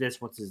 what's his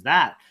this, what's his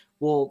that.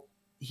 Well,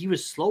 he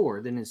was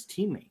slower than his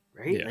teammate,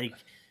 right? Yeah. Like,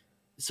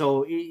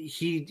 so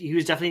he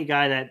was definitely a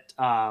guy that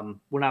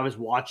when I was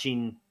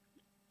watching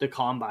the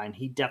combine,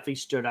 he definitely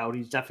stood out.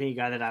 He's definitely a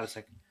guy that I was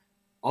like,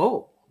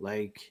 oh,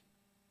 like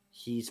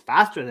he's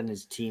faster than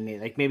his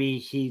teammate. Like maybe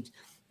he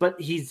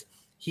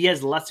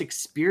has less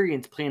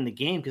experience playing the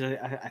game, because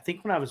I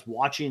think when I was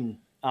watching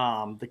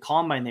the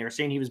combine, they were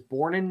saying he was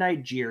born in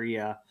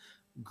Nigeria,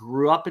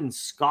 grew up in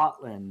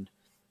Scotland,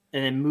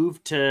 and then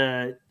moved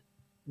to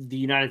the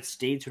United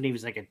States when he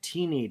was like a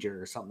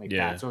teenager or something like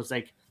that. So it's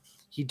like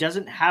he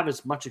doesn't have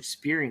as much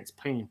experience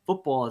playing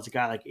football as a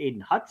guy like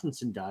Aiden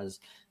Hutchinson does,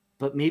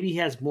 but maybe he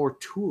has more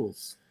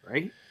tools,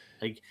 right?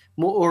 Like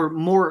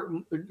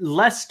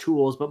less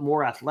tools, but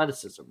more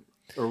athleticism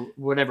or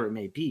whatever it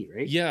may be,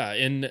 right? Yeah,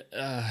 and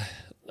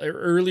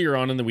earlier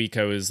on in the week,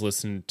 I was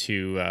listening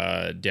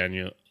to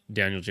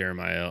Daniel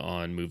Jeremiah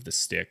on Move the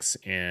Sticks,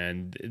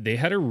 and they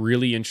had a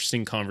really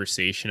interesting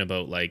conversation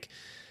about like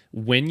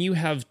when you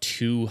have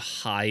two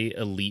high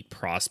elite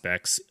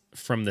prospects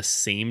from the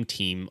same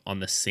team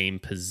on the same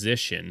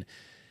position,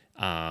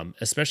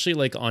 especially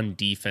like on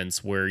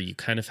defense where you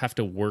kind of have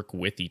to work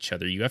with each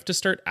other, you have to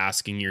start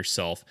asking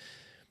yourself,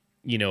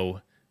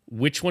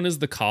 which one is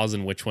the cause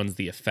and which one's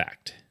the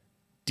effect?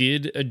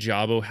 Did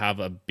Ojabo have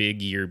a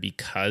big year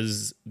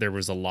because there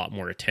was a lot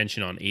more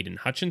attention on Aiden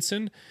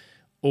Hutchinson?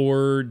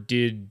 Or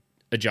did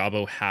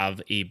Ojabo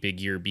have a big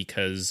year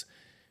because,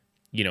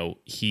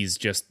 he's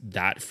just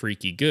that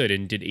freaky good?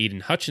 And did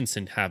Aiden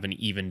Hutchinson have an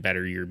even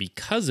better year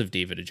because of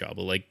David Ojabo?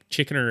 Like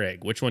chicken or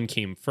egg, which one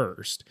came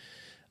first?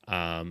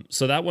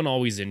 So that one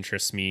always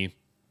interests me.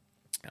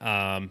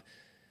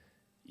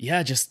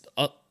 Just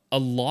a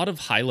lot of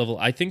high level.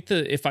 I think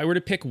if I were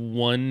to pick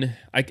one,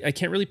 I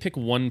can't really pick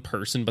one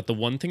person, but the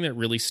one thing that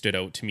really stood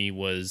out to me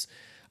was,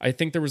 I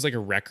think there was like a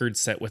record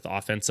set with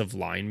offensive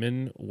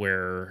linemen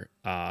where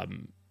I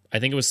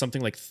think it was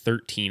something like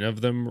 13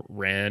 of them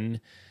ran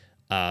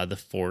the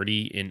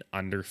 40 in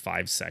under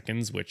 5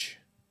 seconds, which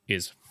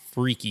is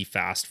freaky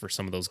fast for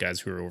some of those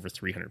guys who are over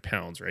 300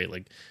 pounds, right?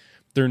 Like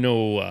they're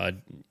no,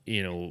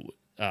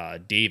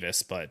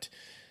 Davis, but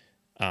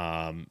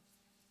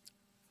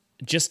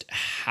just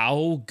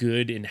how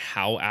good and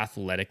how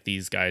athletic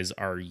these guys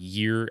are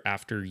year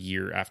after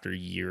year after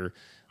year.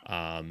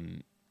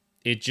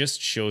 It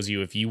just shows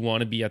you if you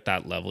want to be at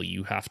that level,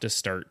 you have to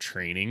start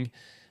training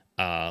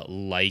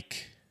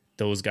like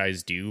those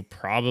guys do,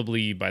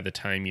 probably by the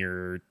time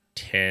you're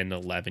 10,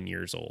 11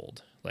 years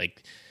old.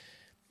 Like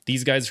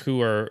these guys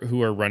who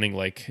are running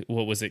like,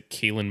 what was it?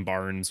 Kalen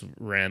Barnes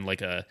ran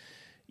like a,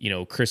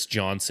 Chris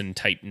Johnson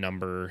type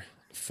number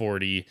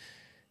 40.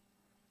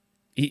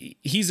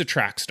 He's a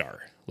track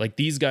star. Like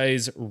these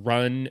guys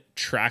run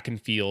track and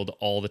field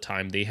all the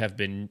time. They have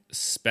been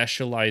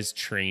specialized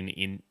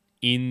trained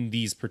in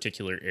these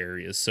particular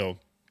areas. So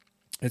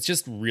it's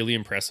just really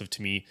impressive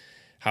to me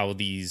how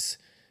these,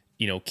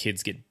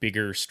 kids get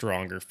bigger,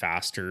 stronger,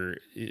 faster,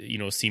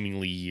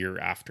 seemingly year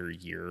after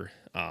year.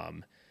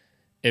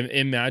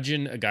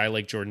 Imagine a guy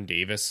like Jordan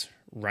Davis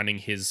running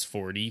his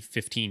 40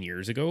 15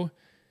 years ago.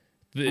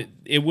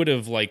 It would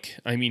have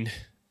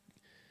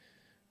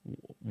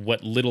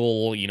what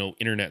little,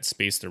 internet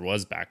space there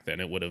was back then,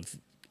 it would have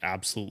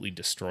absolutely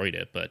destroyed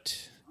it.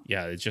 But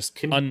yeah, it's just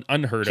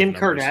unheard of. Kim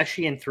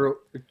Kardashian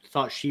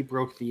thought she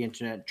broke the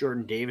internet.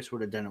 Jordan Davis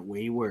would have done it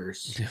way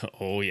worse.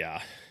 Oh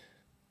yeah.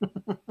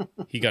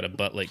 He got a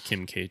butt like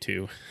Kim K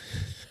too.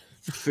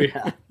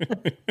 Yeah.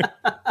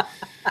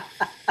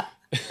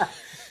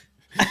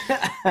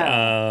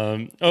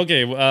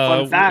 Okay.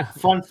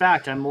 Fun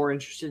fact. I'm more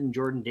interested in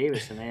Jordan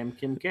Davis than I am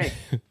Kim K.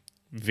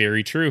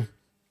 Very true.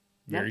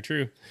 Very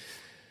true.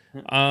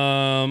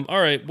 All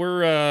right,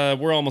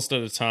 we're almost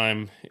out of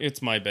time.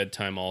 It's my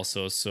bedtime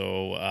also.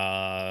 So,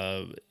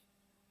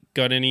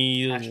 got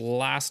any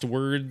last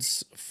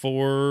words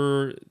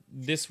for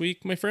this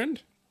week, my friend?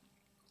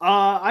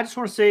 I just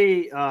want to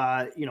say,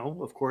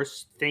 of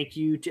course, thank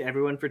you to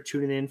everyone for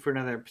tuning in for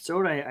another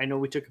episode. I know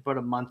we took about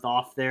a month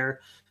off there.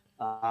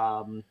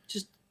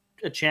 Just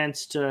a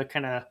chance to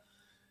kind of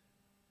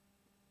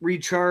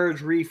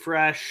recharge,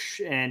 refresh,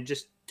 and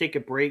just take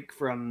a break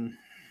from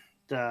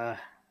the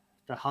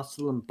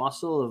hustle and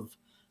bustle of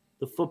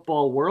the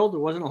football world. There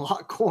wasn't a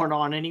lot going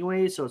on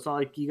anyway, so it's not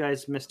like you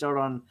guys missed out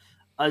on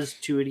us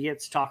two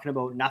idiots talking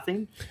about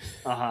nothing.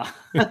 That's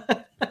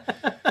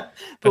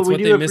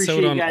what they miss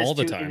out on all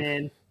the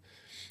time.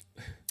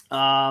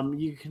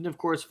 You can, of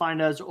course,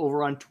 find us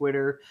over on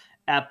Twitter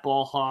at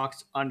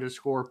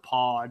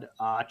ballhawks_pod.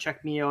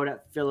 Check me out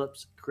at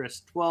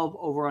PhillipsChris12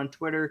 over on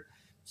Twitter.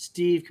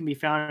 Steve can be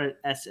found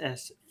at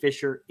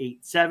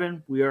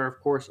SSFisher87. We are, of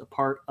course, a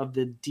part of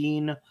the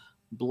Dean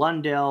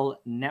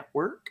Blundell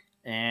Network.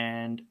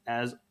 And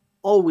as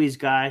always,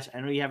 guys,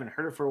 I know you haven't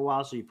heard it for a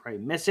while, so you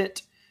probably miss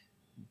it.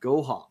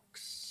 Go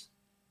Hawks.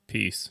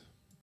 Peace.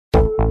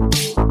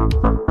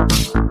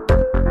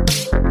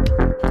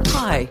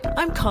 Hi,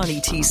 I'm Connie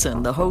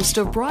Thiessen, the host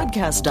of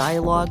Broadcast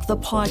Dialogue, the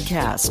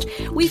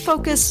podcast. We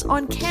focus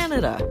on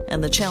Canada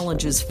and the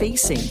challenges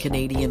facing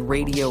Canadian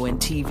radio and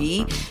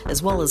TV,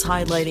 as well as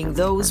highlighting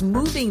those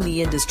moving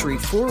the industry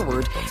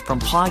forward from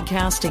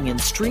podcasting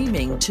and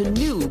streaming to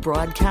new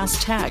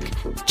broadcast tech.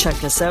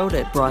 Check us out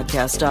at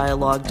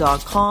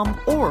broadcastdialogue.com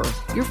or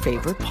your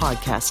favorite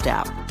podcast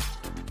app.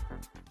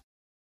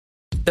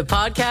 The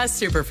Podcast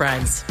Super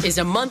Friends is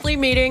a monthly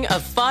meeting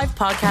of 5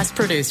 podcast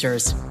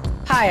producers.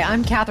 Hi,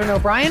 I'm Catherine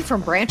O'Brien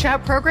from Branch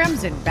Out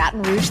Programs in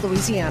Baton Rouge,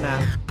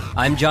 Louisiana.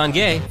 I'm John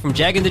Gay from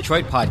Jag and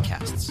Detroit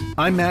Podcasts.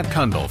 I'm Matt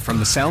Kundle from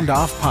the Sound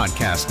Off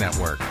Podcast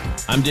Network.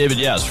 I'm David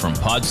Yes from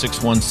Pod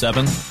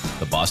 617,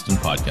 the Boston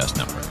Podcast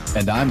Network.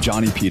 And I'm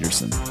Johnny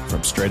Peterson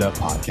from Straight Up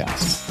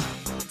Podcasts.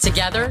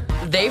 Together,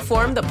 they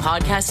form the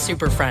Podcast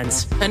Super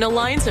Friends, an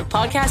alliance of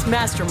podcast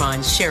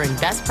masterminds sharing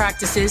best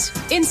practices,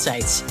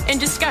 insights, and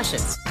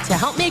discussions to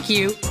help make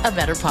you a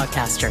better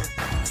podcaster.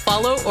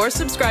 Follow or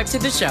subscribe to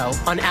the show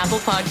on Apple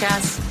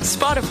Podcasts,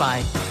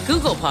 Spotify,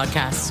 Google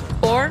Podcasts,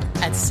 or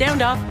at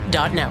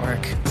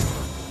soundoff.network.